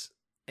lax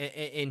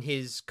in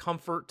his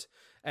comfort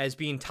as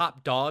being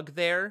top dog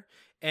there,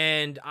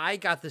 and I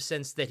got the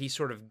sense that he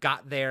sort of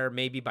got there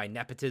maybe by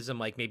nepotism,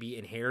 like maybe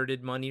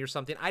inherited money or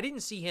something. I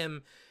didn't see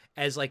him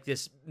as like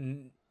this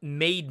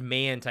made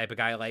man type of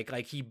guy,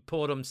 like he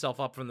pulled himself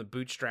up from the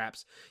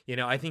bootstraps.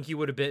 I think he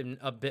would have been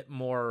a bit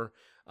more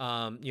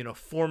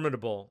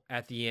formidable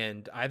at the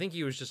end. I think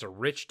he was just a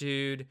rich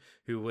dude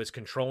who was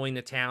controlling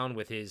the town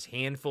with his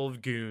handful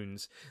of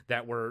goons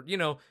that were,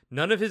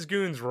 none of his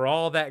goons were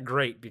all that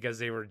great because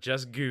they were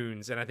just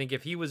goons. And I think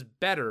if he was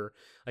better,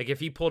 like if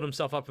he pulled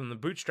himself up from the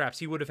bootstraps,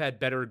 he would have had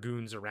better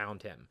goons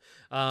around him.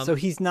 So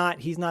he's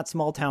not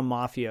small town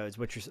mafia is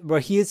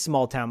what he is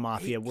small town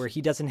mafia where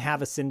he doesn't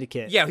have a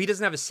syndicate. Yeah, he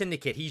doesn't have a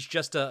syndicate. He's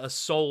just a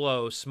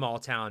solo small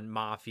town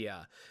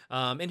mafia.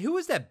 And who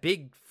was that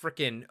big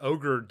freaking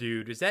ogre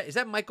dude? Is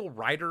that Michael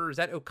Ryder? Is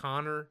that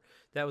O'Connor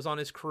that was on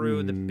his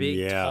crew? The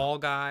big tall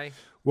guy.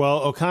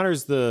 Well,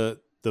 O'Connor's the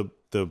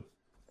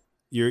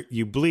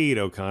you bleed,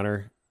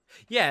 O'Connor.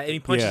 Yeah, and he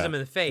punches him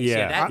in the face.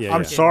 Yeah,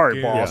 I'm sorry,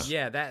 goon. boss.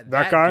 Yeah, that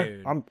guy.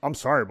 Goon. I'm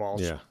sorry,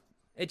 boss. Yeah.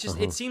 It just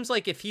it seems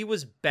like if he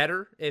was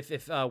better,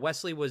 if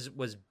Wesley was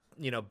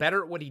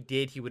better at what he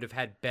did, he would have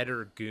had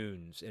better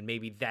goons, and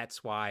maybe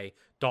that's why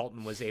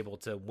Dalton was able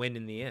to win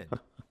in the end.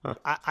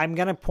 I'm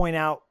gonna point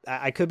out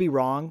I could be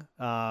wrong,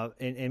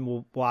 and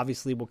we'll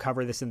obviously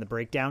cover this in the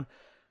breakdown.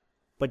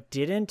 But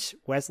didn't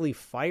Wesley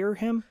fire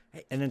him?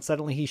 And then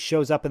suddenly he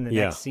shows up in the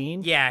next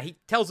scene? Yeah, he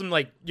tells him,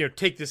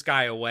 take this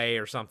guy away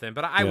or something.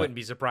 But I wouldn't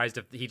be surprised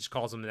if he just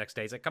calls him the next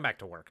day. He's like, come back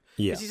to work.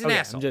 Yeah. Because he's an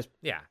asshole.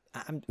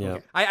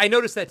 Okay. I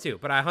noticed that too,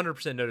 but I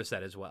 100% noticed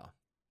that as well.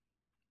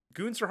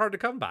 Goons are hard to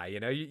come by,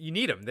 you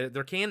need them.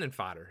 They're cannon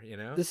fodder,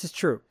 This is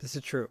true.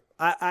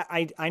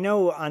 I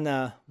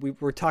know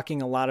we're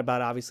talking a lot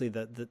about obviously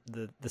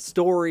the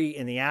story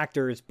and the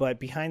actors, but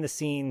behind the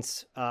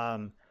scenes,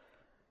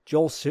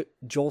 Joel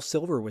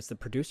Silver was the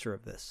producer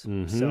of this.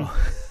 Mm-hmm. So,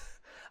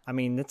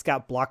 it's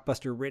got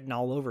Blockbuster written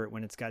all over it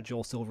when it's got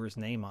Joel Silver's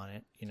name on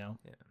it, Yeah.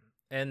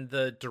 And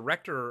the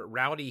director,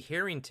 Rowdy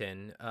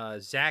Harrington,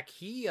 Zach,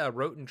 he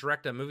wrote and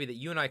directed a movie that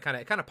you and I kind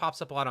of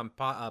pops up a lot on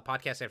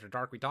Podcast After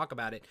Dark. We talk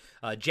about it.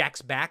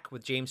 Jack's Back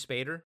with James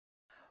Spader.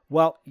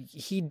 Well,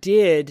 he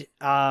did,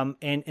 and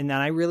then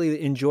I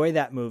really enjoy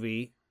that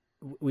movie.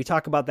 We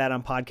talk about that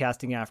on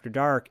Podcasting After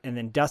Dark, and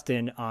then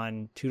Dustin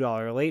on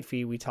 $2 Late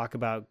Fee, we talk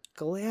about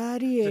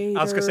Gladiator.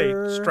 I was going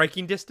to say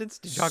Striking Distance.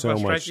 Did you talk about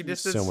Striking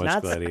Distance? So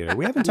much Gladiator.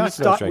 We haven't talked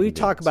about Striking Distance. We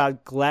talk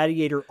about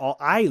Gladiator.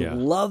 I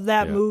love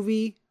that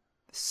movie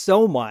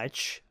so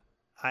much.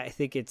 I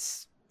think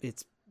it's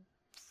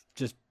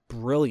just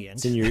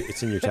brilliant.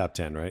 It's in your top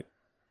 10, right?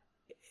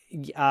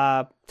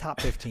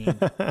 Top 15.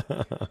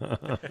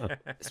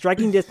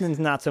 Striking Distance,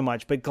 not so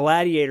much, but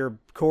Gladiator,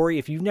 Corey,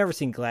 if you've never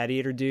seen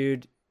Gladiator,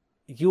 dude,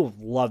 you'll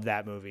love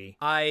that movie.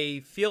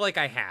 I feel like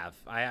I have.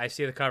 I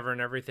see the cover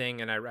and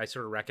everything, and I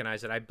sort of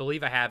recognize it. I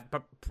believe I have,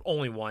 but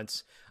only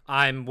once.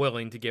 I'm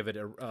willing to give it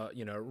a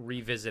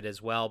revisit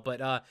as well.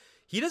 But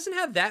he doesn't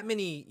have that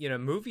many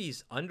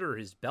movies under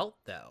his belt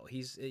though.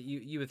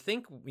 You would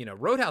think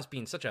Roadhouse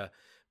being such a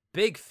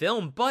big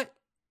film, but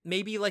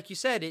maybe like you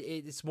said,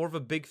 it's more of a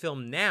big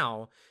film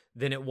now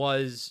than it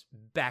was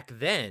back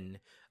then.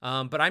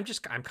 But I'm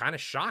kind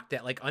of shocked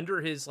that under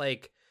his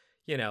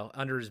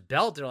under his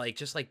belt, they're like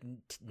just like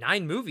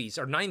 9 movies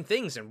or 9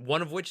 things, and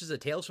one of which is a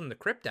Tales from the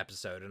Crypt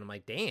episode. And I'm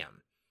like,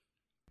 damn.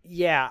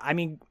 Yeah, I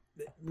mean,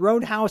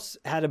 Roadhouse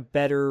had a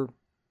better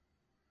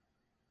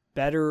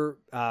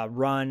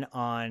run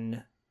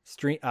on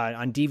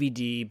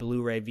DVD,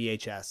 Blu-ray,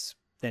 VHS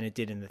than it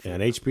did in the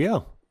theater. And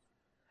HBO.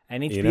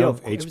 And HBO,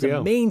 it was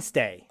a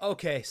mainstay.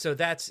 Okay, so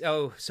that's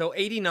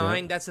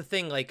 89. Yeah. That's the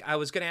thing. Like, I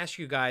was going to ask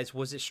you guys,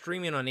 was it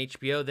streaming on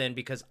HBO then?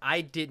 Because I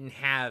didn't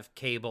have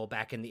cable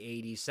back in the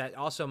 80s. That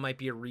also might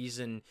be a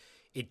reason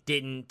it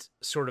didn't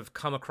sort of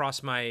come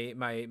across my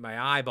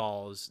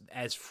eyeballs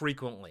as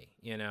frequently,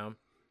 And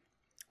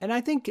I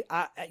think,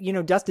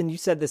 Dustin, you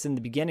said this in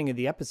the beginning of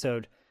the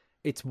episode.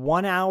 It's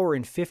 1 hour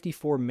and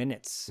 54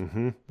 minutes,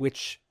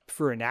 which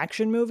for an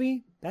action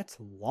movie, that's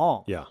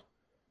long. Yeah.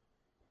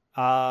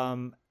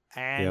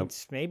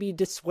 And maybe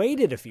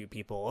dissuaded a few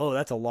people. Oh,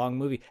 that's a long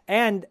movie.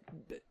 And,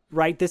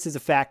 right, this is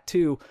a fact,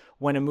 too.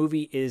 When a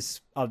movie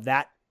is of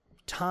that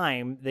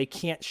time, they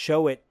can't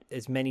show it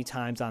as many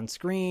times on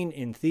screen,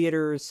 in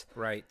theaters,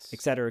 right,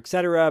 et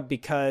cetera,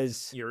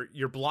 because...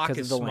 Your block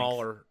is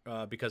smaller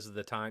because of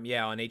the time.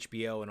 Yeah, on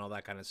HBO and all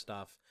that kind of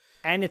stuff.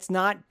 And it's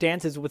not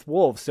Dances with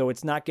Wolves, so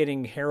it's not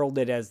getting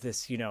heralded as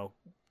this,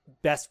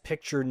 Best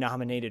Picture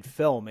nominated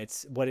film.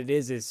 It's what it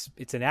is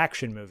it's an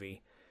action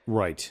movie.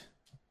 Right.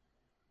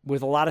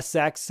 With a lot of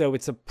sex, so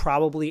it's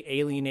probably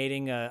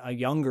alienating a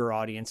younger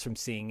audience from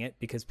seeing it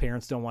because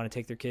parents don't want to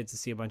take their kids to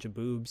see a bunch of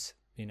boobs,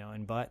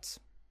 and butts.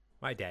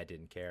 My dad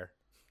didn't care.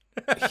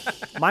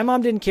 My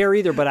mom didn't care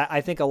either, but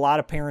I think a lot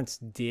of parents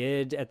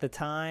did at the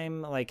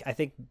time. Like, I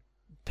think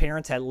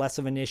parents had less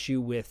of an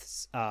issue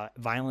with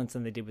violence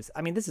than they did with...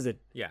 I mean, this is a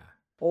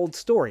old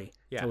story.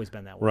 Yeah. It's always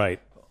been that way. Right.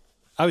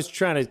 I was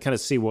trying to kind of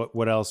see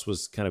what else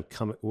was kind of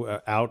coming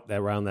out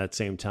around that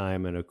same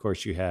time. And, of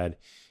course, you had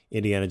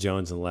Indiana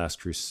Jones and the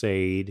Last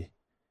Crusade.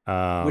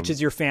 Which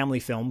is your family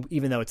film,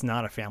 even though it's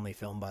not a family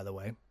film, by the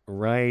way.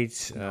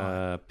 Right.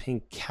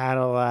 Pink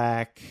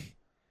Cadillac.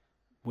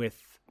 With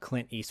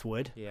Clint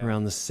Eastwood. Yeah.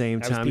 Around the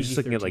same time. I'm just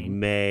looking at like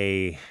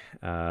May.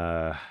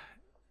 Yeah,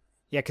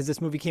 because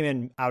this movie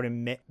came out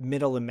in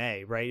middle of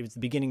May, right? It was the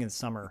beginning of the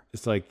summer.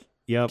 It's like,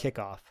 yep.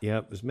 Kickoff.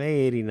 Yep. It was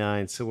May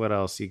 89. So what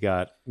else? You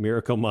got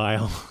Miracle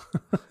Mile.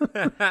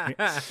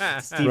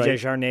 Steve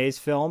Desjardins'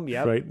 film.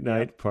 Yep. Fright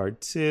Night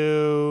Part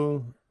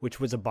 2. Which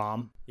was a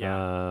bomb.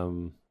 Yeah.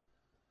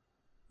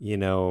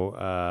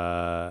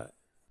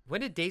 When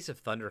did Days of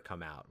Thunder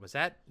come out? Was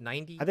that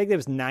 90? I think it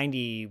was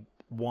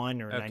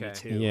 91 or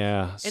 92.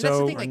 Yeah. And that's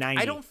the thing. Like,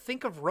 I don't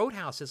think of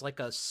Roadhouse as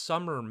like a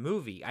summer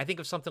movie. I think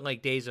of something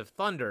like Days of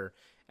Thunder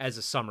as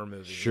a summer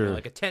movie. Sure.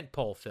 Like a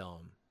tentpole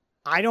film.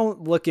 I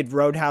don't look at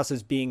Roadhouse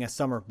as being a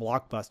summer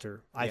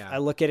blockbuster. I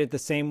look at it the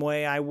same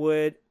way I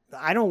would.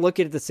 I don't look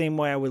at it the same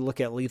way I would look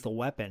at Lethal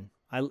Weapon.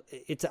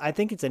 I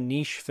think it's a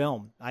niche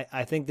film.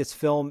 I think this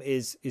film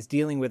is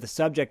dealing with a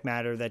subject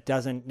matter that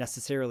doesn't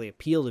necessarily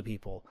appeal to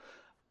people.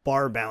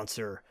 Bar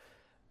bouncer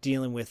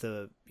dealing with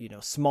a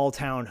small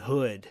town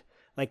hood.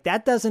 Like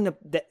that doesn't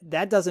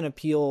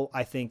appeal,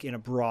 I think, in a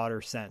broader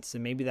sense,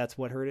 and maybe that's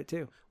what hurt it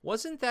too.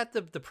 Wasn't that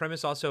the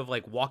premise also of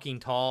like Walking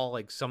Tall?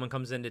 Like someone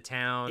comes into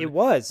town. It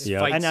was,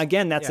 and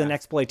again, that's an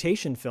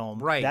exploitation film.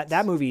 Right.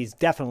 That movie is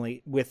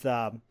definitely with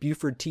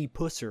Buford T.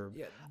 Pusser.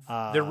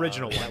 The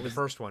original one, the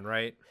first one,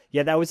 right?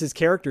 Yeah, that was his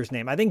character's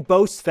name. I think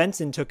Bo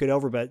Svensson took it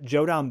over, but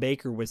Joe Don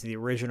Baker was the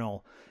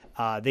original.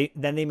 They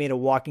made a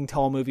Walking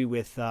Tall movie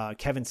with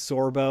Kevin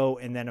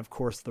Sorbo, and then of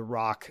course The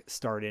Rock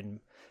starred in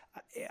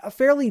a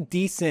fairly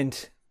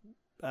decent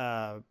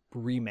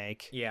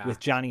remake with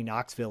Johnny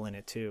Knoxville in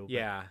it too.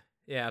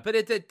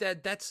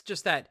 But that's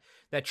just that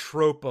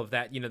trope of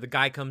that, the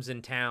guy comes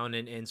in town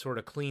and sort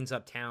of cleans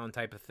up town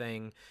type of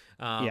thing.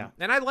 And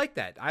I like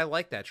that. I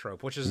like that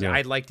trope, which is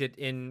I liked it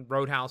in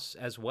Roadhouse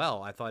as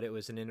well. I thought it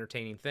was an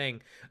entertaining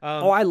thing.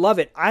 I love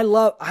it. I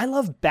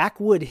love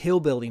backwood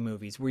hillbilly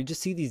movies where you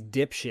just see these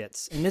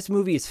dipshits, and this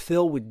movie is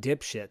filled with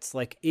dipshits,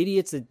 like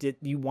idiots that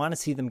you want to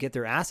see them get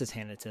their asses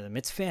handed to them.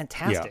 It's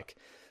fantastic.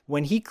 Yeah.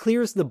 When he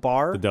clears the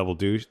bar,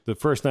 the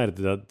first night at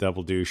the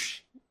double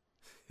douche.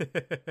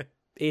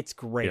 It's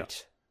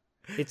great.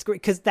 Yeah. It's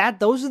great because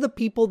those are the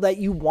people that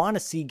you want to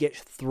see get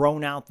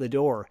thrown out the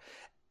door,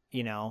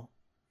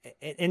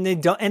 and they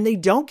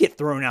don't get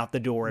thrown out the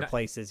door at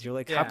places. You're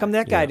like, how come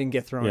that guy didn't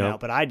get thrown out,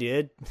 but I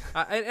did?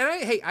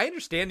 I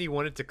understand he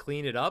wanted to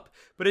clean it up,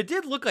 but it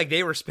did look like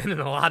they were spending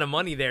a lot of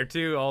money there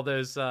too. All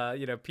those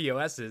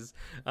POSs,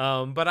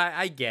 but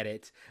I get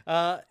it.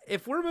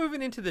 If we're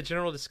moving into the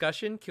general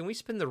discussion, can we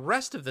spend the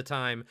rest of the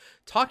time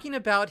talking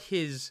about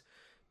his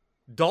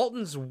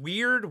Dalton's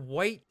weird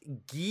white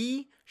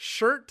gi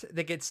shirt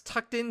that gets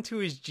tucked into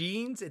his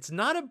jeans? It's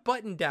not a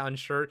button-down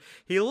shirt.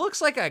 He looks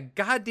like a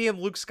goddamn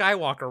Luke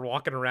Skywalker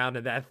walking around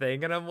in that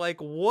thing, and I'm like,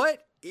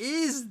 what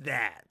is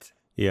that?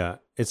 Yeah,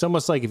 it's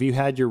almost like if you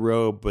had your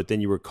robe, but then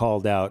you were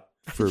called out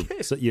for,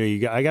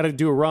 I got to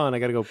do a run. I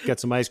got to go get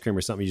some ice cream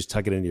or something. You just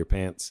tuck it into your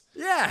pants.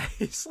 Yeah,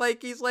 he's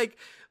like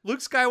Luke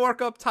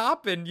Skywalker up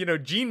top and,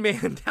 Gene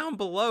Man down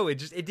below.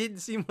 It didn't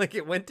seem like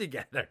it went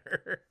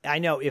together. I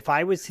know. If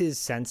I was his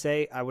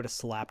sensei, I would have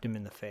slapped him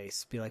in the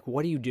face. Be like,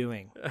 what are you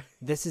doing?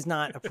 This is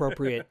not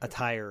appropriate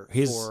attire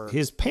for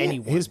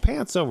anyone. His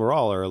pants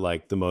overall are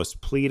like the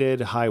most pleated,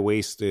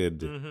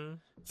 high-waisted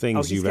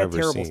things you've ever seen.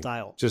 He's got terrible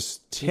style.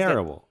 Just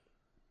terrible.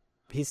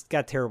 He's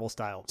got terrible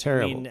style.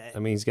 Terrible. I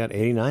mean, he's got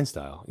 89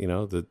 style,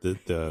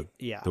 the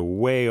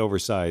way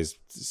oversized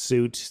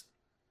suit,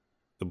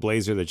 the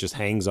blazer that just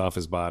hangs off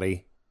his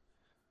body.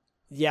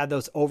 Yeah,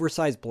 those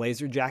oversized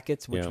blazer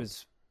jackets, which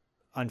was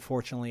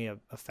unfortunately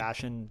a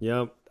fashion.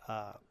 Yep.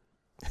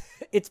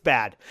 It's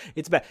bad.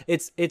 It's bad.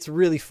 It's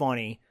really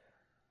funny.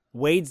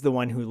 Wade's the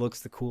one who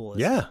looks the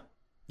coolest. Yeah.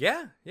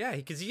 Yeah,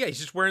 because he's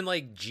just wearing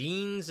like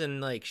jeans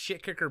and like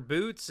shit kicker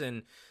boots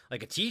and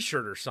like a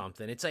t-shirt or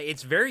something. It's like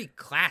it's very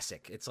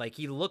classic. It's like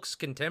he looks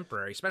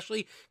contemporary,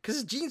 especially because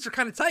his jeans are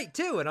kind of tight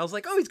too. And I was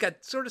like, oh, he's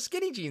got sort of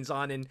skinny jeans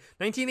on in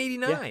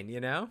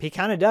 1989. He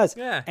kind of does.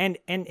 Yeah, and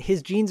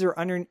his jeans are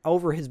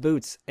over his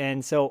boots,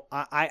 and so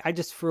I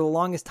just for the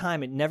longest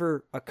time it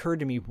never occurred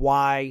to me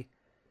why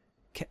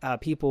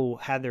people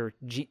had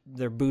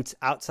their boots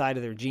outside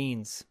of their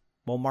jeans.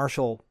 Well,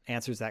 Marshall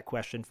answers that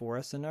question for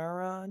us in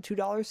our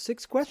 $2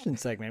 6 question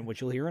segment, which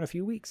you'll hear in a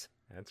few weeks.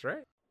 That's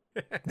right.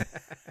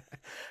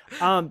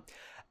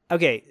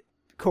 Okay,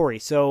 Corey,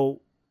 so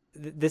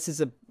this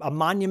is a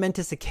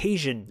monumentous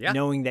occasion,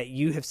 knowing that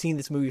you have seen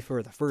this movie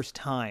for the first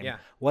time. Yeah.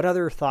 What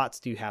other thoughts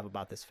do you have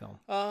about this film?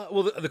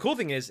 Well, the cool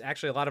thing is,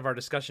 actually, a lot of our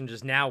discussion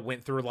just now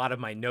went through a lot of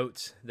my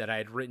notes that I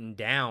had written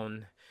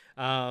down.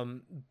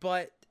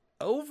 But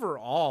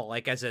overall,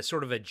 like as a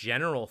sort of a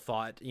general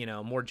thought,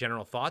 more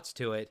general thoughts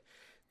to it,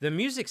 the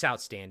music's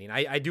outstanding.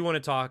 I do want to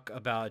talk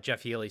about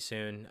Jeff Healey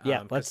soon.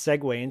 Yeah, let's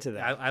segue into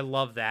that. I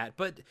love that.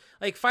 But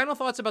like final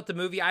thoughts about the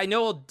movie, I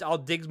know I'll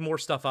dig more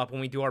stuff up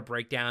when we do our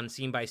breakdown,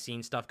 scene by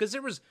scene stuff, because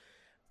there was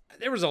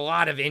a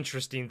lot of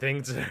interesting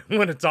things that I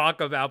want to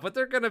talk about, but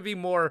they're going to be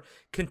more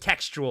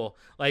contextual,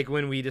 like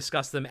when we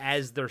discuss them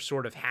as they're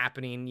sort of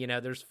happening.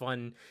 There's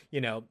fun,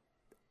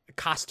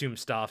 costume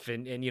stuff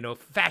and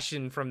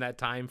fashion from that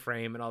time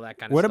frame and all that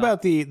kind of stuff. What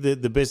about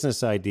the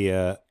business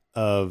idea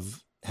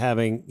of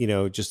having,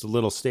 just a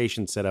little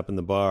station set up in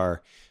the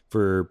bar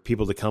for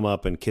people to come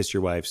up and kiss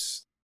your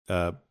wife's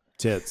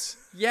tits?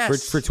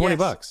 Yes. For $20.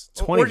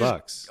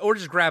 $20. Or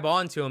just grab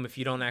onto them if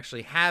you don't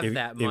actually have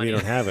that money. If you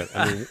don't have it.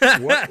 I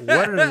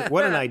mean,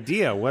 what an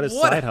idea. What a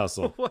side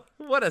hustle.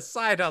 What a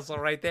side hustle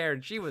right there.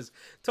 And she was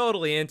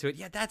totally into it.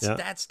 Yeah,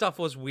 that stuff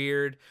was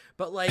weird.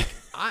 But like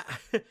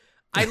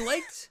I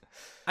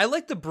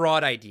liked the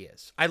broad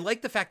ideas. I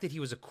like the fact that he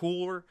was a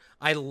cooler.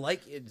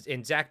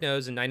 And Zach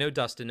knows, and I know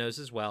Dustin knows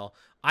as well,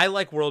 I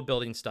like world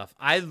building stuff.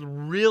 I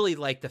really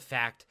like the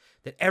fact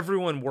that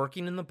everyone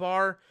working in the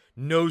bar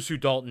knows who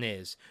Dalton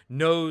is,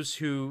 knows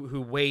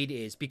who Wade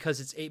is,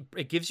 because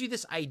it gives you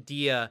this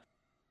idea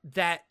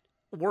that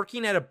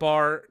working at a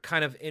bar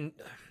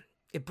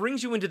it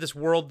brings you into this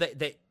world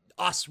that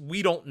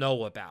we don't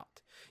know about.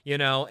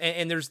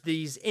 And there's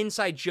these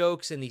inside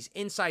jokes and these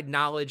inside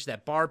knowledge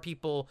that bar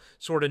people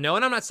sort of know.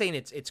 And I'm not saying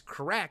it's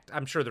correct.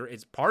 I'm sure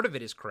part of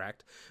it is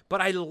correct,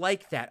 but I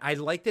like that. I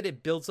like that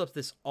it builds up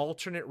this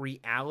alternate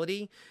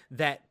reality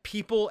that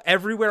people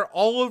everywhere,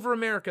 all over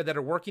America that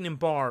are working in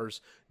bars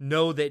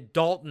know that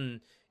Dalton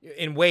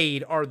and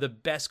Wade are the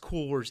best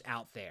coolers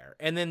out there.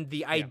 And then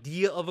the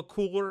idea of a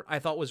cooler I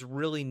thought was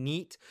really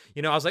neat.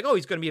 I was like, oh,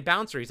 he's going to be a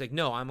bouncer. He's like,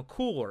 no, I'm a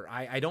cooler.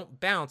 I don't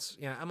bounce.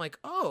 I'm like,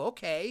 oh,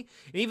 okay.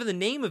 And even the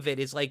name of it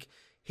is like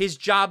his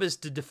job is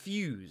to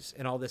diffuse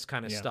and all this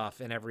kind of stuff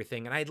and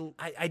everything. And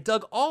I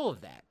dug all of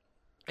that.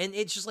 And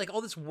it's just like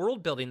all this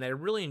world building that I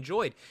really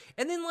enjoyed.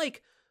 And then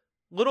like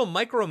little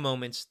micro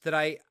moments that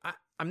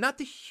I'm not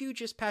the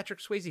hugest Patrick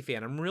Swayze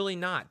fan. I'm really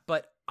not.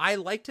 But I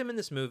liked him in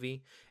this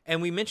movie.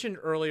 And we mentioned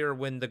earlier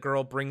when the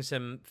girl brings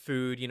him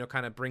food,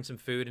 kind of brings him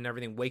food and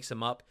everything, wakes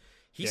him up.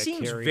 He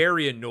seems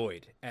very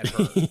annoyed at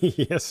her.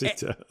 Yes, he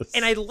does.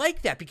 And I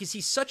like that because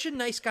he's such a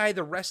nice guy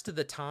the rest of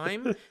the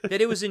time that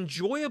it was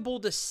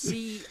enjoyable to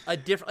see a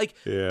different,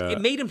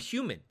 it made him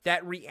human.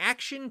 That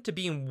reaction to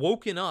being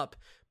woken up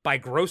by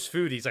gross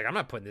food. He's like, I'm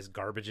not putting this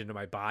garbage into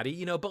my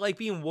body, but like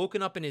being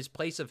woken up in his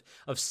place of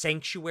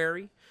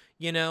sanctuary,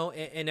 and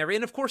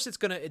of course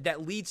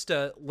that leads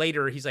to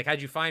later. He's like,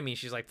 how'd you find me?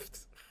 She's like,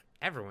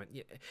 everyone.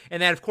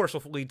 And that of course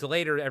will lead to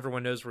later.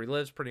 Everyone knows where he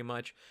lives pretty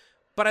much.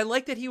 But I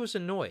like that he was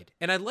annoyed,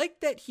 and I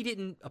like that he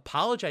didn't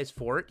apologize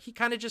for it. He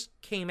kind of just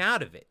came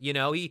out of it.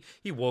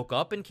 He woke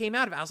up and came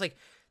out of it. I was like,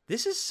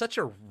 this is such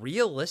a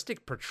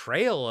realistic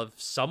portrayal of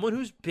someone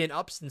who's been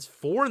up since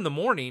 4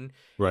 a.m,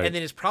 right, and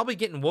then is probably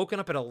getting woken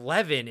up at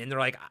 11. And they're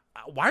like,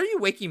 why are you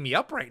waking me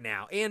up right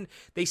now? And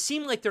they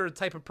seem like they're the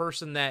type of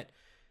person that,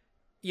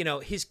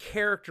 his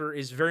character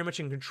is very much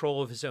in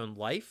control of his own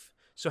life.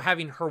 So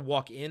having her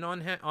walk in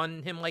on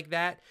him like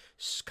that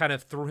kind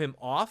of threw him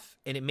off,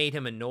 and it made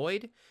him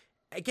annoyed.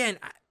 Again,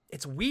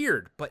 it's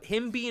weird, but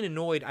him being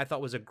annoyed, I thought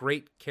was a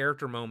great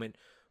character moment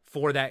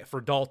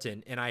for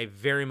Dalton, and I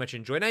very much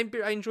enjoyed. I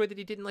enjoyed that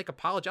he didn't like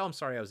apologize. Oh, I'm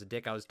sorry, I was a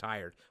dick. I was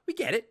tired. We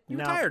get it. You're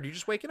tired. You're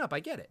just waking up. I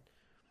get it.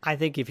 I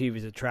think if he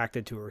was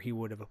attracted to her, he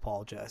would have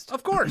apologized.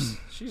 Of course.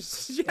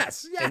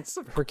 Yes.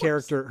 Her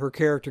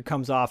character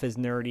comes off as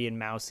nerdy and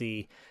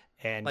mousy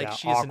and like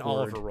she's awkward. in all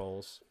of her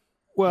roles.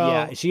 Well,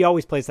 yeah, she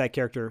always plays that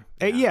character.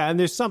 Yeah, and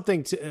there's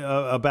something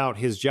about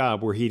his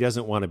job where he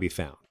doesn't want to be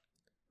found.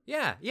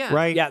 Yeah.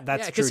 Right? Yeah,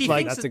 that's true.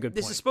 That's a good point.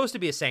 This is supposed to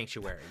be a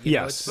sanctuary.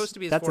 Yes. It's supposed to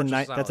be That's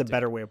a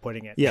better way of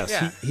putting it.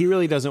 Yes, he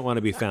really doesn't want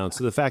to be found.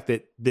 So the fact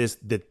that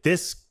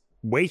this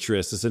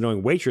waitress, this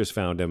annoying waitress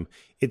found him,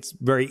 it's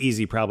very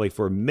easy probably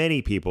for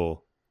many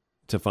people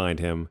to find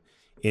him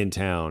in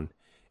town.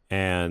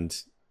 And,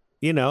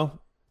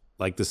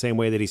 like the same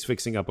way that he's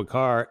fixing up a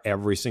car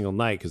every single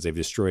night because they've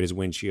destroyed his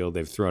windshield,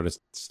 they've thrown a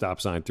stop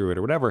sign through it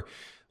or whatever.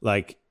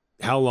 Like,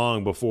 how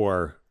long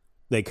before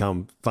they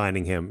come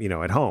finding him,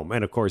 at home?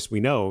 And of course,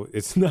 we know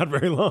it's not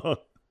very long.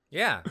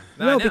 Yeah.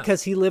 No,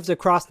 because he lives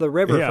across the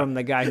river from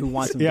the guy who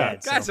wants him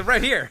dead. Guys, I'm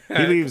right here.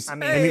 He leaves,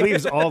 and he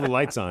leaves all the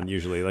lights on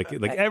usually, like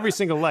every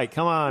single light.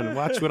 Come on,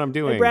 watch what I'm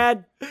doing. Hey,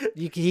 Brad,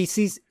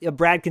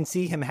 Brad can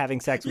see him having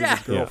sex with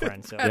his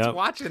girlfriend. So Brad's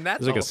watching that.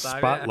 There's like a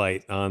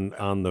spotlight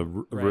on the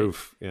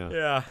roof.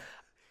 Yeah.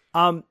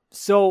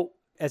 So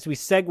as we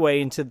segue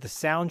into the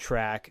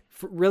soundtrack,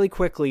 really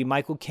quickly,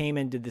 Michael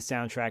Kamen did the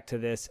soundtrack to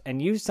this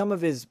and used some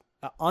of his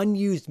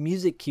unused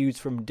music cues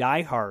from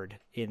Die Hard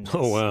in this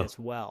as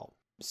well.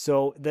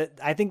 So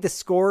I think the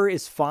score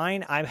is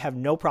fine. I have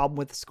no problem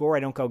with the score. I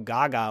don't go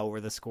gaga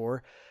over the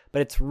score,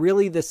 but it's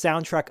really the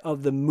soundtrack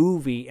of the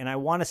movie. And I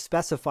want to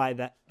specify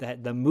that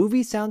the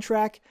movie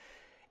soundtrack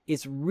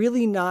is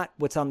really not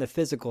what's on the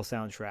physical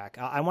soundtrack.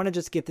 I want to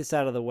just get this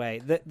out of the way.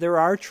 There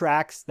are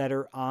tracks that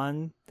are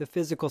on the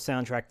physical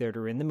soundtrack that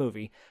are in the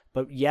movie,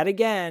 but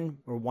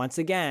once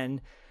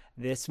again,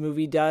 this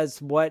movie does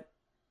what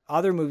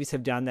other movies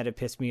have done that have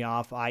pissed me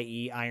off,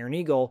 i.e. Iron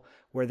Eagle,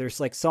 where there's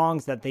like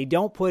songs that they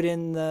don't put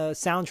in the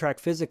soundtrack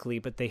physically,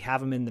 but they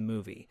have them in the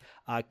movie.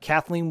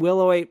 Kathleen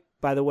Willow,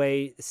 by the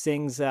way,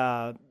 sings,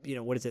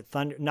 what is it?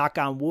 Thunder, Knock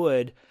on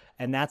Wood.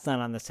 And that's not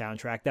on the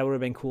soundtrack. That would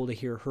have been cool to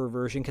hear her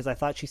version because I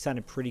thought she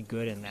sounded pretty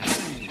good in that.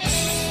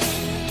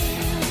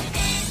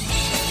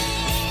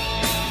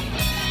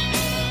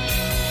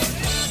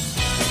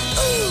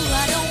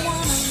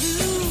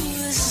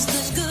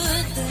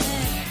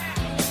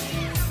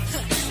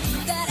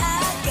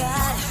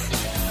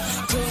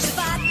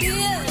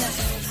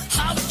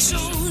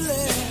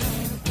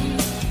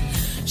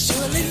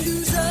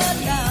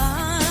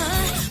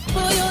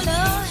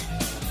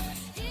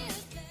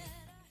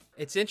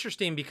 It's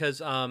interesting because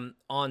on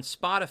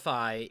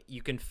Spotify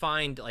you can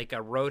find like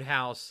a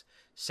Roadhouse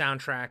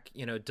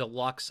soundtrack,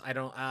 deluxe.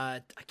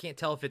 I can't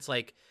tell if it's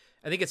like,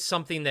 I think it's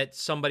something that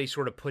somebody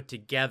sort of put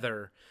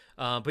together.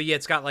 But yeah,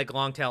 it's got like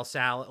Long Tall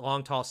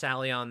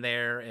Sally on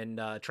there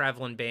and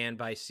Traveling Band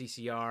by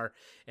CCR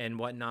and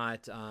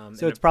whatnot.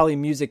 So it's probably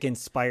music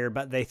inspired,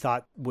 but they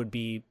thought would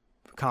be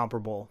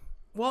comparable.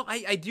 Well,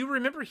 I do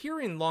remember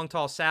hearing Long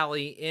Tall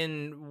Sally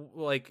in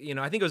like,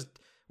 I think it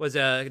was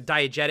a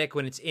diegetic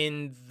when it's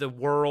in the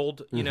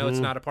world, it's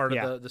not a part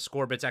of the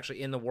score, but it's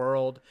actually in the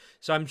world.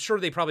 So I'm sure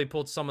they probably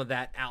pulled some of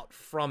that out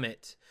from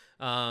it.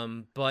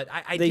 But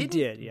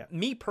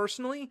me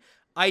personally,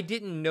 I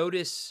didn't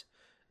notice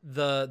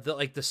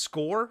the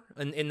score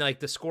and like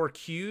the score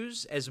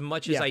cues as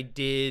much as I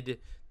did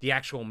the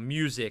actual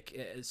music,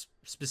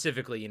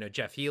 specifically,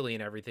 Jeff Healey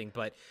and everything.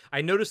 But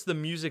I noticed the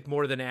music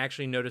more than I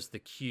actually noticed the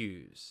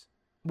cues.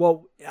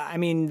 Well, I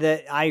mean,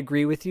 I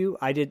agree with you.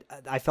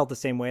 I felt the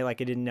same way.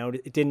 Like, it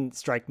didn't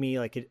strike me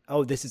like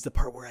this is the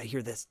part where I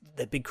hear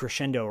that big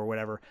crescendo or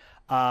whatever.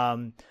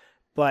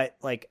 But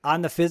like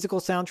on the physical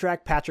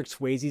soundtrack, Patrick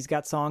Swayze's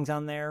got songs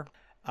on there.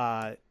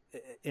 And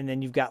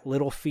then you've got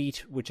Little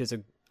Feat, which is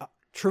a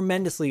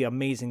tremendously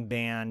amazing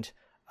band.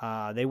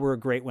 They were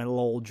great when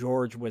Lowell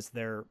George was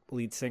their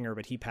lead singer,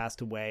 but he passed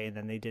away, and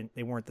then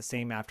they weren't the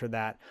same after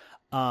that.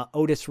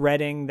 Otis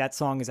Redding, that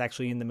song is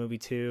actually in the movie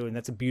too, and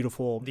that's a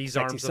beautiful, These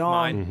sexy Arms song. of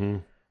Mine. Mm-hmm.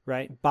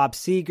 Right? Bob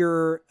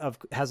Seger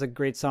has a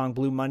great song,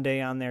 Blue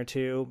Monday, on there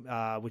too,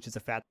 which is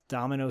a Fat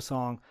Domino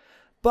song.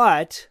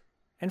 But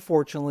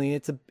unfortunately,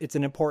 it's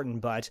an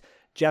important but.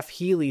 Jeff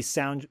Healey's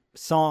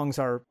songs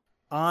are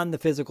on the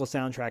physical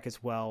soundtrack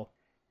as well.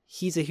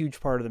 He's a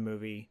huge part of the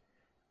movie.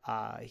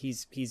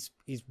 He's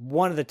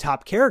one of the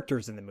top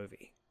characters in the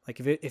movie. Like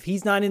if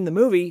he's not in the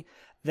movie,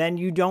 then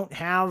you don't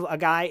have a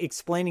guy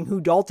explaining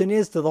who Dalton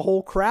is to the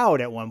whole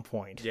crowd at one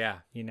point. Yeah.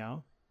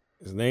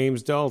 His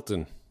name's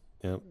Dalton.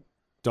 Yep.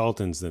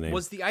 Dalton's the name.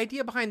 Was the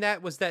idea behind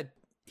that was that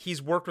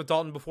he's worked with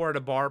Dalton before at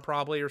a bar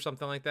probably or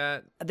something like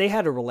that? They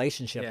had a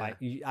relationship.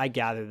 Yeah. I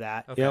gather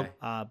that. Okay.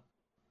 Yep.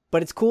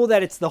 But it's cool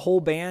that it's the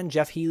whole band,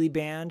 Jeff Healey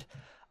band.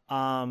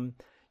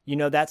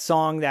 That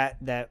song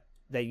that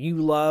you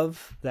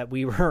love, that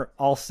we were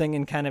all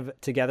singing kind of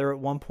together at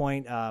one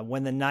point,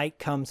 When the Night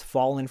Comes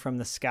Falling from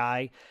the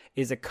Sky,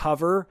 is a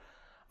cover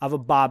of a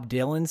Bob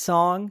Dylan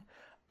song.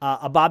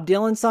 A Bob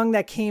Dylan song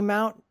that came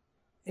out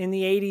in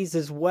the 80s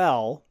as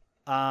well.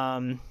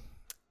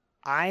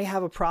 I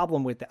have a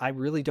problem with it. I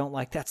really don't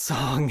like that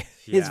song,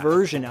 his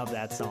version of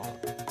that song.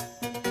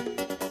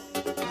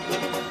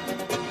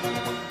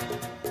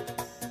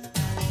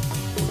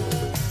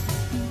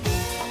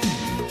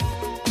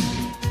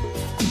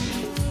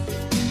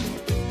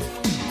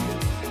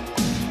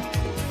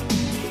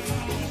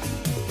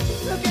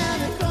 Look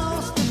out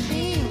across the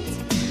field,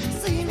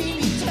 see me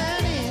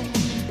returning.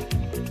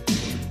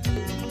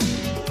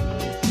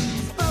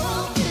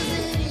 Smoke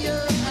is in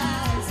your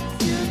eyes,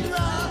 you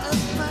draw a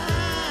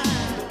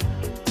smile.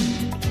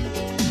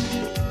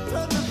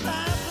 From the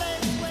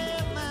fireplace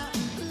where my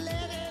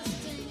letters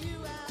to you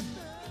are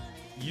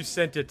burning. You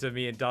sent it to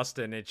me and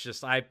Dustin. It's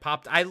just I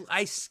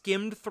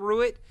skimmed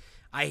through it.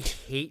 I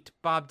hate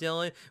Bob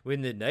Dylan.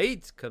 When the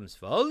night comes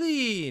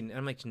falling.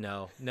 I'm like,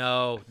 no,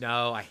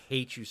 I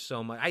hate you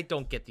so much. I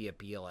don't get the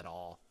appeal at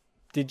all.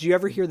 Did you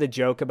ever hear the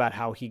joke about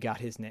how he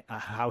got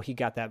how he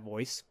got that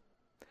voice?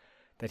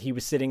 That he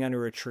was sitting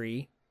under a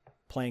tree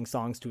playing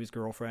songs to his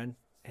girlfriend,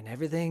 and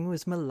everything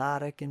was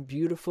melodic and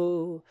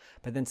beautiful,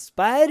 but then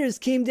spiders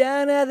came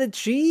down out of the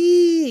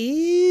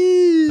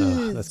trees.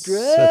 Oh, that's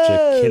such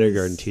a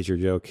kindergarten teacher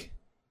joke.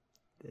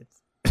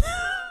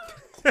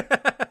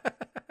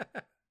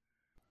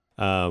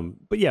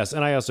 But yes,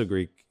 and I also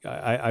agree.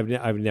 I've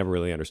never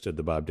really understood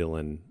the Bob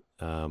Dylan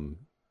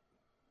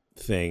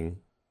thing,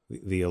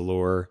 the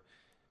allure.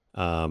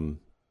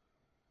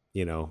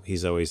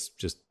 He's always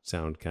just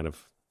sound kind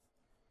of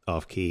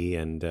off key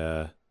and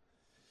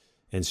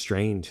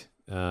strained,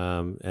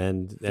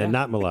 and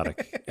not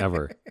melodic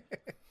ever.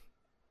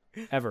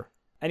 Ever.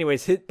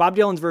 Anyways, Bob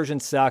Dylan's version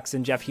sucks,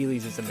 and Jeff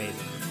Healey's is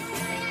amazing.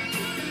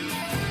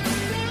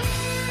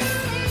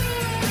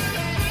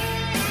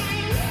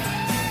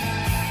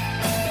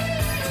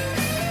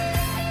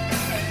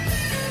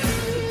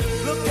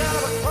 Look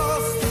out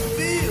across the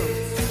field,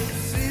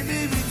 see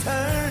me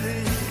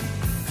returning.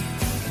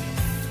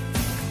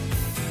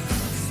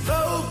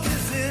 Smoke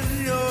is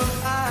in your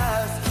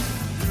eyes,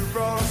 you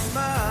brought a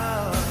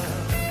smile.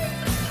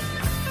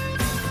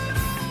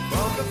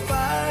 From the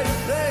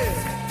fireplace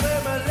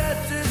where my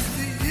letters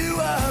to you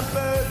are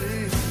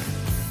burning.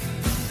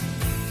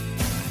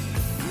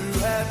 You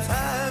had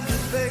time to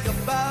think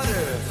about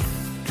it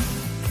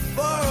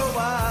for a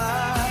while.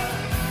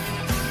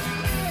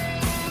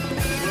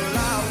 Well, I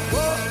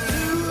walked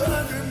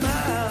 200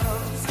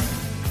 miles,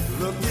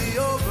 look me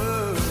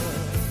over.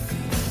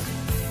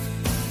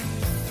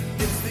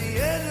 It's the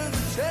end of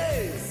the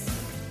chase,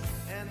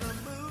 and the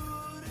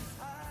mood is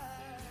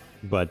high.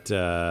 But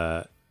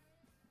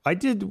I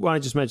did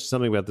want to just mention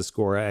something about the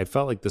score. I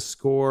felt like the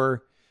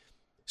score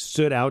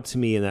stood out to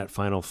me in that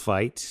final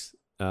fight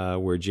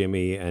where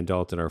Jimmy and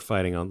Dalton are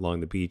fighting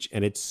along the beach,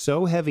 and it's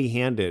so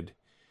heavy-handed,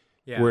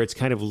 where it's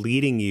kind of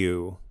leading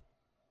you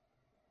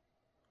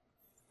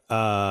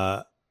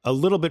a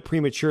little bit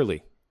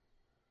prematurely,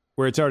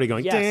 where it's already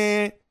going,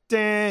 Yes. "Dun,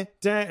 dun,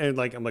 dun," and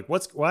like I'm like,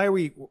 why are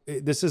we?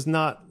 This is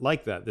not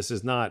like that. This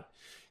is not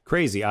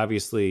crazy.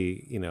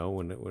 Obviously,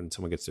 when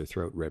someone gets their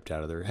throat ripped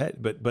out of their head,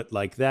 but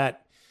like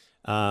that,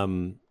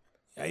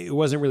 it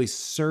wasn't really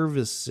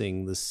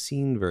servicing the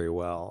scene very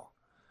well.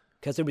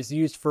 Because it was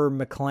used for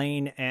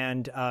McClane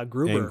and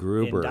Gruber. And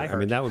Gruber. In Die I Hard.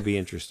 mean, that would be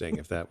interesting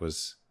if that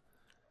was,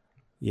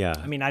 yeah.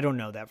 I mean, I don't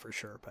know that for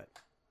sure, but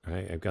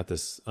Right, I've got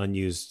this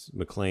unused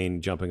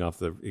McClane jumping off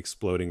the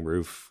exploding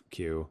roof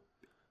cue.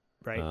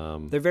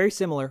 right. They're very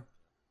similar.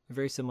 They're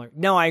very similar.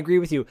 No, I agree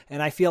with you,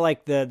 and I feel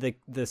like the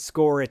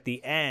score at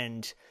the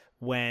end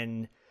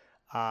when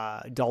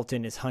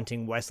Dalton is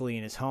hunting Wesley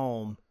in his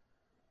home,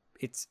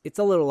 it's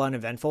a little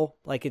uneventful.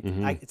 Like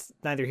it's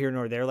neither here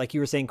nor there. Like you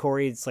were saying,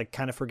 Corey, it's like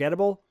kind of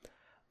forgettable.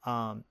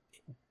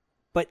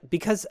 But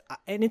because,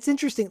 and it's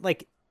interesting,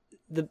 like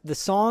the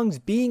songs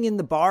being in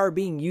the bar,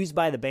 being used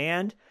by the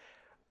band,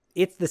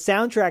 it's the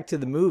soundtrack to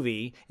the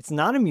movie. It's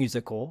not a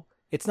musical.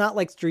 It's not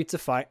like Streets of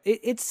Fire.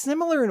 It's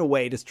similar in a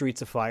way to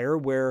Streets of Fire,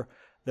 where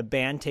the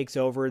band takes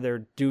over,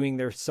 they're doing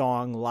their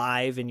song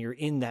live, and you're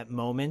in that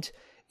moment.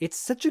 It's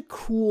such a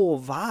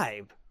cool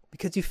vibe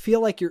because you feel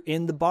like you're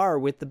in the bar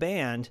with the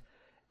band,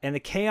 and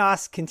the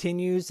chaos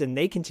continues, and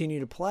they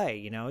continue to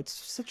play. It's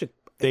such a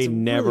They it's a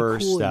never really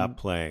cool stop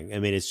playing. I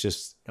mean, it's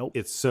just, Nope.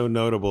 It's so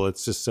notable.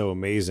 It's just so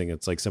amazing.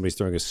 It's like somebody's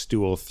throwing a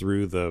stool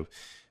through the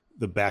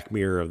back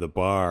mirror of the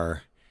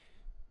bar.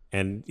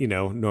 And,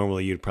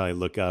 normally you'd probably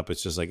look up.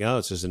 It's just like, oh,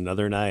 it's just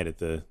another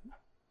night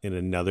in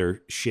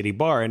another shitty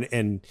bar.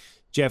 And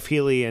Jeff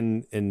Healey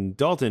and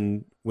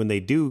Dalton, when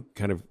they do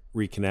kind of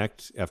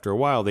reconnect after a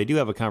while, they do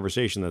have a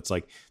conversation that's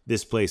like,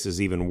 this place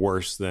is even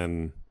worse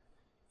than,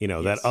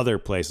 that other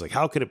place. Like,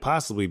 how could it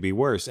possibly be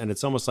worse? And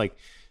it's almost like,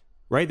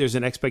 right, there's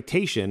an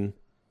expectation,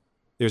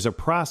 there's a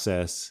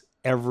process.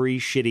 Every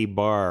shitty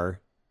bar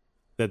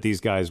that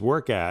these guys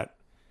work at,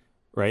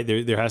 right,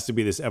 there has to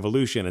be this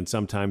evolution, and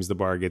sometimes the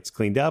bar gets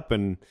cleaned up,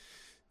 and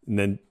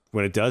then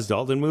when it does,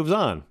 Dalton moves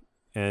on.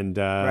 And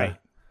Right.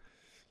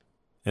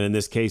 And in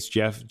this case,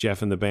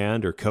 Jeff and the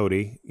band, or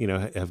Cody,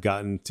 have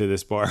gotten to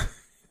this bar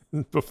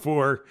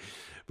before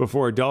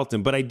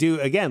Dalton. But I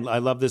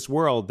love this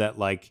world that,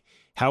 like,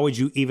 how would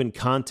you even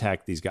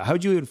contact these guys? How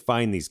would you even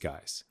find these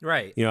guys?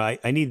 Right. You know,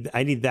 I need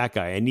that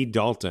guy. I need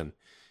Dalton.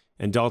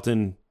 And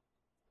Dalton,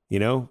 you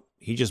know,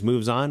 he just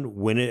moves on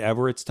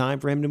whenever it's time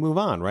for him to move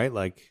on, right?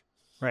 Like,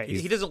 right.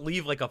 He doesn't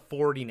leave like a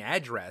forwarding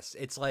address.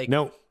 It's like,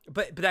 no.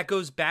 But that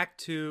goes back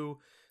to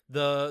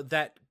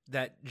that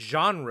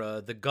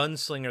genre, the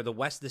gunslinger, the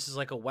West. This is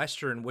like a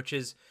Western, which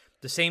is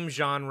the same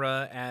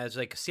genre as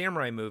like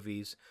samurai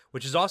movies,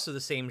 which is also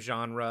the same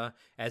genre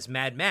as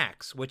Mad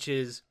Max, which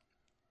is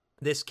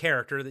this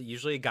character that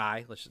usually a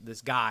guy,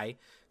 this guy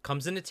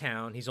comes into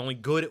town. He's only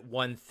good at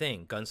one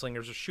thing.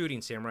 Gunslingers are shooting,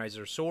 samurais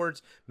are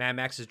swords, Mad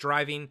Max is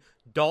driving,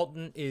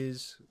 Dalton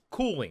is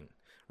cooling,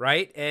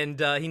 right? And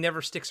he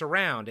never sticks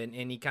around, and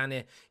he kind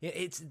of,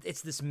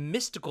 it's this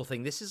mystical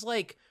thing. This is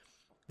like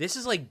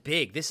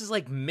big. This is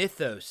like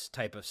mythos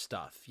type of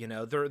stuff, you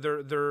know.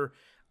 They're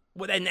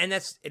and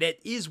that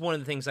is one of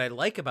the things I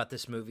like about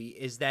this movie,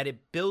 is that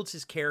it builds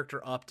his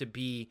character up to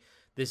be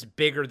this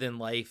bigger than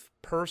life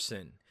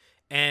person.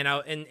 And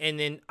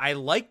then I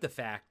like the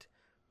fact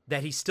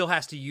that he still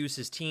has to use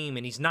his team,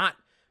 and he's not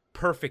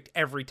perfect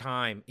every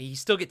time. He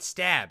still gets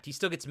stabbed. He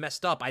still gets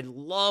messed up. I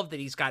love that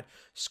he's got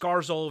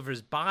scars all over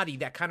his body.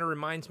 That kind of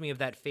reminds me of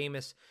that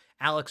famous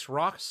Alex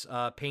Ross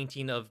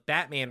painting of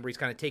Batman, where he's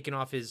kind of taking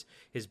off his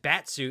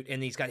bat suit,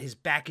 and he's got his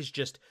back is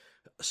just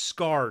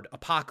scarred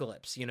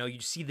apocalypse. You know, you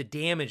see the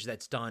damage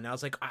that's done. I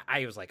was like,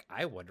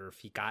 I wonder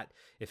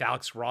if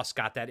Alex Ross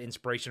got that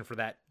inspiration for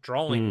that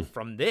drawing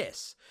from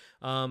this.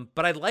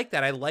 But I like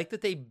that. I like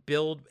that they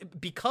build,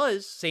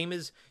 because same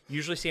as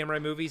usually samurai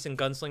movies and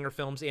gunslinger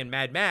films and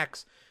Mad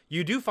Max,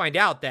 you do find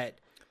out that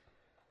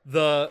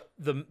the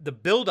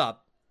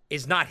buildup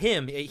is not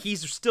him.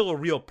 He's still a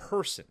real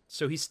person.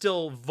 So he's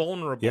still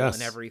vulnerable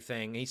and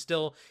everything. He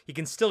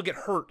can still get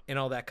hurt and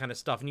all that kind of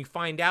stuff. And you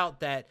find out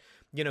that,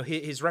 you know,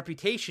 his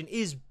reputation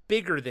is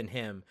bigger than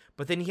him,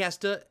 but then he has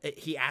to,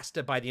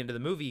 by the end of the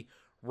movie,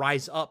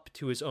 rise up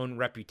to his own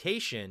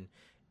reputation.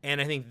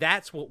 And I think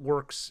that's what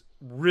works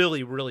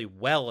really, really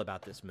well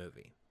about this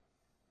movie.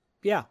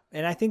 Yeah.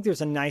 And I think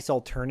there's a nice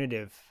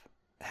alternative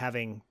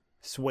having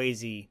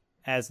Swayze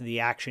as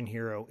the action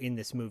hero in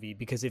this movie,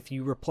 because if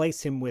you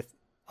replace him with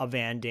a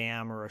Van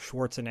Damme or a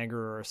Schwarzenegger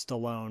or a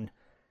Stallone,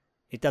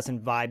 it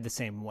doesn't vibe the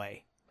same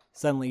way.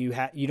 Suddenly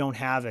you don't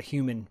have a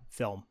human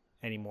film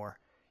anymore.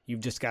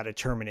 You've just got a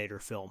Terminator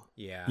film.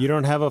 Yeah. You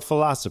don't have a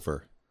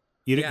philosopher.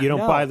 You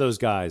don't buy those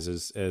guys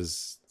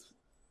as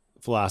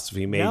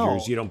philosophy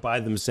majors. No. You don't buy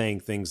them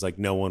saying things like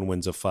no one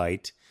wins a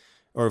fight.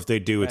 Or if they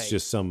do, it's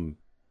just some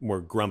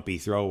more grumpy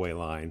throwaway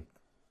line.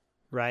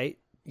 Right.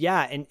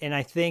 Yeah. And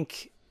I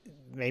think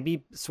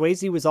maybe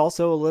Swayze was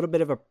also a little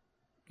bit of a,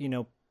 you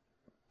know,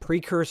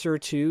 precursor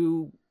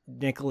to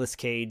Nicolas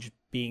Cage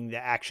being the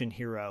action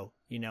hero.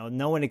 You know,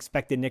 no one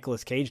expected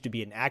Nicolas Cage to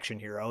be an action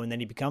hero, and then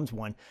he becomes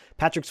one.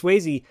 Patrick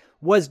Swayze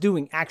was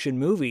doing action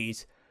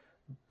movies,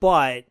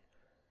 but,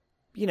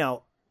 you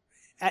know,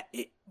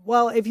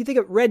 if you think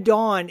of Red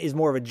Dawn is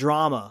more of a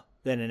drama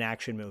than an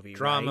action movie.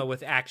 Drama right?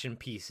 with action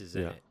pieces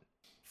in it.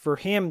 For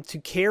him to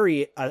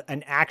carry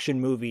an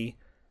action movie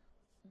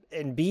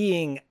and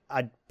being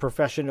a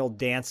professional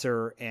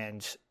dancer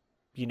and,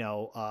 you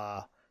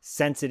know,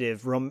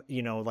 sensitive,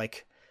 you know,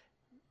 like,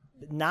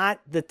 not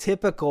the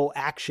typical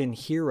action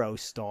hero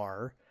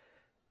star.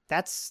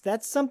 That's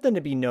something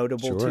to be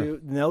noted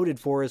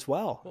for as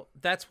well. Well,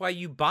 that's why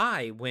you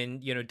buy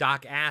when, you know,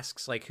 Doc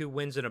asks like who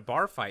wins in a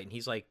bar fight, and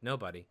he's like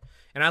nobody.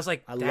 And I was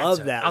like, I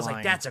love that. I was line.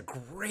 like, that's a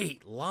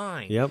great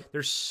line. Yep.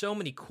 There's so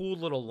many cool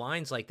little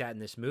lines like that in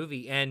this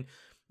movie, and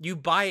you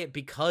buy it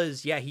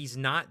because, yeah, he's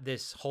not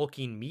this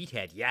hulking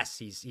meathead. Yes,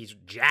 he's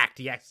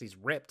jacked. Yes, he's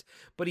ripped,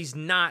 but he's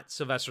not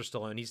Sylvester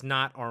Stallone. He's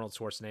not Arnold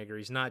Schwarzenegger.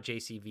 He's not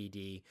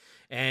JCVD.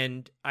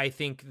 And I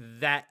think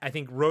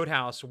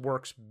Roadhouse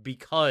works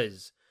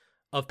because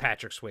of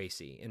Patrick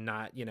Swayze, and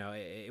not, you know,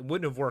 it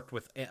wouldn't have worked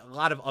with a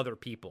lot of other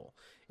people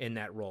in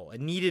that role. It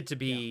needed to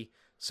be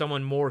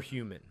someone more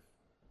human.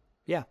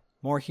 Yeah.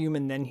 More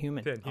human than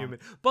human.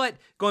 But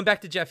going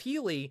back to Jeff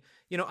Healey,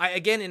 you know,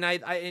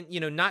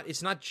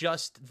 it's not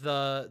just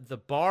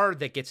the bar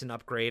that gets an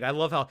upgrade. I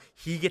love how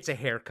he gets a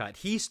haircut.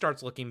 He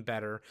starts looking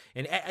better,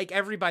 and like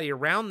everybody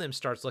around them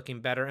starts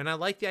looking better. And I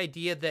like the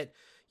idea that,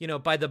 you know,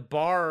 by the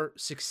bar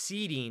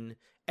succeeding,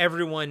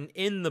 everyone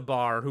in the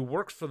bar who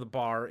works for the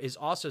bar is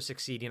also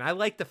succeeding. I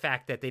like the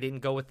fact that they didn't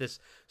go with this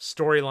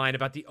storyline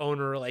about the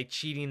owner like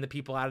cheating the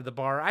people out of the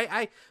bar.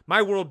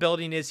 My world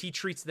building is he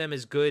treats them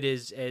as good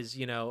as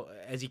you know,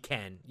 as he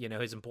can, you know,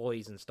 his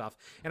employees and stuff.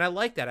 And I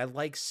like that. I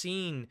like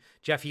seeing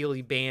Jeff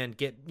Healey band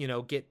get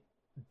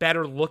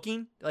better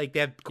looking, like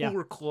they have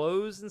cooler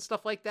clothes and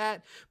stuff like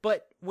that.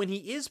 But when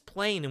he is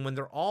playing, and when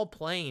they're all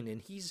playing,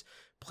 and he's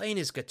playing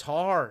his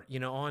guitar, you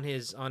know, on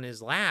his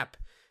lap,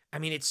 I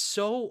mean, it's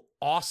so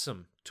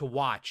awesome to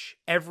watch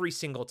every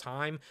single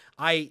time.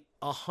 I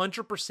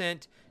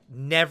 100%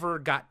 never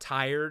got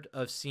tired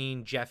of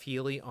seeing Jeff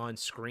Healey on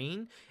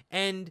screen.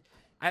 And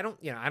I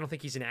don't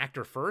think he's an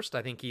actor first.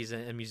 I think he's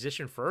a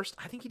musician first.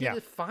 I think he did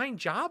a fine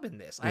job in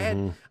this.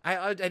 I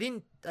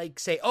didn't like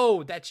say,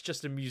 oh, that's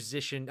just a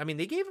musician. I mean,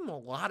 they gave him a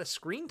lot of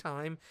screen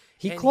time.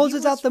 He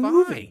closes out the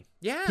movie.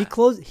 Yeah.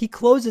 He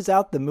closes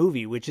out the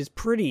movie, which is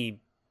pretty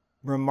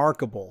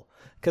remarkable.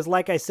 Because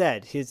like I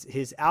said,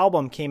 his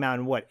album came out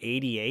in what,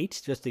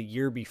 88, just a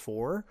year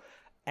before.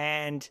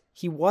 And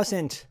he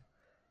wasn't,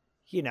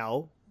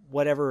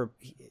 whatever.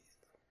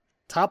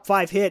 Top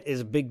 5 hit is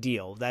a big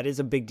deal. That is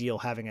a big deal,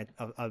 having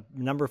a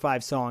number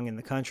 5 song in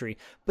the country.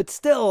 But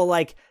still,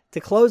 like, to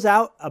close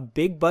out a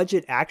big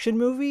budget action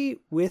movie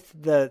with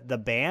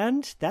the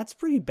band, that's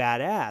pretty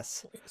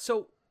badass.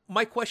 So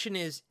my question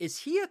is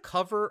he a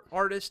cover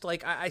artist?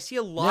 Like, I see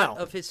a lot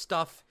of his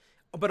stuff,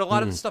 but a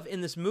lot of the stuff in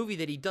this movie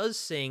that he does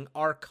sing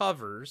are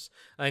covers,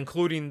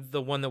 including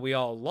the one that we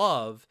all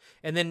love.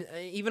 And then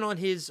even on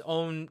his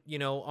own,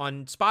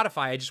 on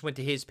Spotify, I just went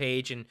to his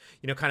page and,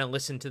 kind of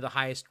listened to the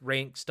highest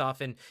ranked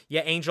stuff. And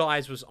yeah, Angel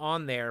Eyes was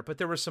on there, but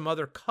there were some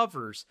other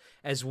covers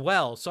as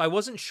well. So I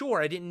wasn't sure.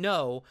 I didn't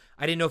know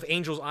if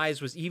Angel's Eyes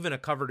was even a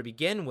cover to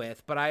begin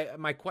with. But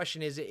my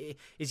question is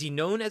he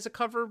known as a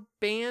cover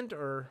band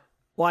or...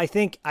 Well, I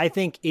think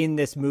in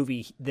this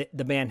movie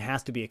the band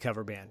has to be a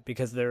cover band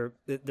because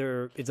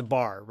it's a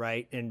bar,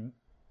 right? And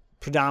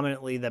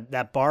predominantly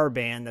that bar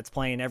band that's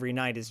playing every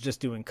night is just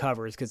doing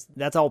covers because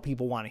that's all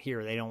people want to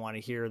hear. They don't want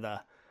to hear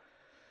the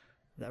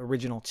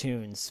original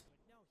tunes.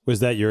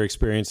 Was that your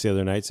experience the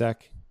other night,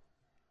 Zach?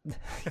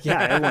 Yeah,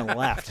 everyone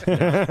left.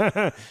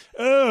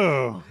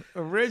 Oh,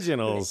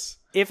 originals.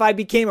 If my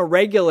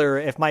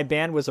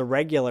band was a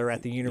regular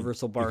at the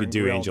Universal Bar, you could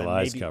do Angel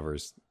Eyes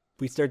covers.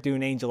 We start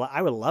doing Angel Eyes.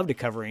 I would love to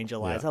cover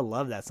Angel Eyes. I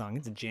love that song.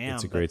 It's a jam.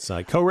 It's a great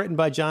song. Co-written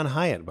by John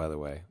Hyatt, by the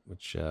way.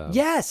 Which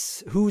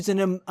yes, who's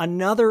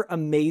another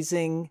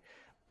amazing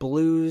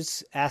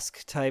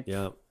blues-esque type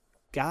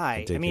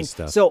guy. I mean,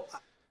 so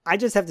I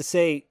just have to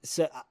say,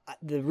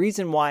 the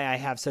reason why I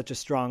have such a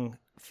strong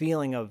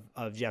feeling of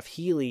Jeff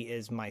Healey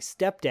is my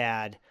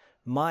stepdad,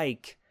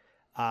 Mike.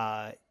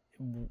 I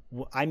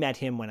met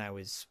him when I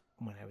was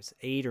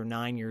 8 or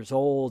 9 years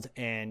old,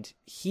 and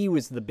he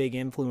was the big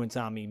influence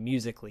on me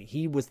musically.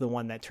 He was the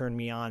one that turned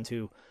me on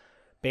to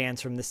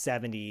bands from the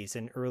 70s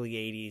and early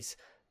 80s,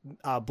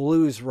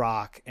 blues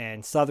rock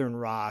and southern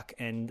rock,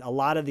 and a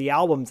lot of the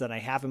albums that I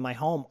have in my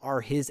home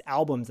are his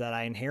albums that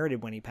I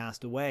inherited when he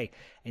passed away.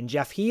 And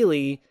Jeff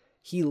Healey,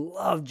 he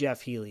loved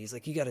Jeff Healey. He's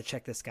like, you got to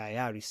check this guy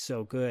out. He's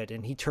so good.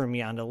 And he turned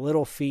me on to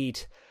Little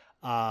Feat,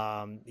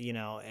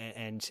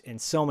 and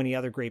so many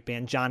other great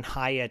bands, John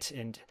Hyatt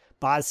and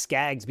Boz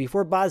Scaggs.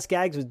 Before Boz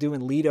Scaggs was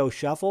doing Lido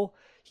Shuffle,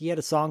 he had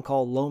a song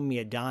called Loan Me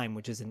a Dime,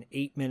 which is an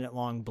 8-minute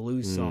long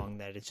blues song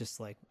that is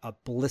just like a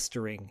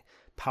blistering,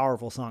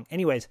 powerful song.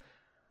 Anyways,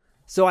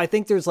 so I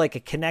think there's like a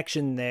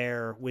connection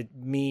there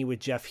with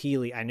Jeff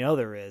Healey. I know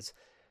there is,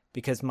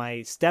 because my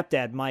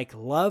stepdad, Mike,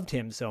 loved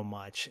him so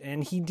much.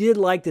 And he did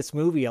like this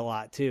movie a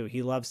lot too.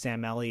 He loved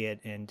Sam Elliott,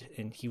 and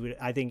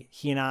I think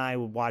he and I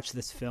would watch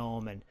this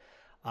film, and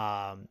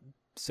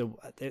so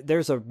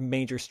there's a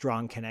major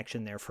strong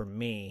connection there for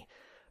me.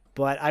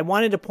 But I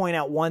wanted to point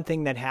out one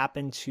thing that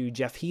happened to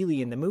Jeff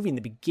Healey in the movie in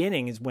the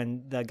beginning is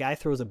when the guy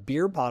throws a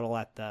beer bottle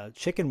at the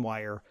chicken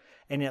wire,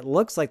 and it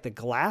looks like the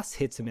glass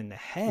hits him in the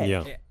head.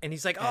 Yeah. And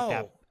he's like,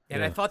 I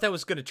thought that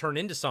was going to turn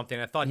into something.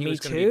 I thought he was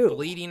going to be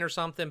bleeding or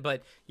something.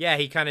 But yeah,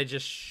 he kind of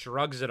just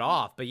shrugs it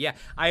off. But yeah,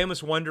 I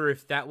almost wonder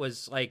if that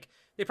was like...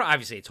 They probably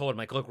obviously told him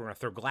like, look, we're gonna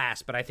throw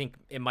glass, but I think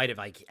it might have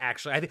like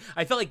actually.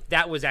 I felt like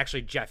that was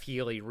actually Jeff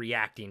Healey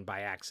reacting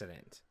by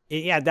accident.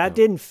 That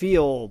didn't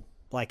feel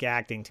like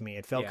acting to me.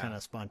 It felt kind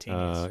of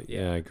spontaneous.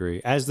 Yeah, I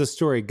agree. As the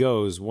story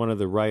goes, one of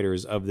the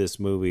writers of this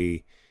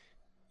movie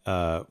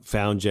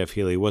found Jeff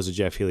Healey, was a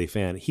Jeff Healey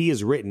fan. He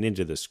is written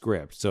into the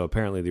script, so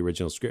apparently the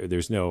original script,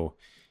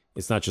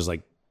 it's not just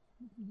like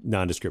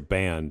nondescript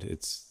band.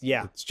 It's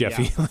Jeff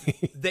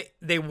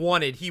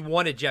Healey. He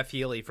wanted Jeff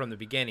Healey from the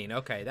beginning.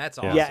 Okay, that's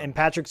awesome. Yeah, and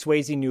Patrick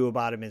Swayze knew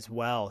about him as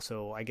well,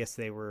 so I guess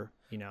they were,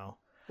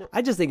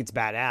 I just think it's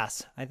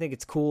badass. I think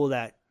it's cool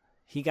that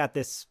he got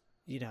this,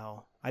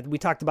 we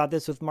talked about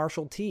this with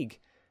Marshall Teague.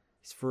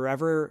 He's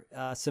forever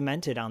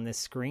cemented on this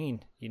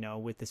screen,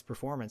 with this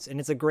performance. And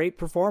it's a great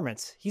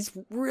performance. He's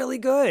really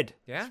good.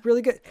 Yeah. He's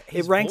really good.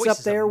 His it ranks voice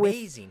up there is with...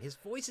 amazing. His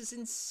voice is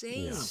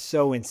insane. Yeah.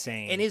 So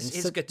insane. And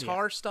his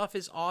guitar stuff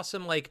is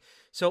awesome. Like,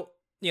 so,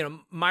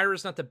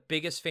 Myra's not the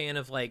biggest fan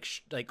of like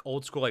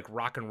old school, like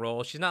rock and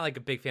roll. She's not like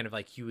a big fan of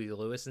like Huey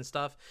Lewis and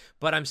stuff.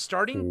 But I'm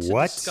starting to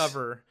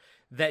discover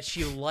that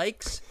she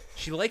likes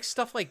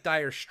stuff like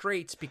Dire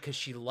Straits because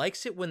she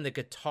likes it when the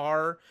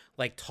guitar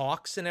like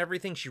talks and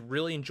everything. She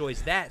really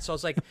enjoys that. So I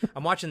was like,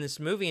 I'm watching this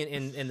movie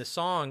and the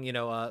song,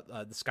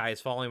 The Sky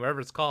is Falling, whatever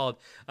it's called.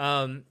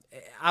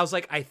 I was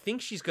like, I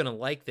think she's going to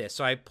like this.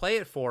 So I play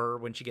it for her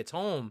when she gets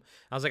home.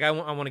 I was like, I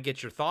want to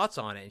get your thoughts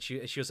on it. And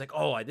she was like,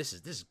 oh, this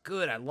is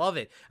good. I love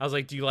it. I was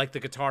like, do you like the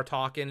guitar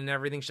talking and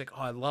everything? She's like,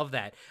 oh, I love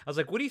that. I was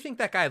like, what do you think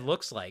that guy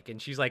looks like?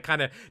 And she's like,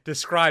 kind of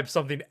described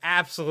something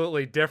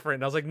absolutely different.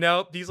 And I was like,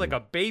 nope, he's like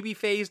a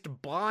baby-faced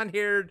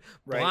blonde-haired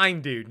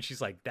blind dude. And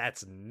she's like,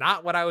 that's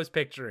not what I was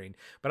picturing.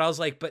 But I was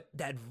like, but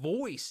that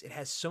voice, it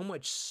has so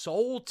much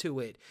soul to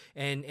it.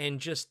 And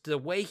just the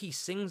way he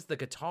sings the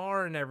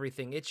guitar and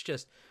everything, it's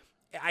just,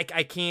 I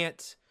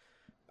can't,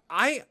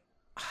 I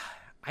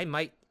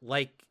might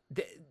like,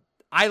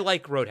 I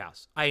like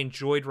Roadhouse. I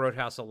enjoyed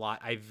Roadhouse a lot.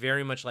 I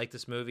very much like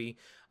this movie.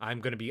 I'm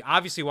going to be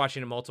obviously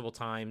watching it multiple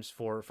times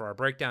for our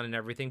breakdown and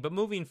everything, but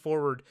moving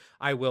forward,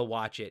 I will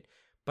watch it.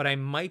 But I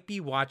might be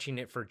watching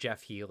it for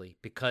Jeff Healey,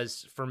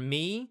 because for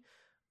me,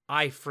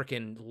 I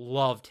freaking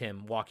loved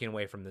him walking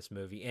away from this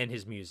movie and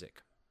his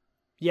music.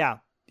 Yeah.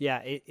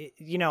 He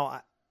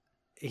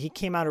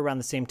came out around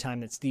the same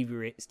time that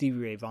Stevie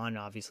Ray Vaughan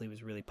obviously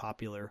was really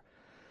popular,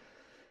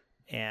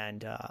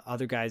 and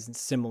other guys in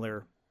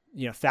similar,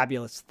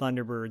 Fabulous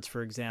Thunderbirds,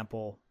 for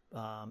example.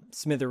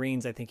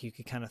 Smithereens, I think you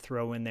could kind of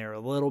throw in there a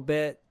little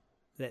bit.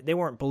 They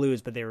weren't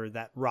blues, but they were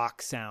that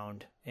rock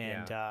sound.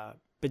 And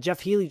but Jeff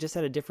Healey just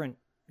had a different,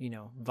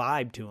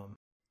 vibe to him.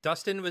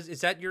 Dustin,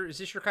 is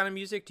this your kind of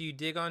music? Do you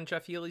dig on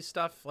Jeff Healey's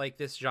stuff, like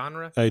this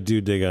genre? I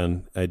do dig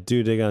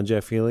on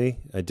Jeff Healey.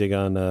 I dig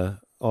on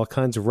all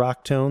kinds of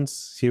rock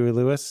tones. Huey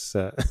Lewis.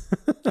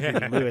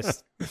 Huey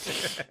Lewis.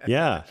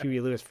 Yeah. Huey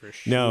Lewis for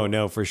sure.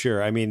 No, for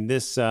sure. I mean,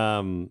 this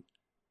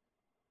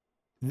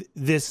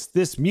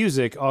this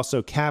music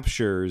also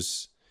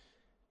captures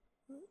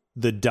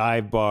the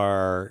dive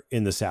bar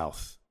in the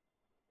South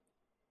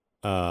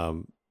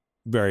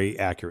very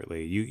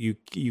accurately.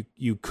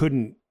 You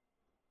couldn't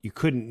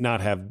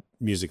not have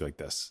music like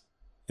this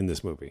in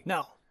this movie.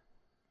 No.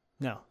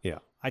 Yeah.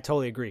 I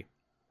totally agree.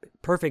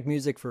 Perfect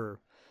music for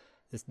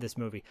this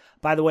movie.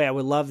 By the way, I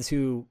would love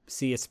to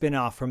see a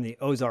spin-off from the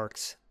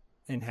Ozarks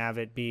and have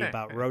it be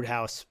about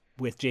Roadhouse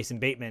with Jason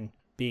Bateman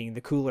being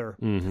the cooler.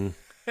 Mm-hmm.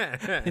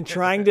 And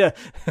trying to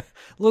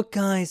look,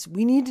 guys,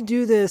 we need to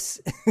do this.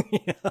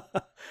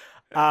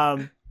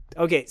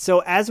 Okay, so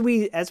as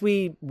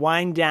we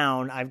wind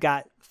down, I've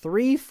got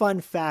 3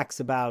 fun facts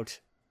about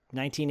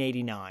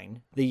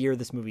 1989, the year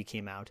this movie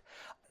came out.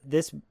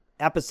 This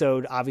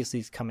episode obviously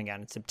is coming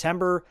out in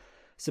September.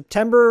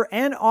 September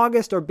and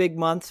August are big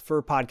months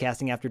for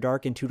Podcasting After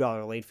Dark and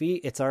 $2 late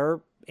fee. It's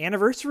our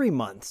anniversary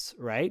months,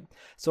 right?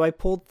 So I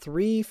pulled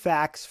 3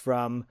 facts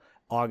from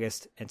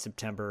August and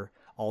September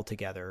all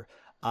together.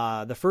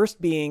 The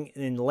first being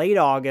in late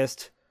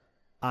August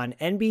on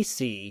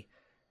NBC,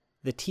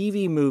 the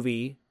TV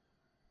movie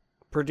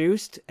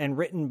produced and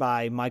written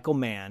by Michael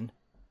Mann,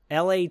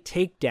 LA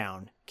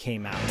Takedown,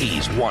 came out.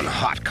 He's one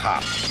hot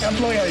cop. I'll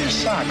blow you out of your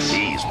socks.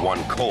 He's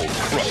one cold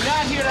crook. We're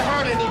not here to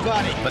hurt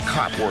anybody. The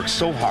cop works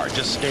so hard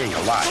just staying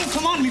alive. Don't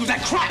come on me with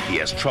that crap. He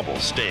has trouble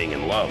staying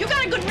in love. You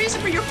got a good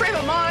reason for your frame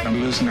of mind. I'm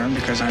losing her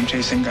because I'm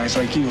chasing guys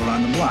like you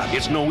around the block.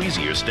 It's no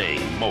easier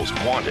staying most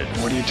wanted.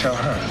 What do you tell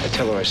her? I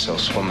tell her I sell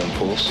swimming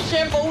pools.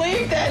 Can't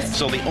believe this.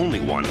 So the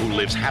only one who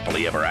lives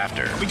happily ever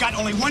after We got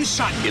only one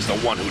shot. is the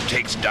one who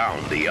takes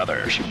down the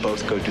other. We should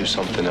both go do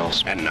something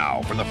else. And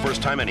now, for the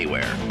first time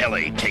anywhere,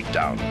 LA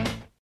Takedown.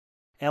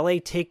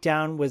 LA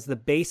Takedown was the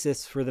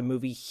basis for the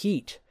movie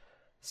Heat,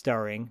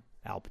 starring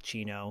Al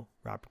Pacino,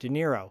 Robert De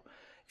Niro.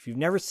 If you've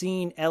never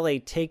seen LA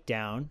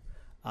Takedown,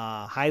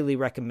 highly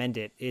recommend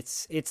it.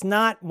 It's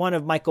not one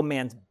of Michael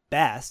Mann's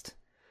best,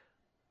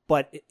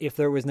 but if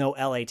there was no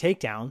LA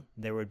Takedown,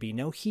 there would be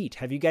no Heat.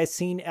 Have you guys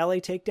seen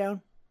LA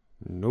Takedown?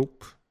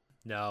 Nope.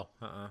 No.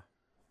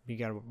 You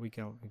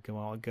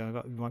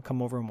want to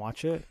come over and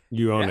watch it?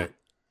 You own it.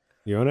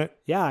 You own it?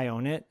 Yeah, I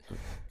own it.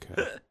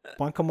 Okay.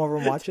 Want to come over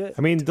and watch it?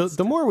 I mean,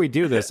 the more we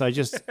do this,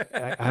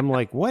 I'm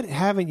like, what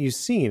haven't you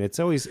seen? It's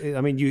always,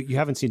 I mean, you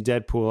haven't seen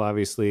Deadpool,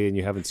 obviously, and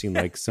you haven't seen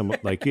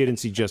you didn't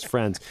see Just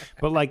Friends,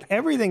 but like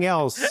everything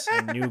else,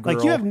 New Girl.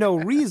 like you have no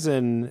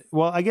reason.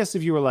 Well, I guess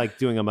if you were like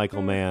doing a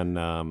Michael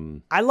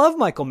Mann, I love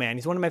Michael Mann.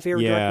 He's one of my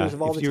favorite directors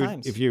of all the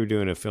times. If you were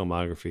doing a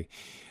filmography,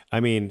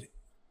 I mean,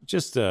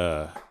 just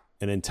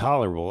an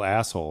intolerable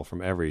asshole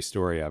from every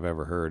story I've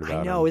ever heard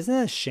about. I know, him. isn't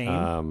that a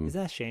shame?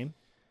 Isn't that a shame?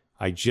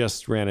 I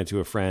just ran into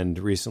a friend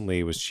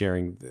recently, was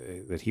sharing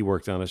that he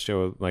worked on a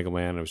show with Michael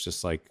Mann. It was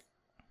just like,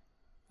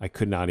 I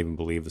could not even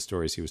believe the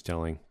stories he was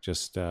telling.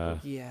 Just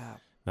not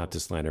to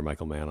slander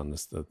Michael Mann on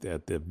this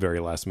at the very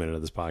last minute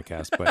of this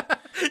podcast,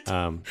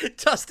 but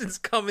Dustin's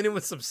coming in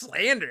with some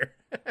slander.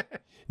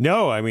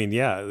 No, I mean,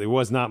 yeah, it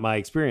was not my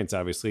experience.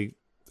 Obviously,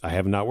 I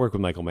have not worked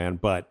with Michael Mann,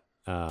 but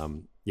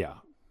yeah.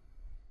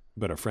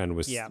 But a friend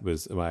was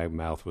my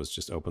mouth was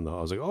just open. I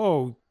was like,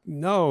 oh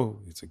no.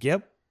 It's like,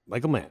 yep,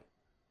 Michael Mann.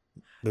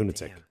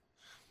 Lunatic.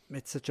 Damn.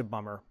 It's such a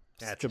bummer.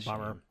 That's such a a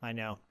bummer. shame. I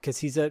know, because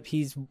he's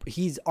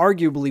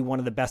arguably one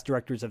of the best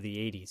directors of the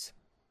 80s.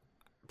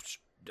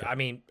 I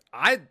mean,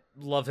 I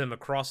love him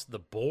across the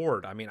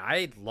board. I mean,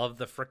 I love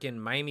the freaking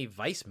Miami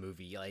Vice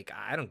movie. Like,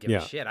 I don't give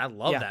a shit. I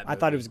love that movie. I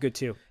thought it was good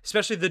too.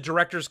 Especially the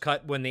director's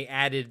cut when they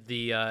added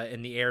the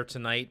In the Air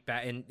Tonight,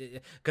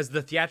 because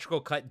the theatrical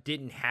cut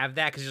didn't have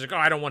that. Because he's like, oh,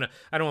 I don't want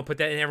to put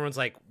that. And everyone's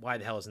like, why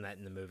the hell isn't that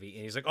in the movie?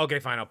 And he's like, okay,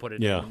 fine, I'll put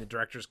it in. And the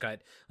director's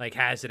cut like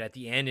has it at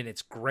the end, and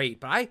it's great.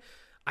 But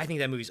I think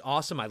that movie's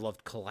awesome. I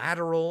loved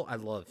Collateral. I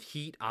love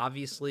Heat,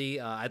 obviously.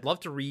 I'd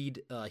love to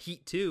read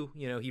Heat 2.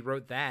 You know, he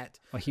wrote that.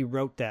 Well, he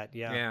wrote that,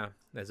 yeah. Yeah,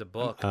 as a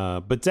book.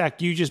 But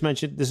Zach, you just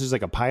mentioned this is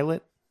like a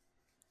pilot?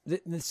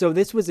 So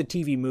this was a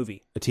TV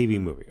movie. A TV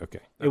movie,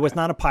 okay. It was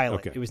not a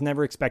pilot. Okay. It was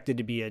never expected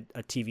to be a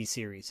TV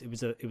series. It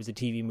was a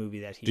TV movie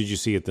that he... Did you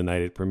see it the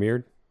night it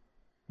premiered?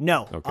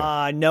 No.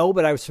 Okay. No,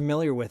 but I was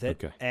familiar with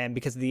it. Okay. And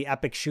because the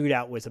epic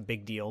shootout was a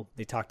big deal,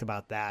 they talked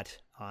about that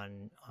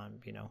on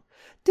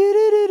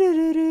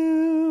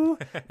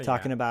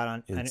talking about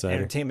on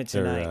Entertainment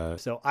Tonight.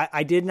 So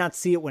I did not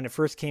see it when it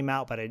first came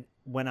out, but I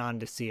went on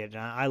to see it,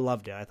 and I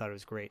loved it. I thought it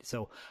was great.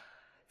 So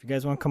if you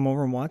guys want to come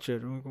over and watch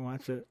it, we can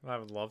watch it. I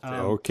would love to.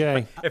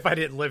 Okay. If I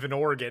didn't live in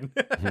Oregon.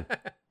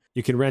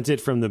 You can rent it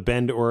from the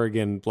Bend,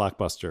 Oregon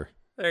Blockbuster.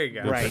 There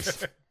you go.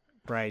 Right.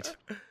 Right.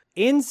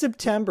 In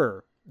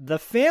September, the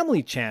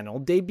Family Channel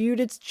debuted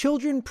its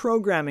children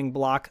programming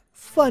block,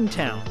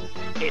 Funtown.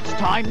 It's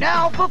time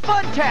now for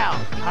Funtown.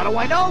 How do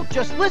I know?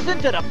 Just listen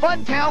to the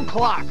Funtown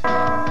clock.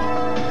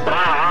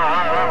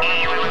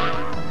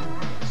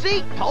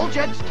 See? Told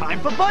you it's time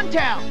for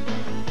Funtown.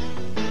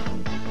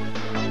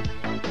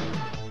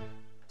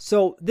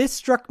 So this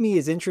struck me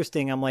as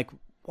interesting. I'm like,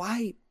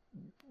 why?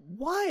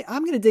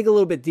 I'm going to dig a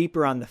little bit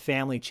deeper on the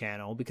Family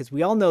Channel, because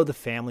we all know the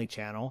Family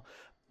Channel.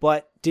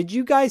 But did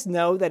you guys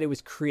know that it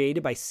was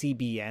created by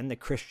CBN, the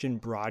Christian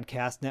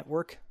Broadcast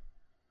Network?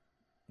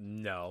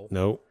 No.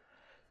 Nope.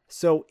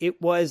 So it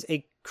was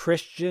a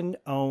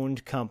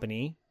Christian-owned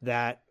company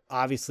that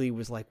obviously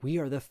was like, we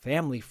are the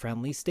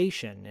family-friendly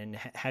station, and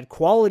had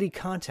quality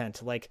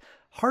content like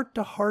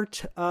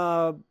heart-to-heart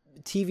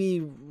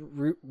TV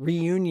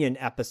reunion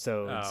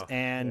episodes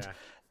and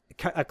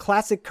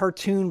classic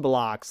cartoon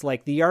blocks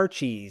like The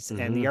Archies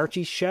and The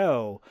Archie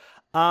Show.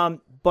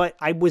 But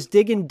I was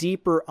digging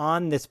deeper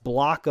on this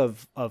block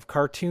of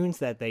cartoons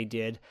that they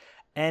did,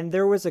 and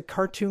there was a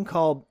cartoon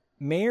called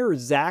Mayor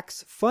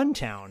Zach's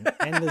Funtown,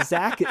 and the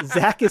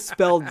Zach is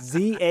spelled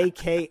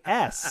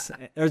Z-A-K-S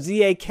or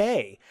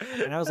Z-A-K,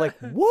 and I was like,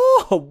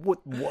 "Whoa,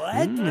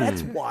 what?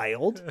 That's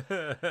wild."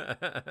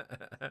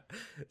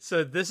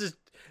 So this is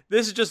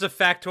just a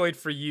factoid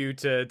for you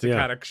to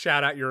kind of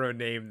shout out your own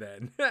name.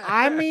 Then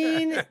I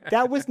mean,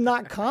 that was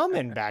not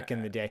common back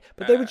in the day,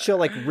 but they would show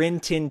like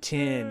Rin Tin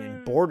Tin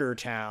and Border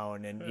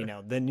Town and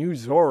the new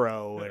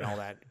Zorro and all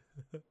that.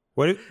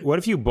 What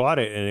if you bought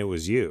it and it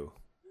was you?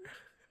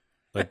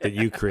 Like that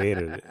you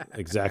created it.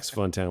 Like Zach's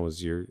Funtown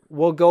was your...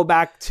 We'll go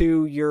back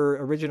to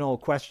your original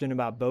question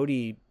about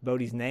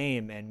Bodie's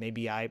name, and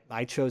maybe I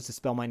chose to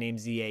spell my name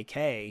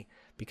Z-A-K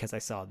because I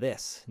saw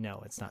this.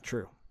 No, it's not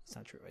true. It's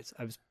not true.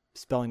 I was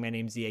spelling my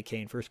name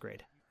Z-A-K in first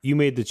grade. You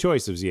made the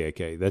choice of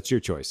Z-A-K. That's your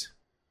choice.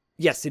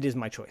 Yes, it is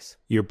my choice.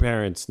 Your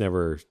parents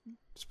never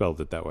spelled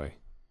it that way.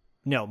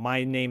 No,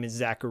 my name is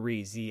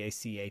Zachary,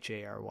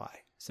 Z-A-C-H-A-R-Y.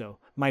 So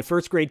my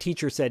first grade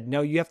teacher said,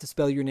 no, you have to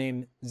spell your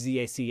name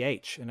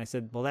Z-A-C-H. And I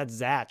said, well, that's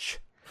Zach.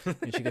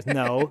 And she goes,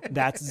 no,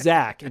 that's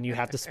Zach, and you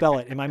have to spell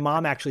it. And my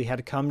mom actually had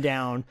to come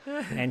down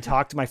and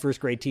talk to my first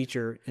grade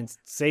teacher and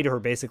say to her,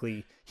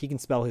 basically, he can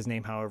spell his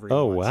name however he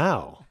wants. Oh,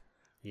 wow.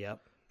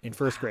 Yep. In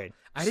first grade.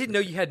 I didn't know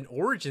you had an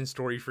origin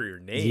story for your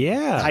name.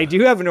 Yeah. I do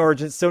have an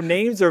origin. So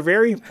names are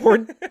very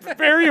important.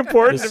 Very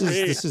important to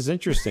me. This is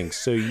interesting.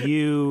 So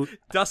you...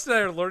 Dustin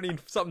and I are learning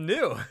something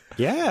new.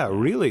 Yeah,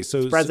 really.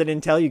 So President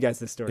didn't tell you guys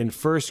this story. In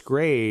first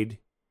grade,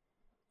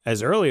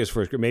 as early as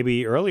first grade,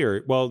 maybe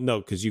earlier. Well, no,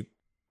 because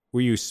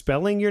were you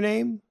spelling your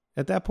name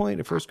at that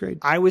point in first grade?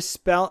 I was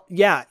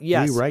yes.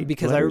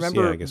 Because letters? I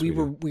remember I we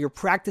were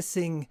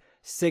practicing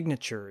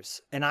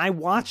signatures, and I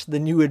watched The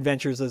New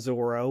Adventures of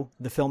Zorro,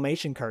 the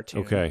Filmation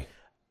cartoon. Okay.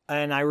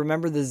 And I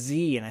remember the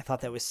Z, and I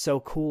thought that was so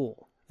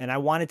cool. And I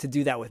wanted to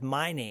do that with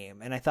my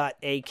name, and I thought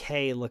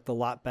AK looked a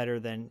lot better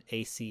than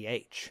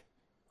ACH.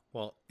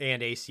 Well,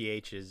 and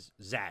ACH is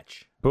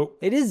Zach. But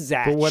it is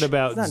Zach. But what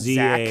about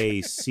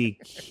ZACK?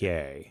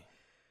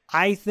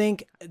 I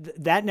think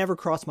that never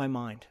crossed my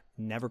mind.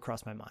 Never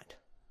crossed my mind.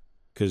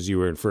 Because you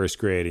were in first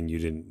grade and you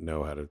didn't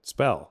know how to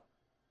spell.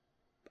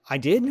 I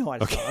did know how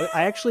to spell.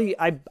 I actually,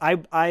 I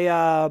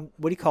what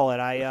do you call it?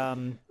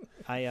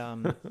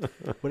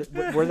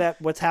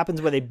 What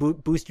happens where they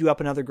boost you up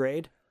another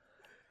grade?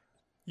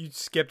 You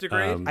skipped a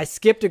grade? I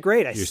skipped a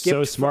grade. You're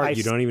so smart.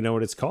 You don't even know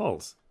what it's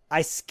called.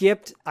 I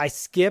skipped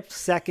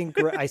second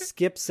grade. I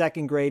skipped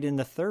second grade in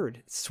the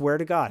third. Swear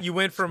to God. You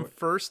went from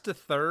first to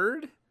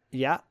third?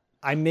 Yeah.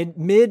 I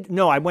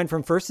went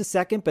from first to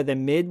second, but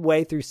then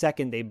midway through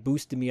second, they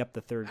boosted me up the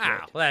third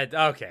grade.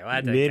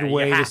 Well,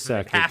 midway to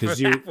second,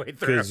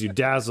 because you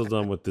dazzled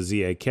them with the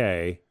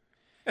ZAK.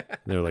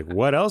 They're like,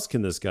 what else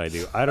can this guy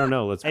do? I don't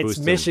know. Let's boost him. It's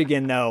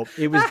Michigan, though.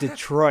 It was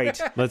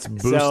Detroit. Let's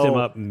boost him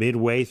up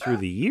midway through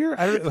the year?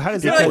 How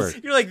does that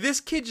work? You're like,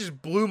 this kid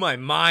just blew my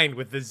mind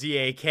with the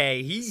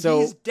ZAK. He's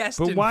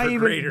destined for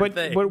greater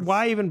things. But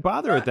why even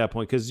bother at that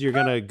point? Because you're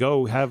going to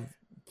go have...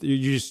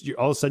 You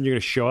all of a sudden you're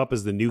going to show up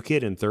as the new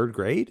kid in third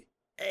grade?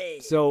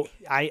 So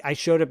I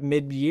showed up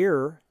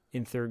mid-year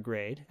in third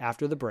grade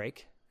after the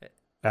break.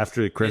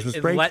 After the Christmas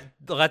break?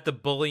 Let the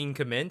bullying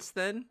commence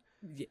then?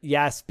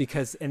 Yes,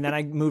 because and then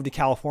I moved to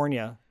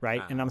California,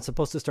 right? And I'm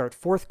supposed to start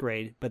 4th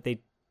grade, but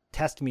they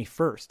test me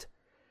first.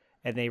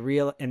 And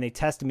they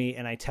test me,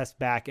 and I test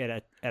back at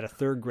a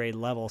 3rd grade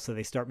level, so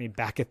they start me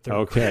back at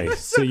 3rd grade. Okay,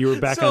 so you were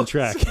back on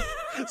track.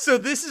 So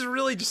this is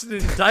really just an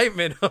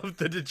indictment of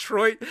the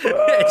Detroit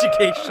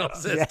educational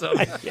system.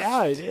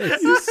 Yeah, it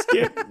is.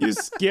 You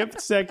skipped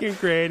 2nd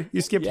grade.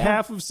 You skipped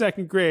half of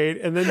 2nd grade,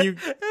 and then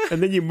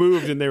you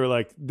moved, and they were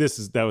like,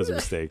 that was a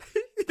mistake.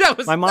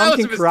 My mom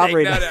can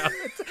corroborate that.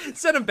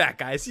 Send him back,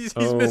 guys. He's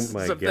missing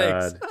some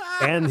things.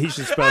 And he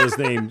should spell his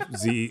name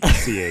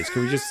CH.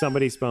 Can we just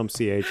somebody spell him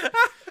CH?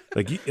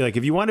 Like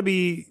if you want to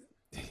be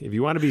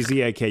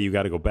ZIK, you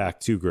got to go back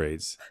 2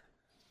 grades.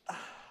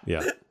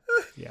 Yeah.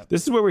 Yeah.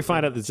 This is where we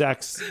find out that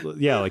Zach's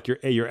like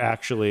you're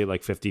actually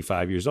like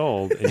 55 years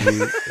old, and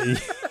you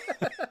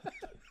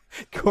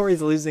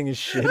Corey's losing his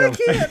shit. I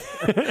can't.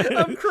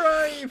 I'm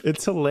crying.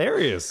 It's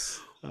hilarious.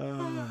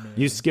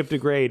 You skipped a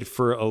grade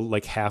for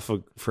like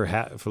for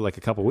like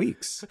a couple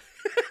weeks.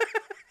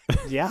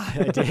 Yeah,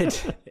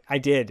 I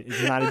did.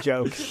 It's not a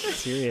joke. It's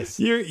serious.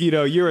 You're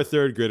a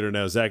 3rd grader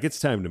now, Zach. It's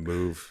time to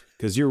move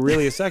because you're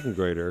really a 2nd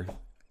grader.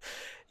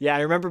 Yeah,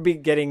 I remember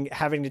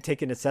having to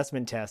take an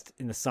assessment test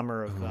in the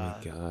summer of, so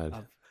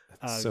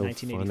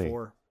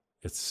 1984. Funny.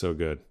 It's so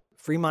good.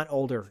 Fremont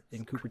Older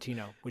in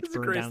Cupertino, which It's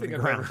burned the down greatest to the thing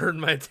I've ground. ever heard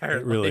in my entire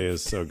life. It really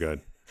is so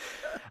good.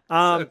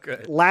 So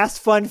good. Last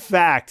fun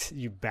fact,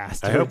 you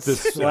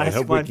bastards. I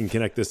hope we can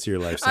connect this to your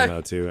life somehow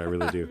too. I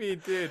really do. I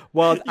mean, dude,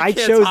 well, you I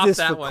can't chose top this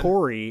that for one.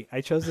 Corey.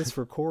 I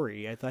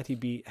thought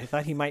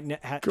he might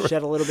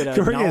shed a little bit of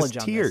Corey knowledge has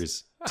on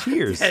tears. this.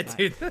 Tears. Yeah,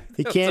 dude,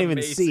 He that can't was even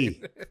amazing.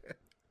 see.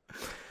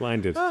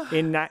 Blinded.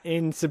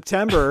 In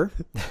September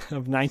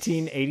of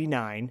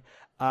 1989,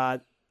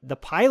 the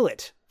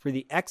pilot for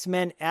the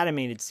X-Men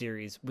animated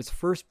series was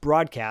first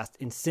broadcast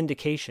in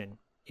syndication.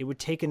 It would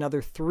take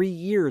another 3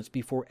 years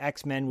before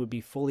X-Men would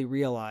be fully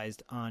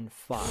realized on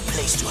Fox. No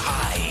place to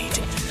hide,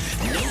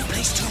 no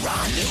place to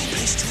run, no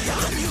place to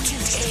run. The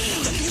mutant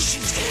age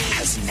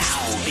has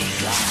now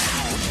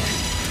begun.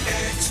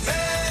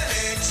 X-Men,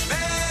 it's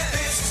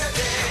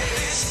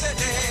the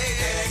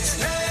day,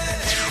 X-Men,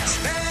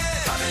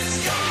 coming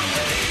your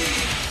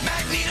way.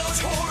 Magneto's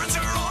hordes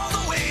are on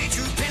the way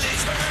to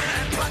pillage, burn,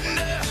 and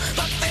plunder.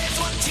 But there's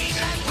one team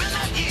that will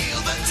not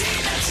yield, the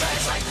team that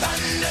strikes like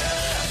thunder.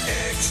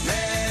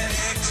 X-Men.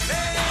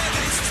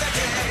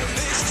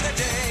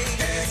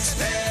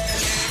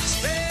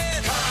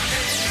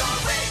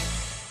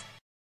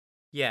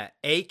 Yeah,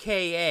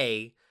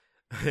 AKA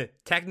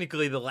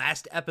technically the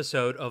last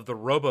episode of the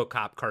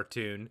RoboCop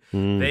cartoon.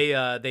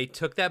 They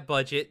took that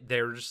budget.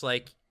 They were just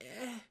like,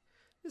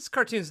 this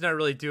cartoon's not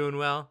really doing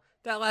well.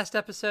 That last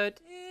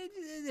episode,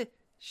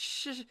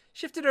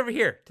 shift it over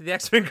here to the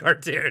X-Men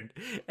cartoon.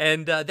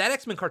 And that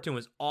X-Men cartoon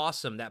was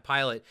awesome, that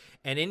pilot.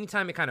 And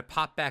anytime it kind of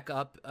popped back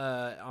up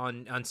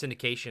on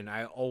syndication,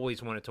 I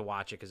always wanted to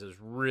watch it because it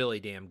was really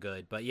damn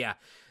good. But yeah,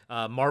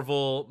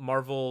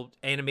 Marvel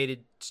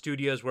Animated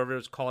Studios, whatever it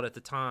was called at the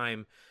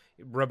time,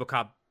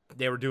 RoboCop,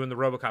 they were doing the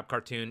RoboCop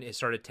cartoon. It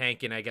started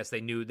tanking. I guess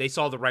they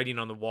saw the writing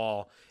on the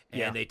wall,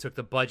 and they took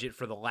the budget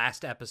for the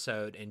last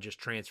episode and just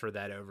transferred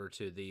that over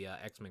to the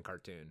X-Men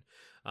cartoon.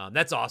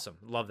 That's awesome.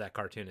 Love that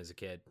cartoon as a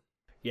kid.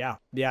 Yeah.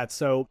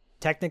 So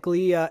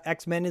technically,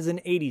 X-Men is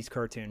an 80s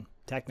cartoon.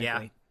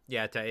 Technically.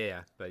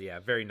 Yeah. But yeah,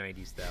 very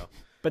 90s though.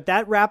 But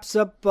that wraps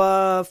up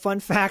fun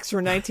facts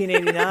for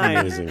 1989.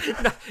 Amazing.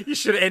 No, you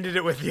should have ended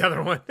it with the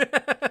other one.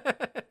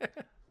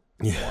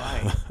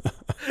 Why?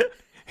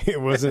 It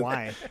wasn't.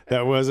 Why?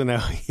 That wasn't how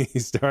he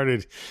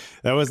started.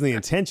 That wasn't the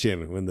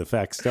intention when the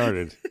facts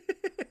started.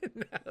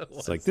 No,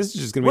 it's like, this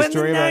is just going to be a When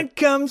story the night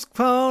comes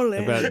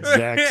calling. about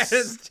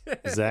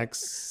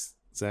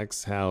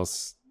Zach's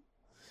house.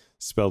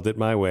 Spelled it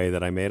my way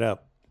that I made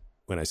up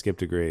when I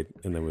skipped a grade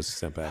and then was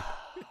sent back.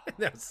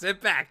 No,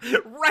 sit back.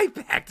 Right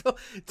back.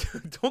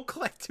 Don't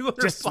collect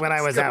 200 Just when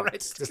I was out.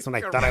 Just when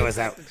I thought I was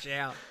out.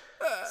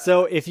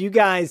 So if you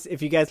guys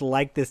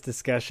like this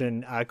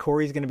discussion,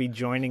 Corey's going to be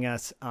joining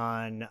us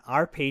on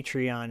our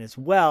Patreon as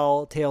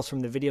well, Tales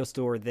from the Video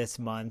Store this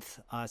month.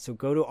 So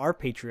go to our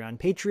Patreon,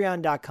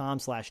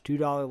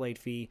 patreon.com/$2 late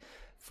fee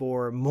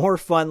for more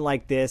fun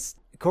like this.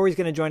 Corey's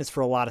going to join us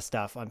for a lot of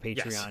stuff on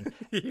Patreon.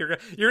 Yes. You're going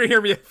to hear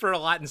me for a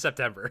lot in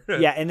September.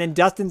 Yeah, and then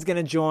Dustin's going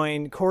to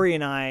join Corey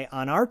and I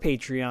on our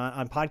Patreon,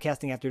 on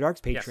Podcasting After Dark's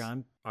Patreon.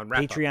 Yes, on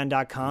Wrap Up.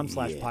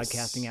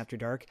 Patreon.com/Podcasting After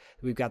Dark.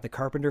 We've got the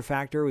Carpenter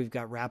Factor. We've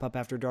got Wrap Up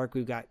After Dark.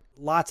 We've got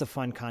lots of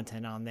fun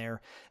content on there.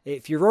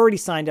 If you're already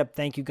signed up,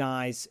 thank you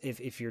guys.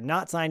 If you're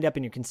not signed up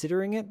and you're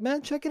considering it,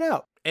 man, check it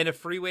out. And a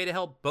free way to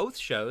help both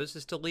shows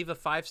is to leave a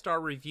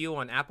 5-star review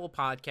on Apple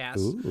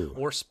Podcasts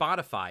or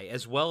Spotify,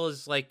 as well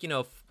as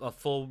a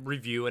full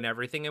review and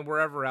everything, and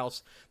wherever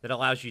else that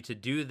allows you to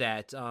do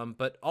that.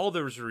 But all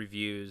those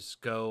reviews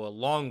go a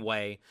long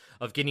way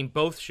of getting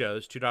both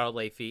shows, $2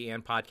 late fee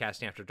and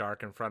Podcasting After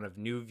Dark, in front of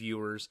new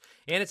viewers,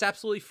 and it's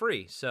absolutely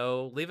free.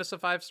 So leave us a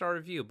 5-star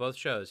review, both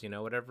shows.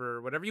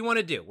 Whatever you want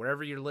to do,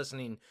 wherever you're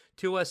listening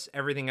to us,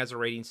 everything has a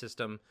rating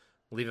system.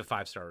 leave a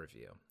 5-star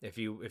review. If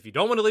you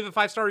don't want to leave a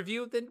 5-star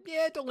review, then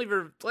don't leave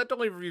a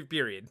review.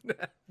 Period.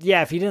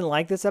 Yeah, if you didn't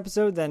like this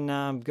episode, then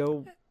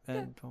go.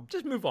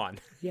 Just move on.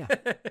 Yeah.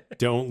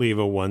 Don't leave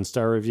a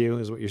 1-star review,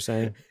 is what you're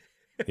saying?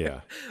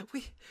 Yeah.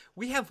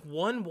 We have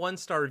one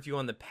 1-star review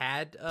on the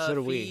pad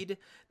So feed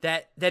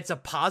that's a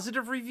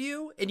positive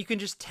review, and you can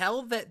just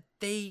tell that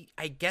they,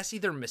 I guess,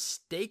 either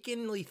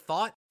mistakenly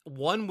thought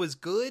one was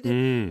good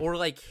or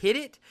like hit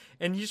it,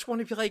 and you just want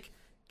to be like,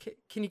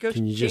 can you go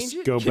Can you change just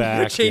it? go Can back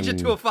you go change it and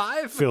to a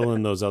 5? Fill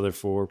in those other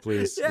 4,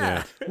 please.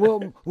 Yeah.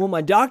 Well, my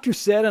doctor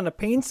said on a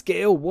pain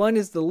scale, 1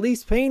 is the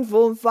least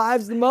painful and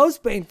 5 is the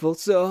most painful,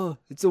 so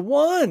it's a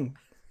 1.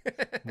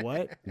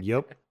 What?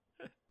 Yep.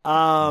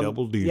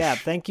 Double douche. Yeah,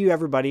 thank you,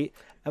 everybody.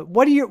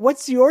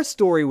 What's your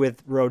story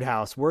with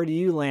Roadhouse? Where do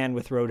you land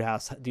with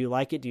Roadhouse? Do you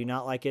like it? Do you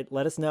not like it?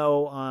 Let us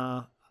know.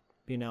 On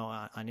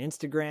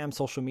Instagram,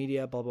 social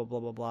media, blah blah blah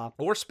blah blah,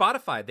 or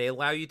Spotify. They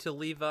allow you to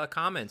leave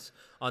comments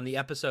on the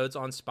episodes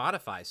on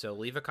Spotify. So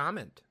leave a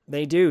comment.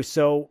 They do.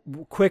 So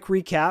quick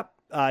recap.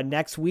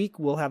 Next week,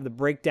 we'll have the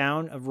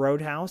breakdown of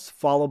Roadhouse,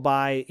 followed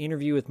by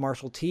interview with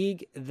Marshall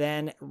Teague.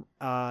 Then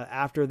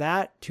after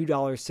that,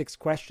 $2 6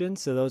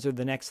 questions. So those are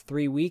the next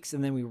 3 weeks.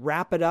 And then we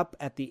wrap it up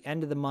at the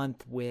end of the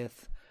month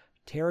with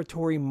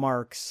Territory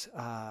Marks,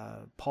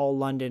 Paul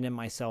London and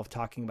myself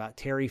talking about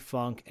Terry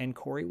Funk, and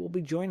Corey will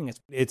be joining us.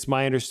 It's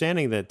my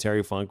understanding that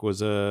Terry Funk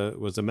was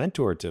a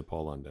mentor to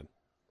Paul London,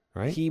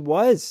 right? He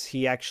was.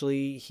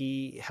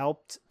 He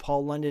helped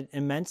Paul London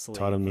immensely.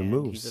 Taught him the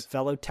moves. He's a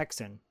fellow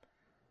Texan.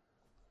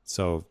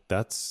 So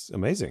that's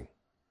amazing.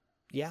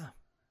 Yeah.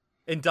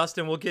 And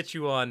Dustin, we'll get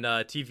you on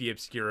TV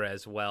Obscura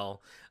as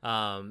well.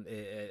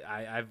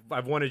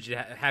 I've wanted to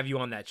have you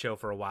on that show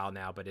for a while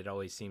now, but it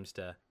always seems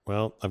to.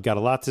 Well, I've got a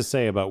lot to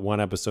say about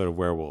one episode of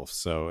Werewolf.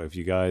 So if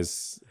you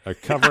guys are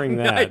covering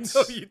that, I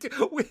know you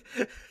do.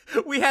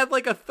 We had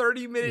like a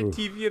 30-minute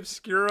TV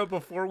Obscura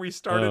before we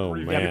started.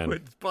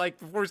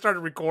 Before we started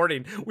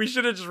recording, we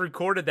should have just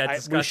recorded that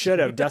discussion. We should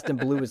have. Dustin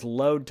blew his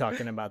load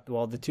talking about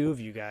the two of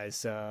you guys.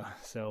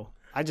 So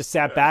I just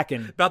sat back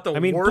and about the.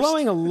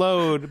 Blowing a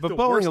load, but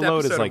blowing a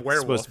load is like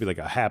Werewolf. supposed to be like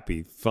a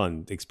happy,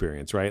 fun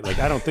experience, right? Like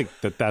I don't think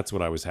that's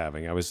what I was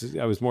having. I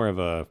was more of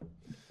a.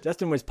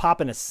 Justin was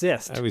popping a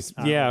cyst. I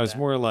was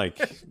more like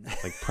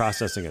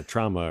processing a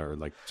trauma or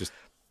like just.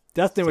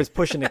 Dustin was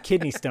pushing a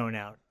kidney stone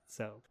out.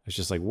 So it's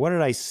just like, what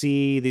did I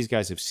see? These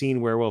guys have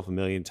seen Werewolf a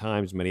million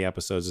times, many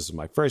episodes. This is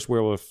my first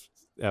Werewolf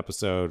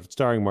episode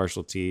starring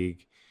Marshall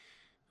Teague.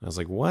 I was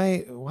like,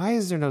 why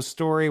is there no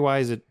story? Why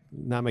is it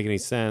not making any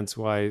sense?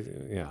 Why?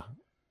 Yeah.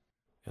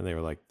 And they were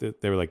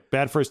like,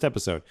 bad first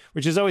episode,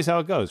 which is always how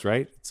it goes,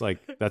 right? It's like,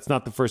 that's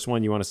not the first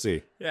one you want to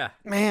see. Yeah.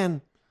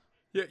 Man.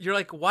 You're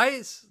like, why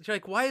is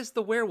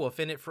the werewolf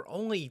in it for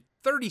only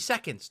 30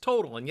 seconds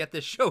total? And yet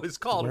this show is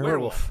called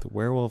Werewolf. The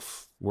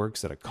werewolf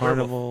works at a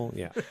carnival.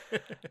 Yeah.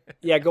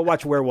 Yeah, go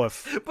watch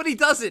Werewolf. But he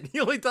doesn't. He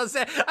only does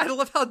that. I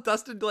love how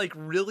Dustin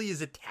really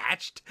is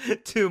attached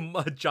to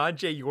John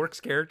J.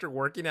 York's character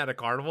working at a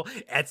carnival.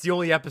 That's the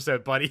only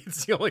episode, buddy.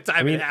 It's the only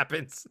time it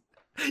happens.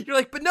 You're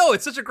like, but no,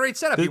 it's such a great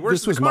setup.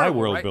 This was my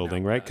world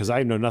building, right? Because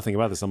I know nothing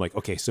about this. I'm like,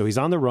 okay, so he's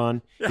on the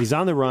run. He's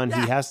on the run.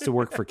 He has to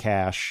work for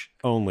cash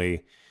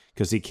only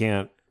because he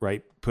can't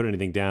put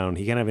anything down.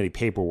 He can't have any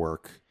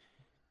paperwork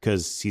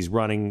because he's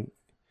running.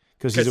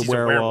 Because he's a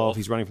werewolf.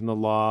 He's running from the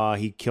law.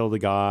 He killed a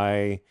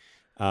guy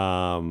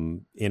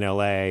in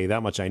L.A.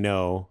 That much I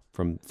know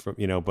from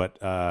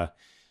But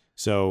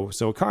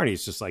so Carney,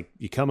 it's just like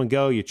you come and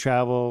go, you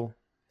travel,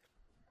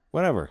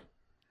 whatever.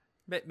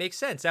 Makes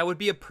sense. That would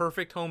be a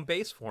perfect home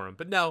base for him.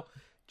 But no,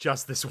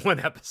 just this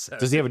one episode.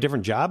 Does he have a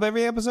different job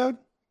every episode?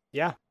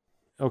 Yeah.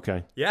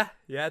 Okay. Yeah.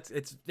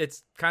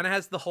 It's kind of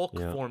has the Hulk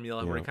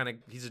formula where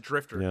he's a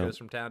drifter, goes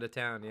from town to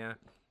town. Yeah.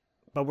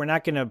 But we're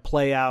not going to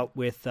play out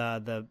with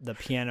the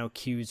piano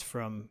cues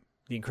from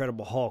The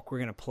Incredible Hulk. We're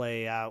going to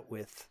play out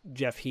with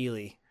Jeff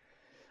Healey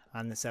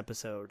on this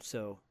episode.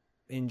 So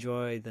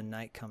enjoy The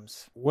Night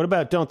Comes. What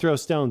about Don't Throw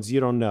Stones?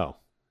 You don't know.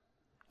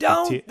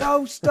 Don't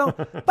throw stones.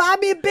 Buy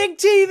me a big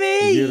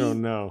TV. You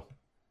don't know.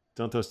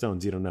 Don't throw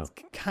stones. You don't know. It's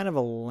kind of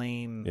a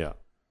lame. Yeah.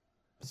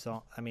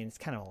 So it's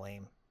kind of a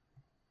lame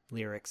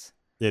lyrics.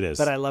 It is.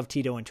 But I love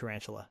Tito and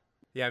Tarantula.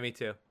 Yeah, me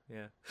too.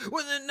 Yeah.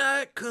 When the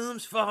night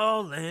comes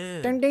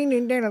falling. Ding, ding,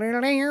 ding, ding,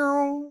 ding,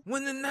 ding.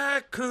 When the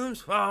night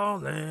comes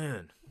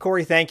falling.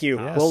 Corey, thank you.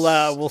 Yes.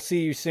 We'll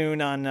see you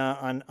soon on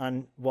our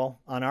blog.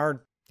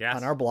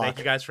 Thank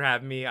you guys for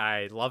having me.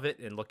 I love it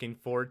and looking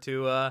forward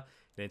to an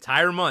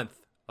entire month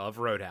of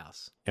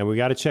Roadhouse. And we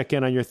got to check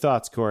in on your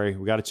thoughts, Corey.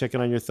 We got to check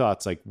in on your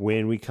thoughts. Like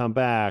when we come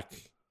back,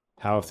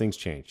 how have things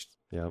changed?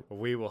 Yep.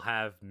 We will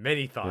have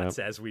many thoughts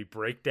as we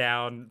break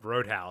down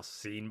Roadhouse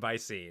scene by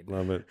scene.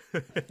 Love it.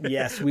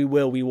 Yes, we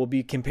will. We will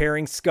be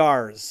comparing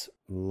scars.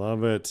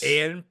 Love it.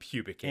 And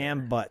pubic hair.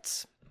 And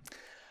butts.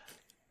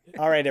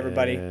 All right,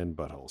 everybody. And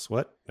buttholes.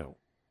 What? No.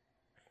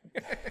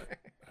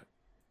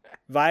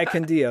 Via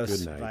con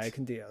Dios. Good night. Via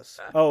con Dios.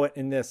 Oh,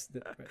 and this.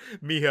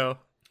 Mijo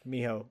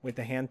with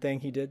the hand thing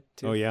he did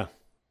too. Oh, yeah.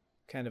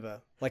 Kind of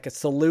like a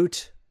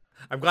salute.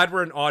 I'm glad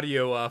we're in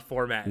audio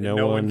format. And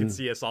no one can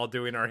see us all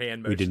doing our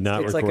hand motions. We did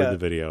not record the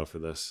video for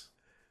this.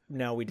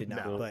 No, we did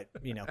not. No. But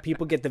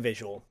people get the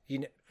visual.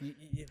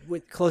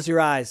 Close your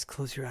eyes.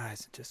 Close your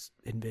eyes. And just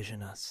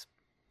envision us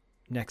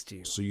next to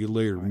you. See you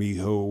later,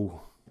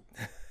 mijo.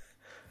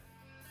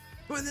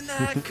 When the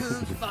night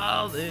comes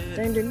falling.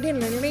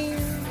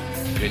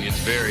 Opinions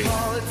vary.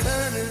 All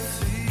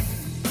eternity,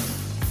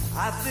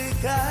 I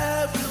think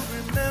I will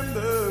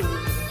remember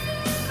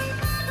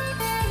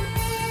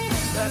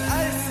that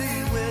icy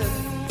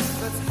wind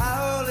that's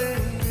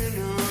howling in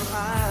your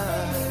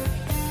eyes.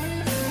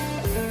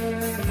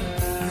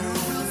 You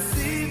will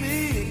see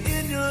me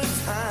in your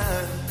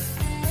time,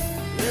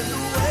 in the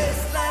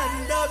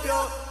wasteland of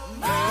your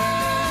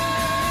mind.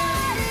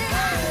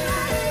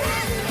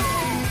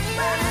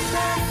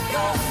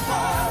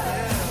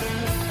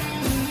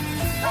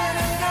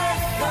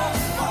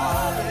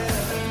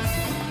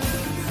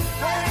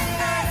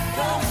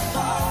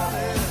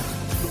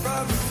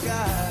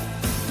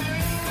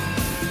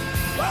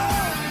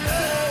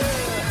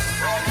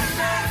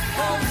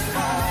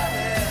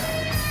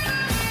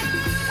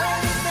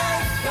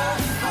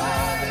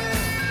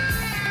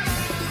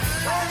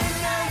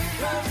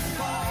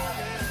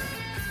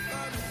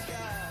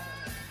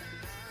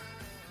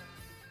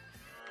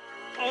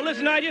 Oh,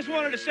 listen, I just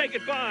wanted to say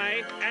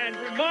goodbye and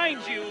remind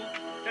you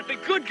that the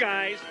good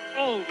guys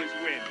always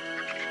win,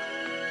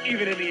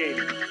 even in the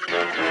 80s.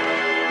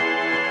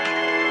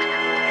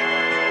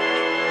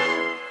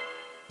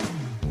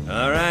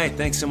 All right,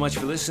 thanks so much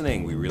for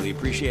listening. We really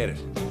appreciate it.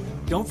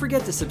 Don't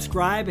forget to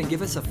subscribe and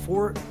give us a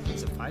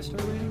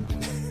 5-star rating?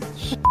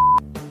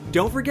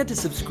 Don't forget to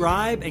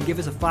subscribe and give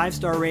us a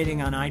 5-star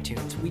rating on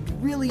iTunes. We'd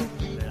really...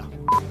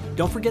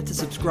 Don't forget to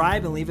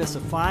subscribe and leave us a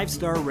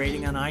 5-star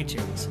rating on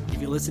iTunes.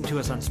 If you listen to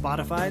us on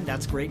Spotify,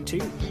 that's great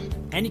too.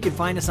 And you can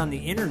find us on the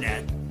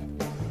internet.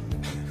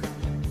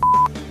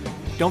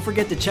 Don't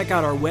forget to check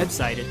out our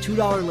website at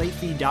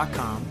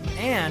 $2latefee.com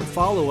and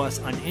follow us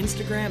on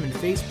Instagram and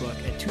Facebook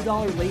at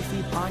 $2 Late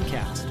Fee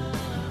Podcast.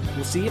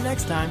 We'll see you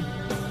next time.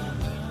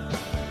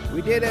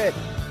 We did it!